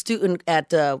were in the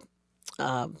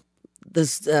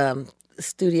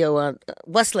studio,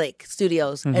 Westlake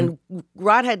Studios, and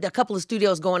Rod had a couple of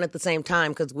studios going at the same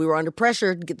time because we were under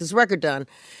pressure to get this record done.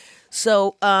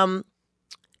 So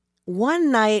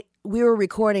one night we were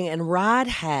recording, and Rod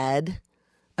had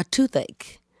a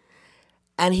toothache,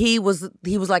 and he was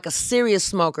like a serious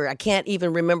smoker. I can't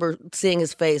even remember seeing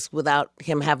his face without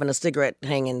him having a cigarette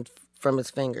hanging from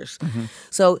his fingers.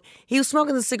 So he was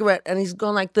smoking the cigarette, and he's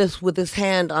going like this with his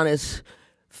hand on his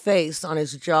face, on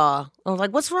his jaw. I was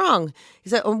like, "What's wrong?" He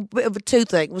said, "A bit of a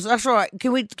toothache." That's all right.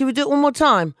 Can we do it one more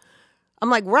time?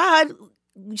 I'm like, "Rod,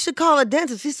 you should call a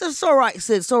dentist." He said, "It's all right." He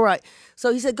said, "It's all right."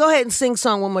 So he said, "Go ahead and sing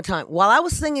song one more time." While I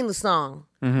was singing the song,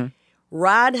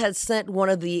 Rod had sent one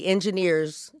of the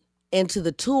engineers into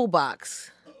the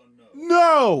toolbox.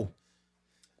 No.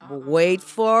 Wait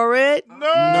for it. No.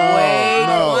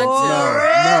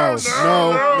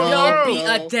 You'll be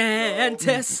a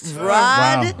dentist.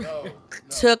 Rod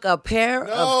took a pair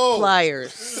of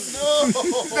pliers.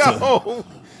 No.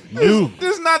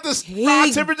 This is not the Rod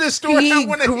Temperton story I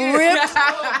want to hear.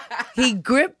 He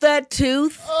gripped that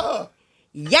tooth,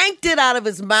 yanked it out of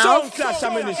his mouth,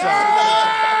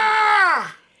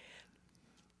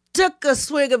 took a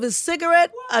swig of his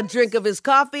cigarette, a drink of his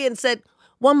coffee, and said,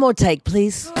 "One more take,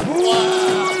 please."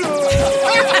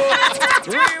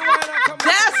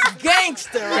 That's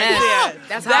gangster right there.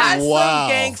 That's That's Wow. some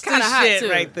gangster Kinda hot, shit too.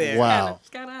 right there. Wow. It's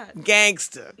kind of hot.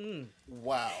 Gangster.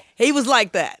 Wow. He was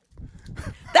like that.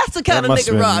 That's the kind That of must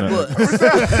nigga have Rod been, was.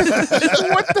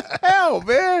 What the hell,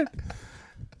 man?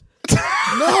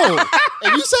 No.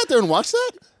 And you sat there and watched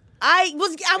that? I was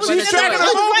She's right trying to there.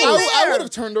 I would have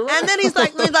turned around. And then he's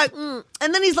like,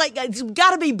 and then he's like, it's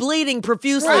got to be bleeding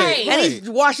profusely, Right. and he's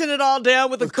washing it all down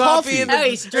with the coffee and the Oh,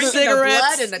 he's drinking the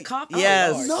cigarettes. blood and the coffee.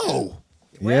 Yes. No.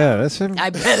 Yeah, that's him. I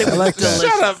bet it was like that.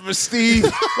 delicious. Shut up, Steve.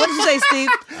 What did you say, Steve?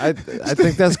 I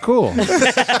think that's cool.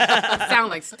 Sound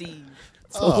like Steve.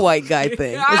 It's a white guy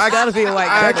thing. It's got to be a white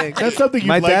guy thing. That's something you'd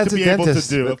My like dad's to be a able to dentist,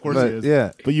 do. Of course but it is.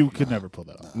 yeah. But you could never pull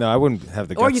that off. No, I wouldn't have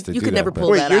the guts Or to you do could that, never but-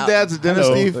 pull Wait, that your out. dad's a dentist,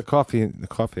 No, Steve? the coffee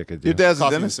I could do. Your dad's a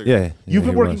Coffee and dentist? cigarette. Yeah. You've he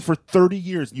been working was. for 30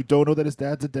 years. You don't know that his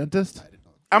dad's a dentist?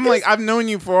 I'm like, I've known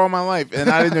you for all my life, and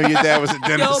I didn't know your dad was a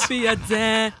dentist. be a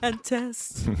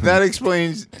dentist. That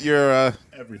explains your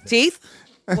Teeth?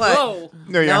 What? Whoa.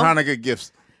 your No? Hanukkah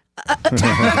gifts. What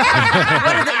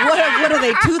are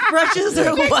they? Toothbrushes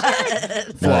or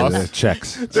what? No, they're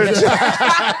checks.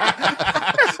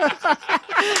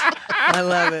 I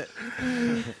love it.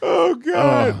 Oh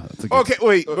God. Okay,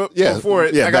 wait. Before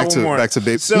it, I got back one more. back to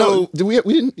baby. So No, we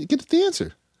didn't get to the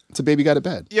answer. It's a baby got it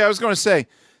bad. yeah, I was going to say.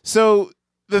 So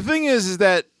the thing is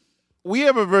that we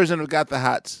have a version of Got the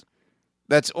Hots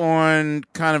that's on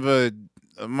kind of a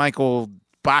Michael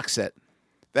box set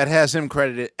that has him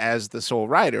credited as the sole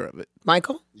writer of it.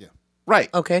 Michael? Yeah. Right.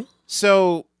 Okay.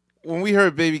 So when we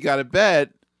heard Baby Got It Bad,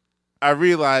 I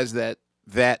realized that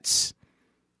that's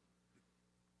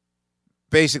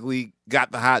basically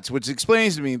Got the Hots, which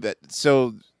explains to me that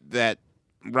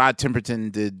Rod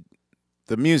Temperton did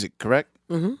the music, correct?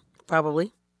 Mm-hmm.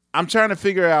 Probably. I'm trying to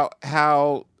figure out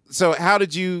how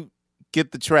did you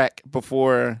get the track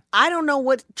before? I don't know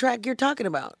what track you're talking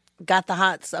about. Got the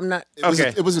Hots. I'm not.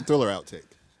 It was a Thriller outtake.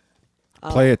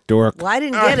 Play it, dork. Well, I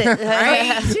didn't get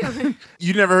it.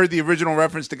 You never heard the original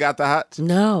reference to Got the Hots?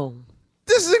 No.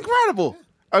 This is incredible.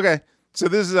 Okay. So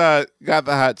this is Got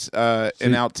the Hots, an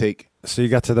outtake. So you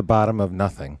got to the bottom of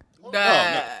nothing.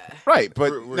 Right,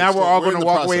 but now we're all we're in going to the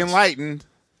walk away process. enlightened,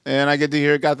 and I get to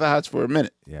hear Got the Hots for a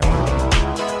minute. Yeah.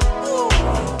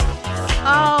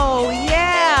 Oh,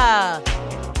 yeah.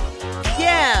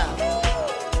 Yeah.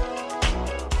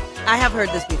 I have heard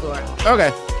this before.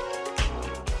 Okay.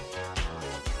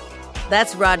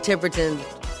 That's Rod Temperton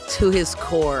to his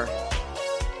core.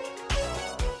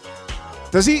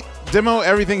 Does he demo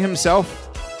everything himself?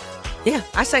 Yeah,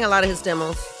 I sang a lot of his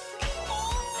demos.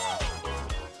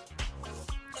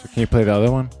 So can you play the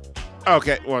other one?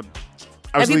 Okay, well,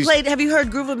 Have you heard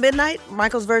Groove of Midnight?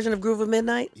 Michael's version of Groove of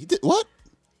Midnight? He did what?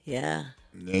 Yeah.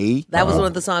 Nee. That was one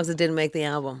of the songs that didn't make the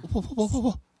album.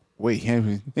 Wait, We're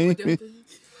in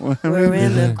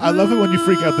the I love it when you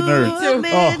freak out the nerds. groove of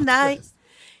midnight.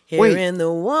 Here Wait. in the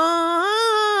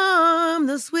warm,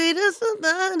 the sweetest of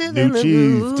the New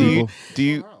cheese. Do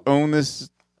you own this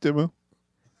demo?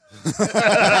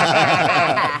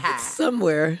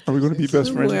 Somewhere. Are we going to be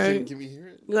best friends? Somewhere. Can we hear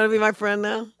it? You want to be my friend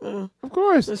now? Of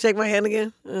course. Wanna shake my hand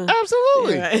again?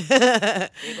 Absolutely. Right. Here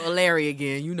go Larry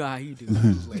again. You know how you do.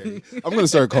 I'm going to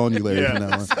start calling you Larry from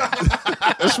now on.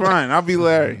 That's fine. I'll be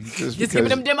Larry. Just give me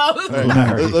them demos. All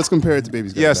right, let's compare it to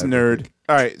Baby's Got It Yes, Bad. nerd.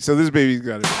 All right, so this baby's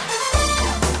got it.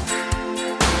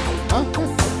 Huh?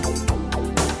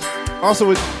 Also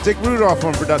with Dick Rudolph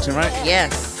on production, right?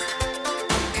 Yes.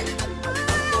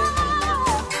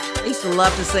 I used to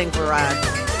love to sing for Rod.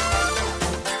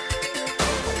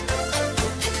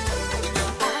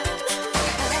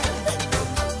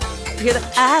 You hear the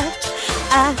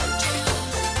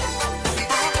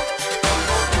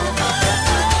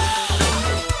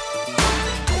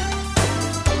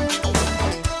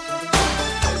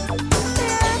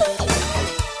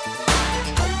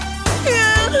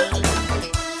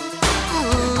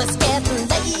It's getting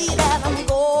late and I'm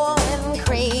going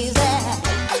crazy.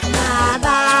 My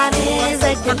body's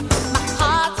aching. My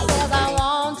heart says I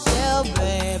want you,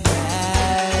 baby.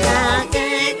 I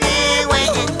can't be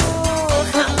waiting.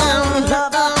 Come on,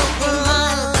 brother.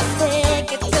 Let's take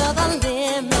it to the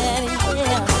limit,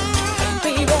 yeah.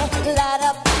 Baby, light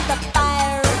up the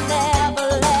fire and never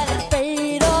let it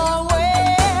fade away.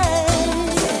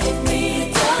 Take me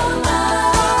to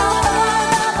love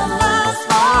lasts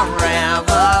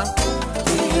forever.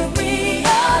 Give me a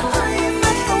dream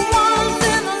that's the once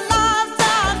in a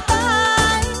lifetime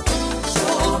thing.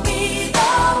 Show me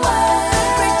the way.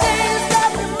 Pretend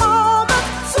every moment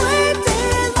sweet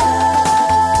delight.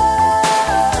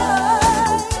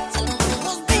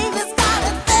 Well, baby's got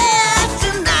it there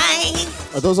tonight.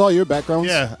 Are those all your backgrounds?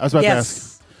 Yeah, I was about to Yes.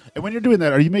 ask. And when you're doing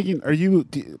that,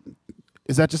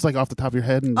 is that just like off the top of your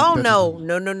head? And Oh, that's-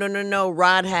 no.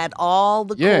 Rod had all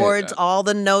the Yeah. chords, all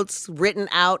the notes written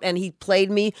out, and he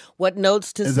played me what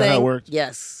notes to Is sing. that how it worked?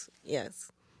 Yes.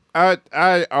 I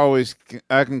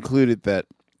concluded that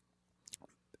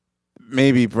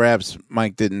maybe perhaps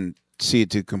Mike didn't see it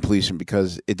to completion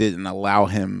because it didn't allow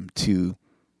him to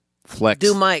flex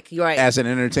Do Mike. You're right. as an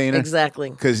entertainer. Exactly.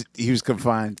 Because he was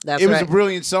confined. That's it was right. a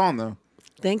brilliant song though.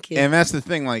 Thank you. And that's the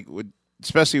thing, like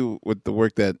especially with the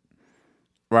work that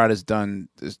Rod has done,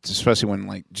 especially when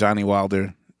like Johnny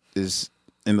Wilder is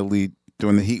in the lead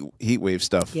doing the heat wave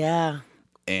stuff. Yeah.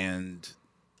 And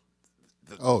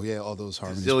Oh yeah, all those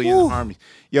harmonies. zillion harmonies.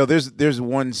 Yo, there's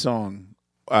one song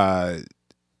on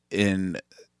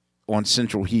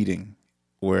Central Heating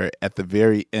where at the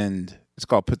very end it's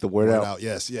called "Put the Word Word Out." out.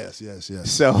 Yes.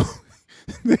 So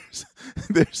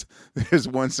there's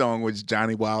one song which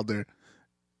Johnny Wilder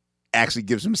actually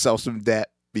gives himself some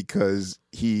debt because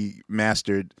he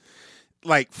mastered,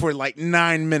 like, for like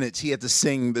 9 minutes he had to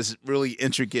sing this really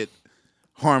intricate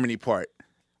harmony part.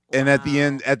 And at the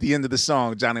end of the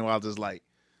song, Johnny Wilder's like,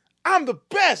 I'm the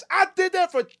best. I did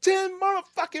that for 10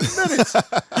 motherfucking minutes.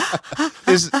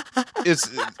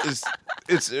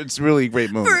 It's really a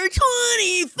great movie. For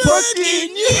 20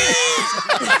 fucking years.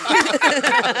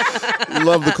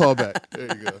 Love the callback.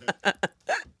 There you go.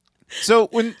 So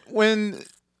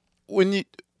when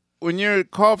you're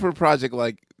called for a project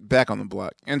like Back on the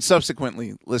Block and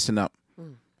subsequently Listen Up,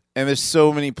 and there's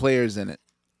so many players in it,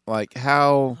 like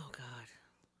how? Oh God.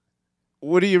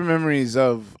 What are your memories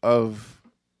of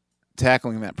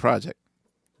tackling that project?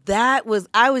 I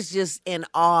was just in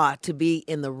awe to be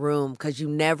in the room because you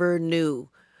never knew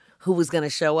who was going to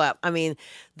show up. I mean,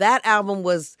 that album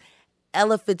was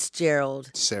Ella Fitzgerald,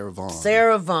 Sarah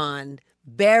Vaughan,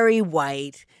 Barry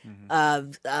White,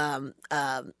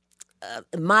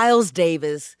 Miles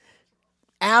Davis,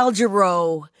 Al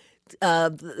Jarreau,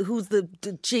 who's the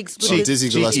cheeks? Dizzy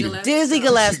Gillespie. Dizzy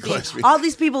Gillespie. All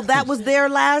these people, that was their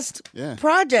last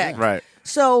project. Right.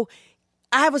 So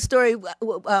I have a story.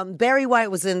 Barry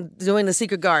White was doing The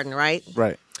Secret Garden, right?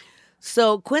 Right.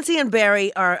 So Quincy and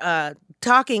Barry are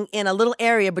talking in a little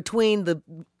area between the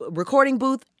recording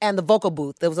booth and the vocal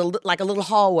booth. There was a little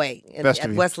hallway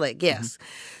at Westlake, yes.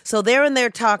 So they're in there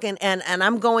talking, and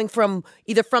I'm going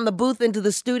either from the booth into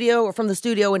the studio or from the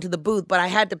studio into the booth, but I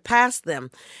had to pass them.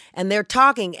 And they're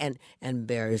talking, and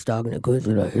Barry's talking to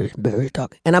Quincy, Barry's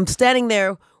talking. And I'm standing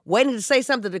there waiting to say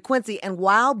something to Quincy, and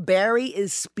while Barry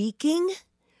is speaking,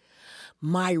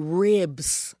 my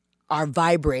ribs are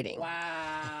vibrating. Wow.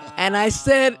 And I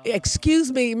said,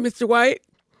 excuse me, Mr. White,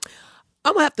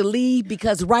 I'm gonna have to leave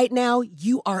because right now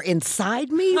you are inside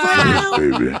me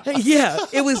right now. Yeah,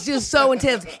 it was just so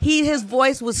intense. His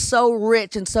voice was so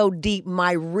rich and so deep.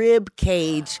 My rib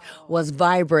cage was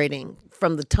vibrating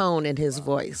from the tone in his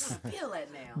voice. Feel it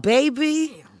now.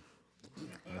 Baby,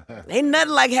 ain't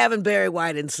nothing like having Barry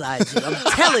White inside you. I'm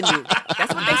telling you.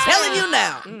 That's what they're telling you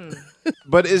now.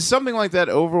 But is something like that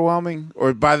overwhelming?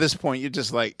 Or by this point, you're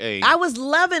just like, hey. I was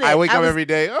loving it. I wake up every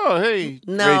day, oh, hey,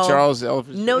 Ray Charles,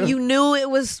 Elvis. No, you knew it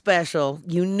was special.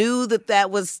 You knew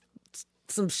that was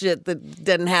some shit that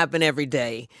doesn't happen every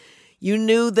day. You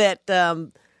knew that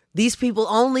these people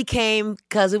only came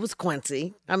because it was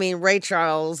Quincy. I mean, Ray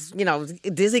Charles,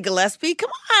 Dizzy Gillespie, come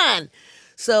on.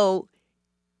 So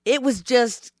it was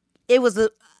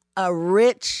a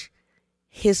rich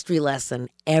history lesson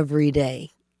every day.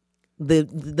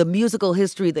 The musical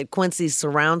history that Quincy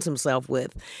surrounds himself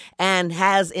with and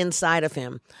has inside of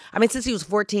him. I mean, since he was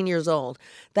 14 years old.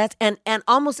 And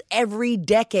almost every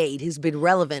decade has been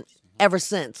relevant ever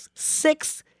since.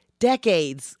 6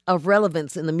 decades of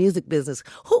relevance in the music business.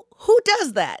 Who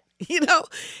does that?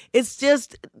 It's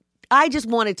just, I just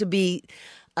wanted to be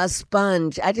a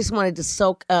sponge. I just wanted to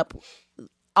soak up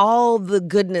all the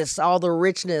goodness, all the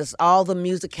richness, all the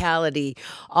musicality,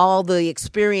 all the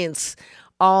experience,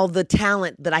 all the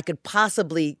talent that I could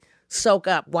possibly soak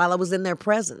up while I was in their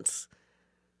presence.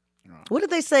 What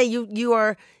did they say?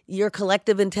 Your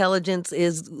collective intelligence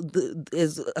is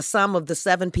a sum of the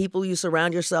 7 people you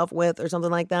surround yourself with, or something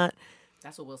like that.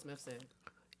 That's what Will Smith said.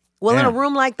 Well, in a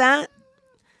room like that,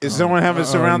 is someone having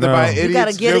surrounded by idiots? You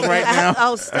gotta get it right now.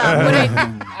 Oh,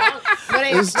 stop!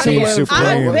 It's Team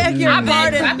Supreme. I beg your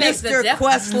pardon, Mr.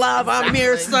 Questlove. I'm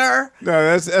here, sir.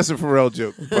 No, that's a Pharrell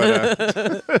joke.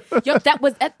 But, Yo,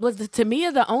 was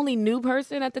Tamia the only new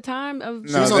person at the time of?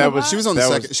 She was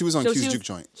on Q's Juke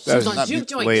Joint. She was on Juke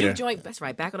Joint. Juke Joint. That's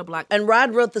right. Back on the block. And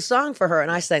Rod wrote the song for her,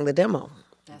 and I sang the demo.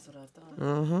 That's what I thought.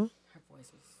 Mm-hmm.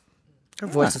 Her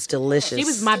voice is delicious. She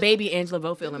was my baby Angela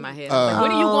Bofield in my head.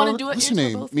 When are you going to do it? What's her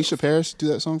name? Misha Paris. Do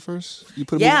that song first.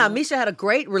 Misha had a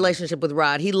great relationship with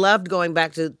Rod. He loved going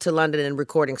back to London and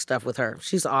recording stuff with her.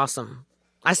 She's awesome.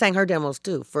 I sang her demos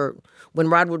too. For when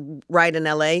Rod would write in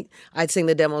L.A., I'd sing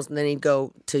the demos and then he'd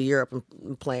go to Europe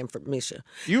and play them for Misha.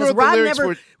 You wrote the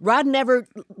lyrics Rod never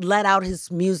let out his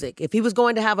music. If he was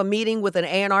going to have a meeting with an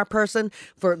A&R person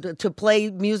to play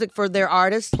music for their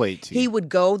artist, he would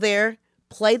go there,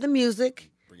 play the music,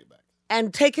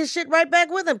 and take his shit right back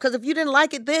with him. Because if you didn't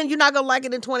like it then, you're not going to like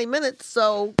it in 20 minutes.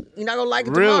 So you're not going to like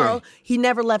it tomorrow. He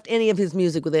never left any of his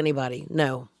music with anybody.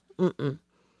 No. Mm-mm.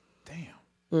 Damn.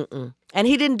 Mm-mm. And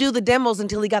he didn't do the demos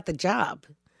until he got the job.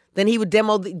 Then he would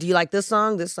demo, do you like this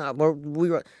song? This song? Or we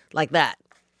were like that.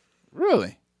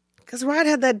 Really? Because Rod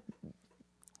had that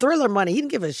Thriller money. He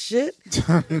didn't give a shit. He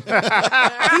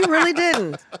really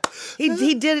didn't.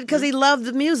 He did it because he loved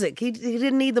the music. He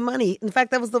didn't need the money. In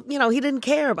fact, that was he didn't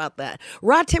care about that.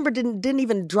 Rod Temper didn't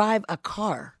even drive a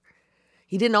car.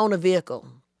 He didn't own a vehicle.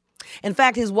 In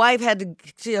fact, his wife had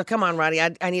to, come on, Roddy,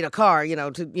 I need a car,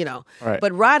 Right.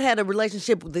 But Rod had a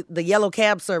relationship with the yellow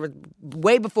cab service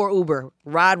way before Uber.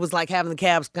 Rod was like having the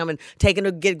cabs coming, taking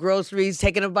to get groceries,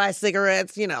 taking to buy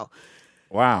cigarettes,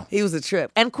 Wow. He was a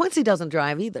trip. And Quincy doesn't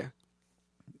drive either.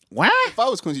 What? If I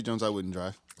was Quincy Jones, I wouldn't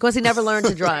drive. Quincy never learned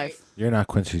to drive. You're not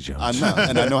Quincy Jones. I'm not,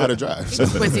 and I know how to drive. So.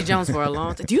 Quincy Jones for a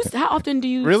long time. How often do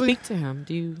you Really? speak to him?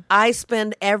 Do you? I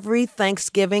spend every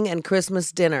Thanksgiving and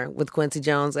Christmas dinner with Quincy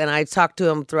Jones, and I talk to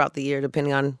him throughout the year,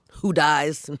 depending on who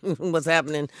dies and what's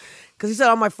happening. Because he said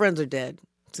all my friends are dead.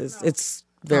 It's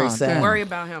very sad. Don't worry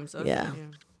about him. So Yeah.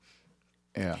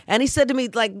 Yeah. And he said to me,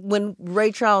 like, when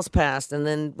Ray Charles passed and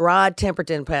then Rod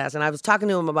Temperton passed, and I was talking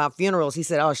to him about funerals, he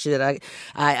said, oh, shit,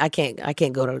 I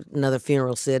can't go to another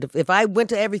funeral, Sid. If I went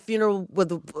to every funeral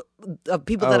with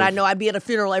people that I know, I'd be at a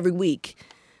funeral every week.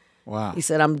 Wow. He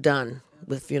said, I'm done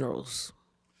with funerals.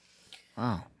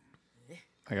 Wow.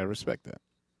 I gotta respect that.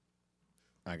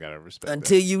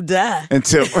 Until you die.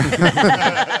 Until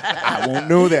I won't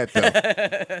know that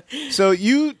though. So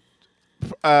you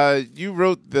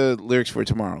wrote the lyrics for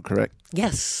Tomorrow, correct?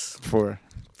 Yes. For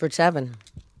Tevin.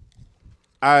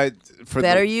 For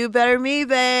Better you, better me,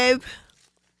 babe.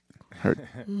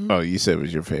 Oh, you said it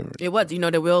was your favorite. It was.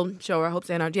 That we'll show our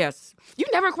hopes and our yes. You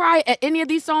never cry at any of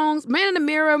these songs. Man in the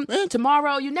Mirror,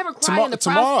 Tomorrow. You never cry in the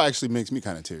Tomorrow actually makes me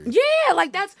kind of teary. Yeah,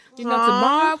 like that's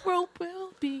tomorrow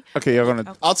will be. Okay, you're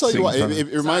gonna. I'll tell you sing what. some. It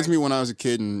reminds me when I was a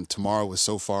kid and Tomorrow was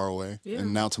so far away,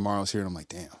 and now Tomorrow's here, and I'm like,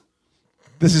 damn.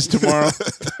 This is tomorrow.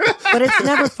 But it's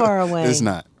never far away. It's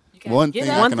not. One thing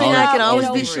I can always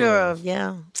Get be over sure it. of.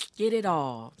 Yeah. Get it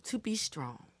all to be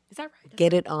strong. Is that right?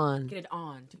 Get it on. Get it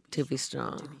on To be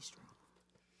strong.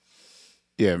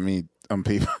 Yeah, me.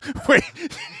 People. Wait.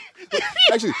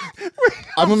 Actually,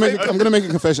 I'm gonna make a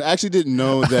confession. I actually didn't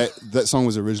know that song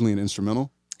was originally an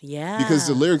instrumental. Yeah. Because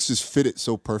the lyrics just fit it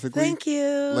so perfectly. Thank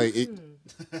you. Like it.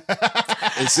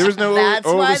 There was no That's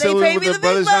why they overselling pay with me the the big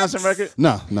Brothers bucks. Johnson record.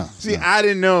 No. See, I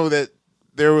didn't know that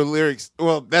there were lyrics.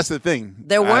 Well, that's the thing.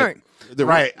 There weren't.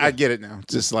 Right, I get it now.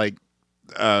 Just like,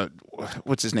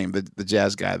 what's his name? The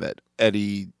jazz guy that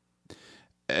Eddie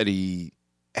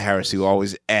Harris, who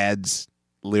always adds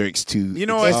lyrics to. You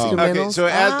know what? Okay, so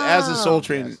as a Soul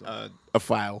Train a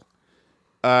file,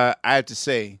 I have to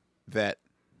say that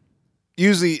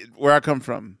usually where I come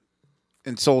from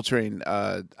in Soul Train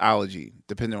ology,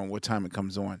 depending on what time it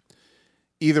comes on,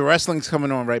 either wrestling's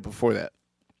coming on right before that,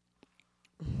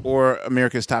 or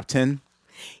America's Top 10.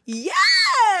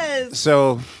 Yes.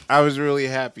 So I was really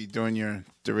happy during your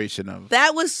duration of.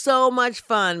 That was so much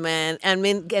fun, man. And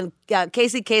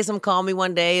Casey Kasem called me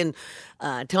one day and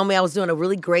told me I was doing a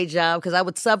really great job because I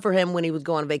would sub for him when he would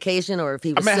go on vacation or if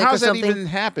he was sick or how's that something. even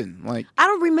happen? Like, I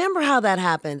don't remember how that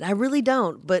happened. I really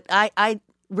don't. But I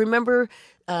remember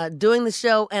doing the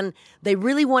show, and they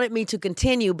really wanted me to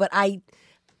continue, but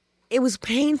it was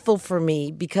painful for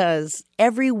me because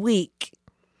every week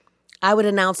I would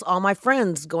announce all my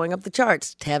friends going up the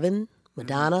charts. Tevin,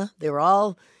 Madonna, they were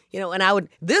all, and I would,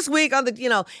 this week on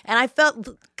the, and I felt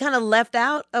kind of left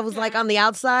out. I was like on the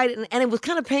outside, and it was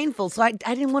kind of painful. So I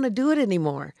didn't want to do it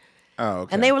anymore. oh,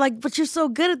 okay. And they were like, but you're so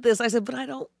good at this. I said, but I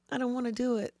don't want to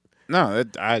do it. No,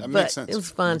 that That But makes sense. it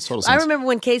was fun. Makes total I sense. remember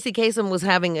when Casey Kasem was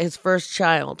having his first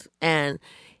child, and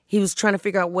he was trying to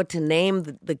figure out what to name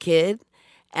the kid.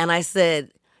 And I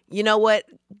said, you know what,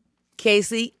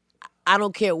 Casey, I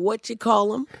don't care what you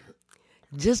call him.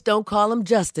 Just don't call him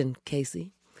Justin,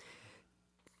 Casey.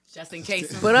 Just in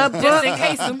case. But up, Just in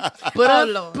case.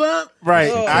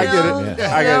 right. I get it.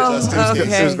 Yeah. I got it. Just in Okay,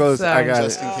 case. Sis goes, I Sorry. got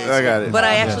Just in it. case. I got it. But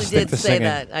I actually stick did to say singing.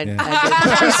 that. I did.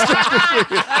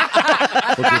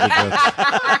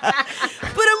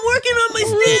 But I'm working on my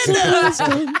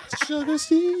stand-up. Sugar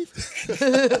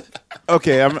Steve.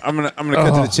 Okay, I'm gonna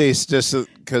cut to the chase just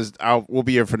because we'll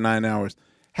be here for 9 hours.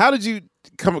 How did you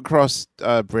come across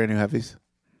Brand New Heavies?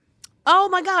 Oh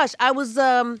my gosh, I was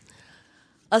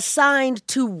assigned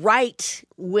to write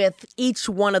with each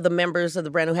one of the members of the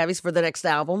Brand New Heavies for the next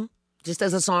album, just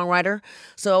as a songwriter.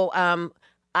 So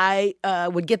I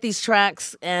would get these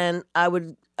tracks and I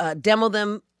would demo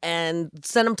them and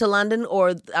send them to London,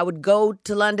 or I would go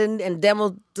to London and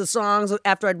demo the songs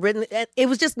after I'd written it. It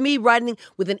was just me writing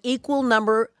with an equal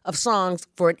number of songs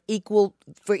for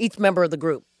each member of the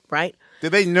group, right?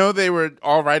 Did they know they were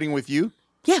all writing with you?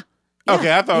 Yeah.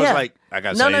 Okay, I thought it was like I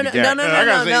got No, Saeed Garrett. I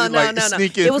gotta say, like, no.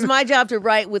 sneak in. It was my job to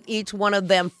write with each one of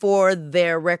them for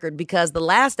their record because the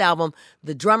last album,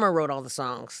 the drummer wrote all the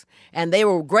songs. And they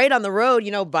were great on the road,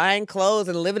 buying clothes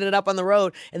and living it up on the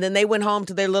road. And then they went home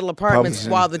to their little apartments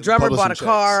Publishing- while the drummer bought a publishing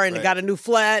car checks, and right. got a new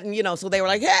flat. And, so they were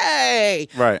like, hey,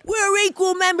 Right. we're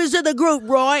equal members of the group,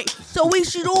 right? So we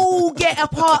should all get a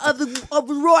part of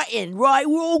the writing, right?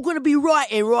 We're all going to be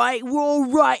writing, right? We're all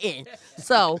writing.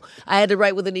 So I had to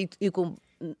write with an equal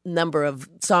number of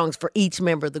songs for each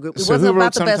member of the group. It So wasn't who wrote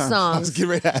about the best Sometimes? I was songs. getting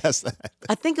ready to ask that.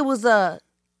 I think it was the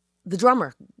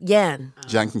drummer, Yan.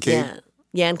 John Kincaid.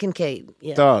 Yan Kincaid.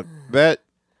 Yeah. Dog, that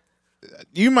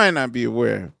you might not be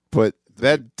aware, but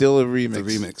that Dilla remix, The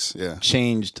remix, yeah.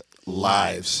 changed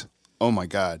Lives. Oh my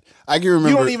God. I can remember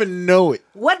You don't even know it.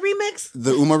 What remix?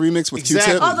 the Uma remix with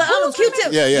Exactly. Q-Tip. Oh, the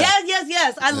Q-Tip. Yeah, yeah.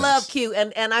 Yes. I love Q.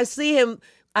 And I see him.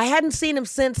 I hadn't seen him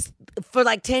since for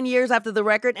like 10 years after the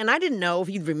record, and I didn't know if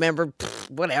he'd remember,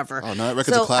 whatever. Oh, no, that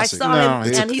record's so a classic. I saw No,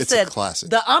 him, and he it's a said, classic.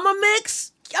 the Umma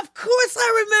mix? Of course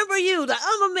I remember you. The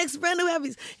Umma mix, brand new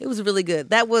heavies. It was really good.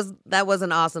 That was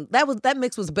an awesome. That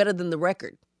mix was better than the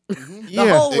record. The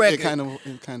Yeah. whole It record. kind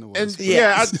of was. And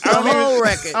Yeah. I The don't whole even,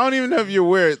 record. I don't even know if you're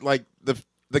aware. Like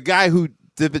the guy who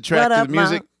did the track What to up, the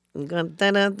music,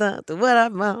 Mom? What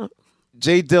up, Mom?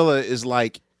 Jay Dilla is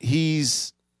like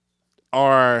he's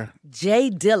our Jay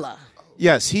Dilla.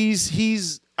 yes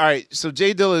he's all right. So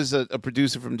Jay Dilla is a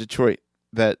producer from Detroit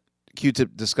that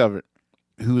Q-Tip discovered,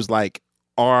 who's like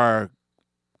our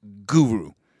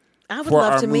guru. I would For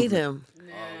love our to meet movement.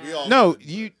 him. No,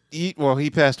 well he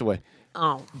passed away,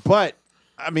 Oh, but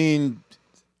I mean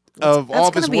of that's all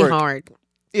of gonna his be work, hard.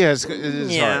 yeah, it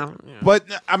is Yeah, hard. But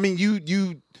I mean,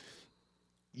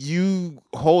 you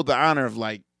hold the honor of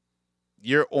like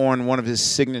you're on one of his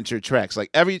signature tracks.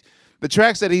 Like the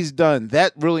tracks that he's done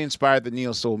that really inspired the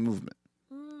neo soul movement.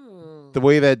 The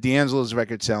way that D'Angelo's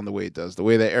records sound, the way it does, the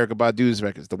way that Erykah Badu's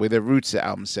records, the way that Roots'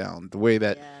 album sound, the way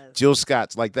that Jill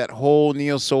Scott's, like that whole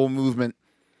neo soul movement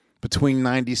between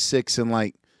 '96 and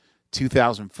like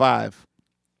 2005.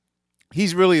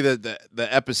 He's really the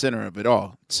epicenter of it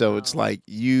all. So it's like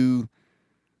you're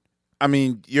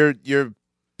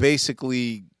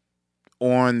basically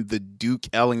on the Duke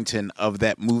Ellington of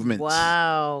that movement.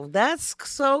 Wow, that's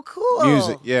so cool.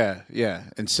 Music, yeah.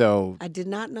 And so, I did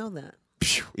not know that.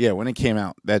 yeah, when it came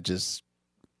out, that just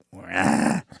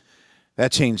that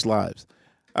changed lives.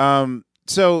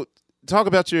 So talk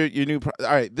about your new. All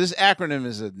right, this acronym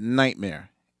is a nightmare.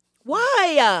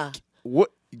 Why?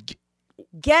 What?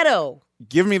 Ghetto.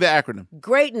 Give me the acronym.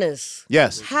 Greatness.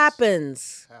 Yes.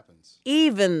 Happens.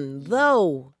 Even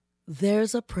though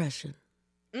there's oppression.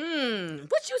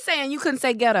 What you saying? You couldn't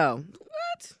say ghetto.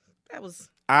 What? That was.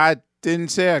 I didn't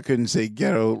say I couldn't say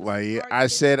ghetto. Like I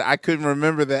said, I couldn't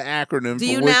remember the acronym. Do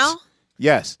for you which, now?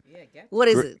 Yes. What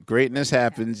is it? Greatness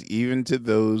happens even to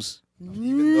those.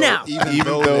 No. Even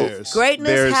though there's Greatness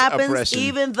there's happens oppression.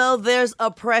 even though there's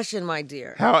oppression, my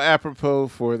dear. How apropos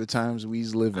for the times we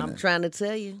live in. I'm trying to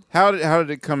tell you. How did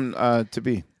it come to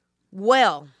be?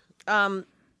 Well,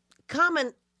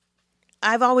 Common,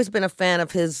 I've always been a fan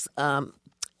of his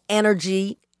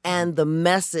energy and the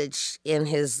message in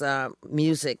his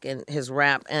music and his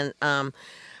rap. And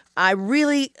I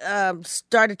really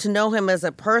started to know him as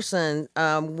a person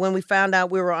when we found out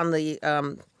we were on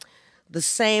the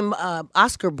same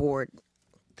Oscar board.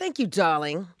 Thank you,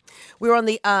 darling. We were on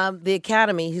the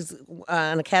Academy. He's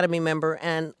an Academy member,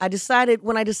 and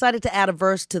when I decided to add a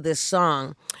verse to this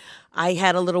song, I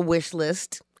had a little wish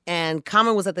list, and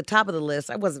Common was at the top of the list.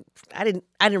 I didn't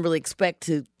really expect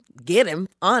to get him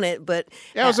on it, but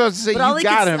Yeah, I was about to say, but all you he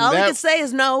got could, him. All he That- could say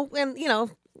is no, and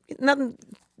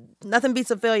nothing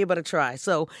beats a failure but a try.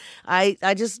 So I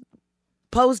just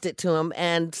posed it to him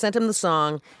and sent him the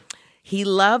song. He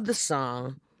loved the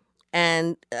song,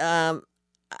 and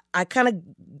I kind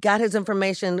of got his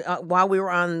information while we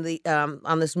were on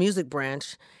this music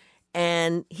branch,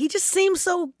 and he just seemed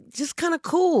so just kind of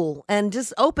cool and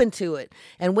just open to it.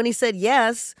 And when he said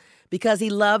yes, because he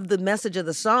loved the message of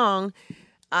the song,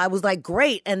 I was like,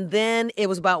 great. And then it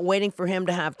was about waiting for him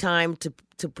to have time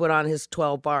to put on his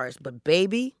 12 bars. But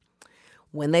baby,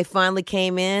 when they finally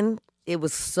came in, it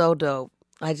was so dope.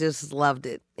 I just loved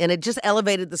it. And it just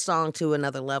elevated the song to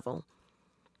another level.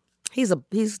 He's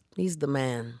the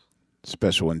man.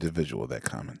 Special individual, that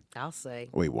Common. I'll say.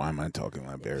 Wait, why am I talking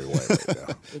like Barry White right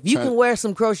now? If you can wear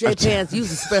some crochet pants,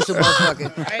 you's a special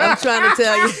motherfucker. I'm trying to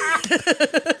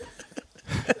tell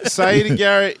you. Saida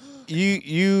Garrett,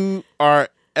 you are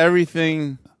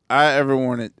everything I ever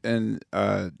wanted in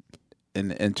an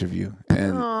interview,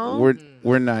 and Aw.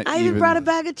 we're not. I even brought a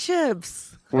bag of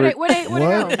chips. Where they go?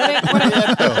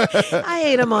 I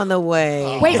ate them on the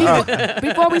way. Wait,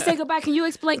 before we say goodbye, can you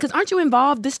explain? Because aren't you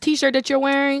involved? This T-shirt that you're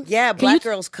wearing? Yeah, Black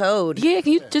Girls Code. Yeah,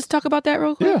 can you just talk about that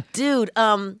real quick? Yeah. Dude,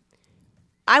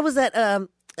 I was at a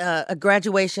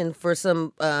graduation for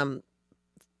some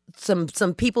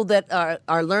people that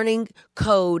are learning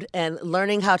code and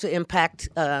learning how to impact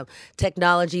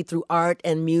technology through art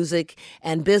and music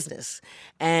and business.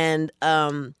 And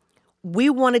we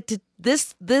wanted to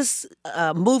this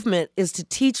movement is to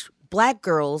teach Black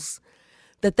girls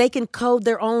that they can code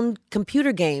their own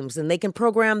computer games and they can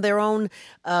program their own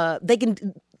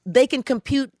they can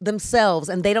compute themselves,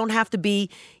 and they don't have to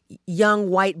be young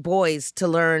white boys to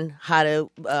learn how to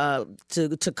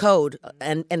code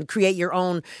and create your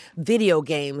own video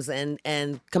games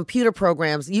and computer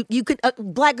programs. You could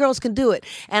Black girls can do it.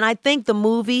 And I think the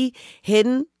movie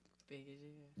Hidden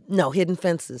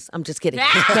Fences. I'm just kidding. No,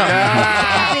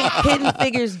 I think Hidden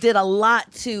Figures did a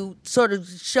lot to sort of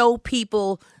show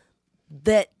people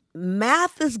that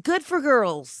math is good for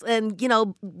girls, and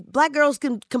Black girls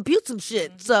can compute some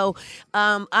shit. So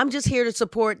I'm just here to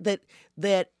support that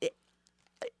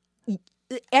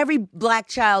every Black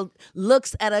child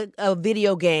looks at a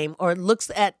video game or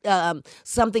looks at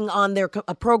something on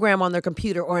a program on their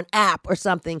computer or an app or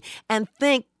something and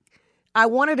think, I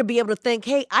wanted to be able to think,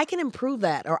 hey, I can improve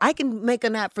that, or I can make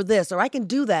an app for this, or I can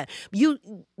do that.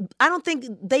 I don't think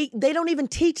they don't even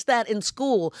teach that in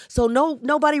school. So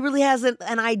nobody really has an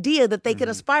idea that they can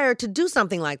aspire to do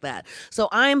something like that. So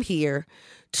I'm here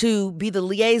to be the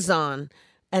liaison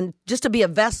and just to be a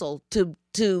vessel to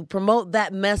promote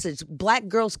that message. Black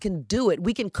girls can do it.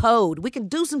 We can code. We can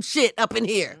do some shit up in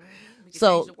here.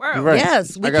 So Right.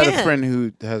 yes, we I got can. a friend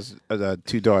who has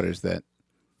 2 daughters that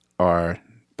are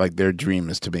like their dream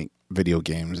is to make video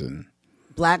games, and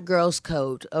Black girls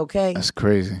code. Okay, that's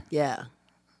crazy. yeah.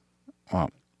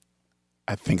 Well,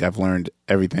 I think I've learned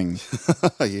everything.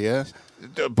 Yeah.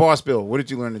 Boss Bill, what did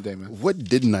you learn today, man? What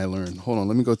didn't I learn? Hold on,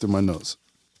 let me go through my notes.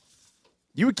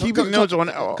 You were keeping notes on.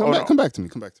 Come back to me.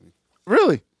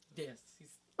 Really? Yes.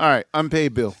 All right,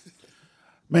 unpaid bill.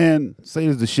 Man,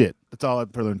 Sada's the shit. That's all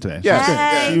I've learned today.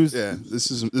 Yes. She was, This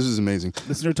is amazing.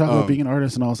 listening to her talk about being an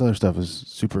artist and all this other stuff is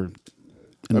super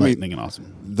enlightening and awesome.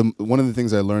 One of the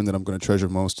things I learned that I'm going to treasure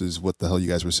most is what the hell you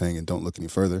guys were saying, and don't look any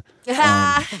further.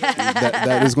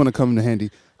 That is going to come in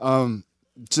handy. I've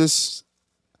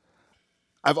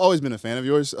always been a fan of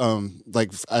yours. I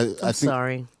think,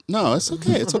 Sorry. No, it's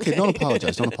okay. It's okay. Don't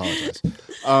apologize.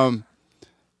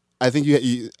 I think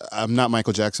I'm not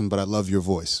Michael Jackson, but I love your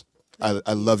voice.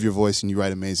 I love your voice, and you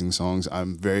write amazing songs.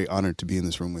 I'm very honored to be in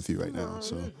this room with you right now.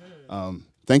 So,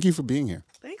 thank you for being here.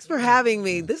 Thanks for having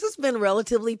me. This has been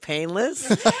relatively painless.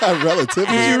 Relatively.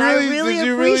 And I really did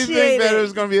you really appreciate think that it. it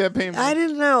was going to be that painful? I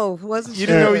didn't know. Wasn't You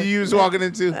sure. didn't know what you was walking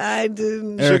into? I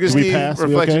didn't. Eric, Sugar can we Steve pass? We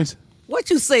Reflections. okay? What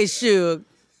you say, Suge?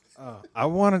 I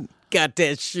want to. Got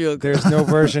that sugar. There's no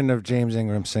version of James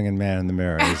Ingram singing "Man in the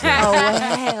Mirror." Is there? Oh,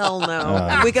 hell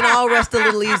no. We can all rest a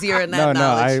little easier in that No,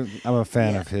 knowledge. I'm a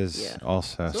fan of his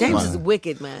also. James is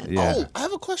wicked, man. Yeah. Oh, I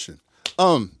have a question.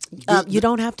 You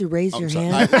don't have to raise your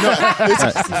hand.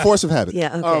 It's force of habit.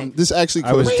 Yeah, okay. This actually.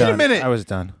 I was Wait done. a minute. I was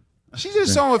done. She did a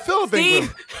song with Philip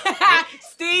Ingram.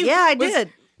 Steve. Yeah, I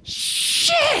did.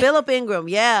 Shit. Philip Ingram,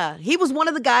 yeah. He was one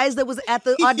of the guys that was at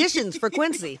the auditions for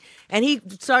Quincy. And he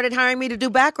started hiring me to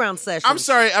do background sessions. I'm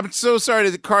sorry. I'm so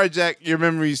sorry to carjack your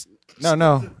memories.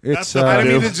 No. It's I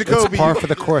didn't mean to Jacoby. it's par for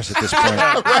the course at this point.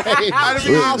 I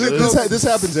didn't mean to This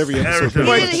happens every episode.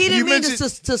 He didn't You mean mentioned-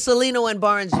 to Celino and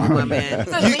Barnes, my man.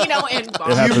 Celino and It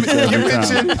Bob. happens you every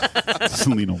time. mentioned-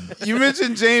 Selena. You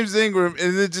mentioned James Ingram,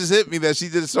 and it just hit me that she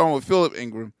did a song with Philip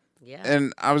Ingram. Yeah.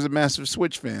 And I was a massive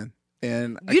Switch fan.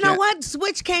 And You know what?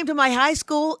 Switch came to my high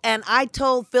school, and I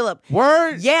told Philip.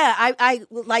 Word? Yeah, I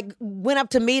went up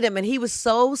to meet him, and he was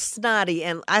so snotty,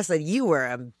 and I said, "You were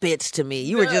a bitch to me.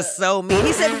 You were just so mean."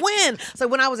 He said, "When?" So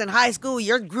when I was in high school,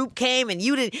 your group came, and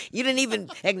you didn't even.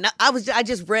 I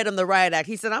just read him the riot act.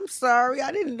 He said, "I'm sorry,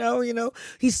 I didn't know." You know,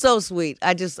 he's so sweet.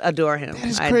 I just adore him. That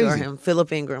is I adore crazy. him.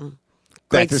 Philip Ingram,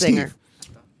 great Back to singer. Steve.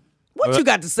 What you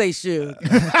got to say, Suge?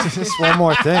 Just one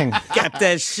more thing. Got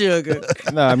that sugar.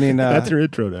 No, I mean That's her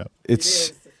intro now.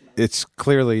 it's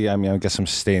clearly. I mean, I guess I'm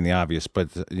stating the obvious, but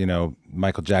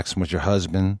Michael Jackson was your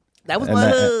husband. That was and my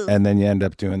then, husband. and then you end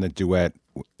up doing the duet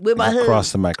With my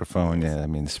across the microphone. Yeah, I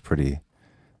mean it's pretty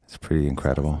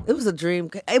incredible. It was a dream.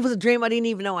 It was a dream I didn't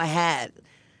even know I had.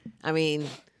 I mean,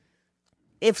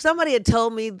 if somebody had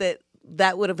told me that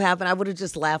would have happened, I would have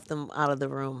just laughed them out of the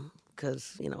room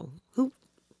because,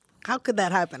 how could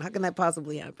that happen? How can that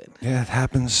possibly happen? Yeah, it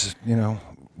happens.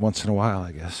 Once in a while,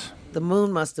 I guess. The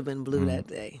moon must have been blue that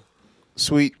day.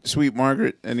 Sweet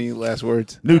Margaret, any last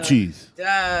words? New cheese. You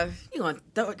gonna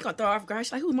throw off guard?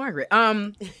 She's like, who's Margaret?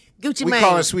 Gucci We Mane.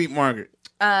 call her Sweet Margaret.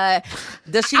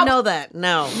 Does she know that?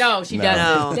 No. No, she doesn't.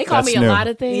 No. They call That's me new. a lot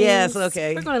of things. Yes,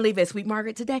 okay. We're gonna leave it at Sweet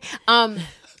Margaret today.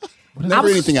 Never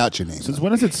anything out your name. Since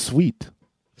when is it sweet?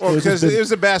 Well, because it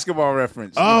was a basketball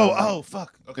reference. Oh,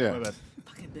 fuck. Okay, Yeah. my bad.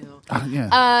 Fucking Bill. Yeah.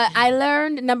 I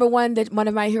learned number one that one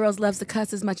of my heroes loves to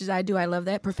cuss as much as I do. I love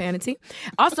that profanity.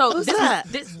 Also, Who's this that?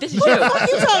 is this is What you. the fuck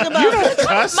you talking about?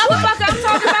 Motherfucker, I'm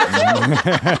talking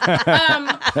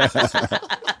about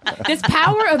you. This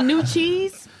power of new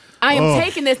cheese. I am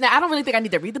taking this now. I don't really think I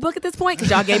need to read the book at this point because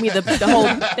y'all gave me the whole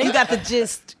thing. You got the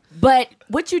gist. But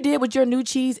what you did with your new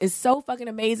cheese is so fucking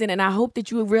amazing, and I hope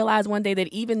that you will realize one day that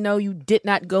even though you did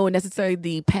not go necessarily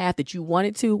the path that you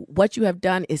wanted to, what you have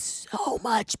done is so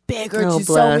much bigger Oh, to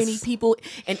so bless. many people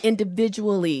and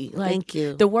individually. Like, Thank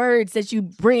you. The words that you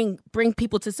bring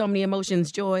people to so many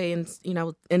emotions, joy,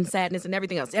 and and sadness, and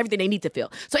everything else, everything they need to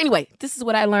feel. So anyway, this is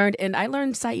what I learned, and I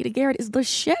learned Saida Garrett is the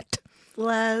shit.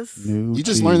 Bless. You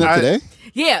just learned that today?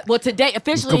 Yeah, well, today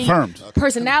officially, confirmed.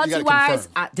 personality-wise,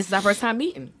 confirm. this is our first time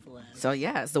meeting. So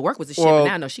yes, the work was the shit, Well, but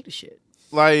now I know she the shit.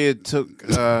 Laia took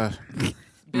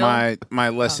my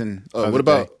lesson. Oh, of what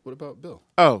the day. about Bill?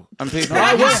 Oh, I'm paying. He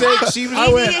said she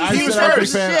was. He was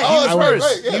first. first. He Oh, was that's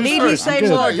first. right, right. He Need was he first. say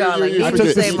more, darling? Need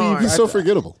he say more? He's so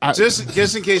forgettable.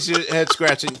 Just in case your head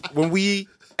scratching,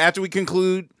 after we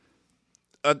conclude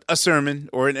a sermon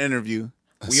or an interview,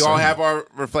 we all have our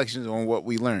reflections on what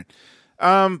we learned.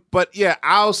 But yeah,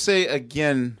 I'll say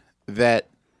again that,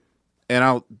 and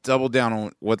I'll double down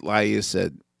on what Laia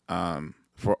said.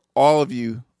 For all of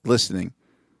you listening,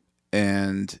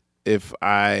 and if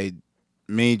I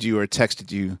made you or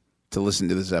texted you to listen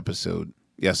to this episode,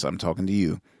 yes, I'm talking to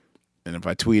you. And if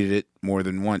I tweeted it more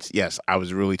than once, yes, I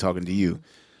was really talking to you.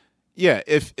 Yeah,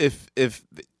 if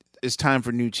it's time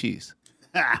for new cheese.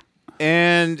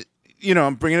 And,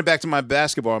 I'm bringing it back to my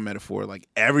basketball metaphor. Like,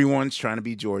 everyone's trying to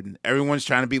be Jordan. Everyone's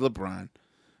trying to be LeBron.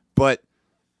 But,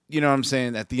 you know what I'm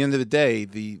saying? At the end of the day,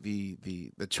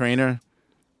 the trainer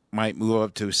might move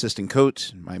up to assistant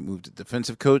coach, might move to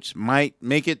defensive coach, might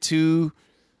make it to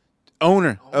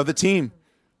owner of the team.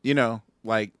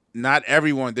 Like, not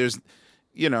everyone. There's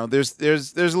a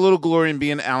little glory in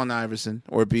being Allen Iverson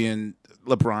or being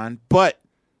LeBron, but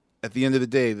at the end of the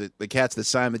day, the cats that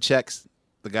sign the checks,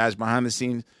 the guys behind the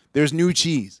scenes, there's new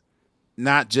cheese,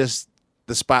 not just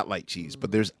the spotlight cheese,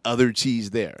 but there's other cheese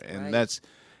there, and that's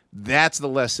the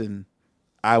lesson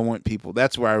I want people.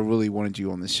 That's why I really wanted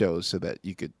you on the show, so that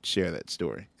you could share that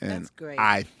story. And That's great.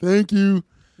 I thank you.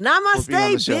 Namaste, being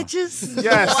on the show. bitches.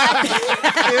 Yes.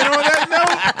 And on that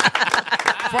note,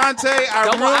 Fonte, I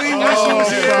really wish you was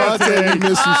here. Fonte, we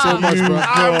miss you so much, bro. I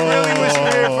really wish you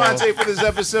were here, Fonte, for this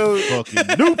episode.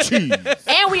 Fucking new cheese.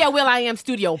 And we at Will I Am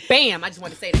Studio. Bam! I just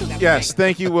want to say that. Yes,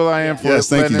 thank you, Will I Am, for Yes,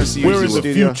 thank letting you. us use We're your in the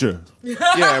studio. future.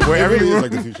 Yeah, where every really is room,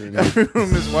 like the future. every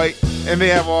room is white, and they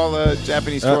have all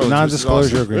Japanese squirrels. which is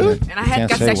Non-disclosure awesome. agreement. And I Can't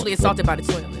got say sexually what- assaulted by the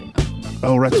toilet.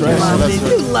 Oh, that's right.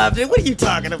 You loved it. What are you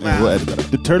talking about? We'll edit that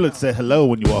out. The turlet said hello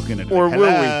when you walk in. And Or like,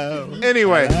 will hello. we?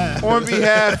 Anyway, on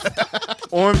behalf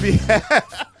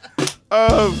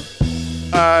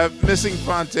of Missing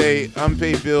Fonte,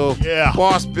 Unpaid Bill, Yeah.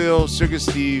 Boss Bill, Sugar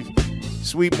Steve,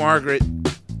 Sweet Margaret,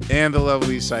 and the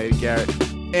lovely Saida Garrett,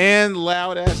 and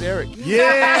loud ass Eric.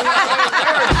 Yeah.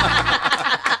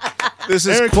 This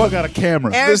is Eric still got a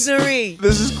camera. Eric Nuri.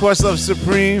 This is Questlove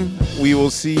Supreme. We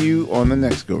will see you on the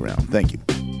next go round. Thank you.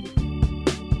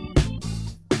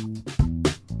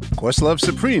 Questlove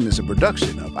Supreme is a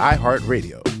production of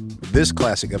iHeartRadio. This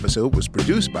classic episode was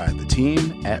produced by the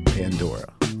team at Pandora.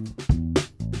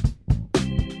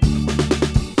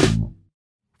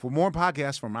 For more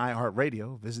podcasts from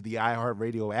iHeartRadio, visit the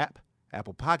iHeartRadio app,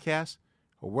 Apple Podcasts,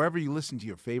 or wherever you listen to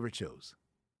your favorite shows.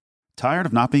 Tired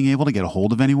of not being able to get a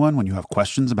hold of anyone when you have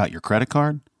questions about your credit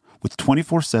card? With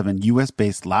 24/7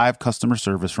 U.S.-based live customer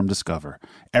service from Discover,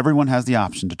 everyone has the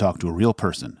option to talk to a real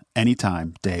person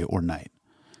anytime, day or night.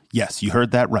 Yes, you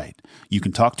heard that right. You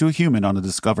can talk to a human on the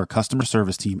Discover customer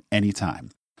service team anytime.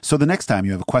 So the next time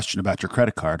you have a question about your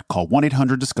credit card, call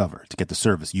 1-800-DISCOVER to get the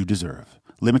service you deserve.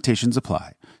 Limitations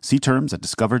apply. See terms at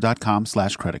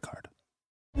discover.com/creditcard.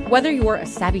 Whether you're a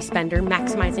savvy spender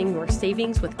maximizing your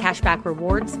savings with cashback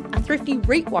rewards, a thrifty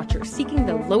rate watcher seeking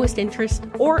the lowest interest,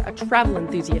 or a travel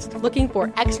enthusiast looking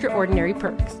for extraordinary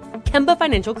perks, Kemba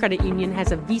Financial Credit Union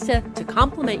has a visa to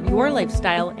complement your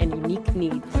lifestyle and unique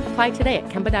needs. Apply today at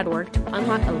Kemba.org to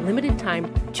unlock a limited time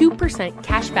 2%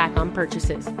 cash back on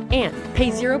purchases and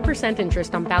pay 0%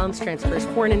 interest on balance transfers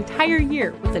for an entire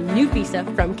year with a new visa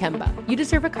from Kemba. You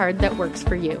deserve a card that works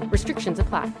for you. Restrictions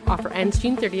apply. Offer ends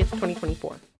June 30th,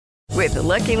 2024. With the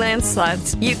Lucky Land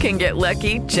Slots, you can get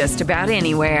lucky just about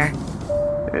anywhere.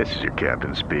 This is your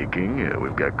captain speaking.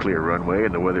 We've got clear runway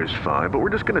and the weather's fine, but we're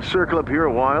just going to circle up here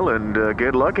a while and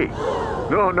get lucky.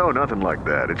 No, nothing like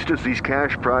that. It's just these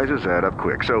cash prizes add up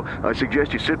quick. So I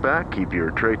suggest you sit back, keep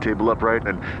your tray table upright,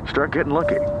 and start getting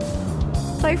lucky.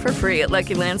 Play for free at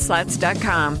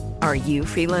LuckyLandSlots.com. Are you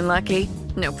feeling lucky?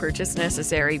 No purchase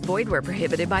necessary. Void where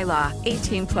prohibited by law.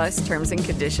 18+ terms and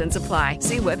conditions apply.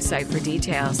 See website for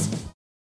details.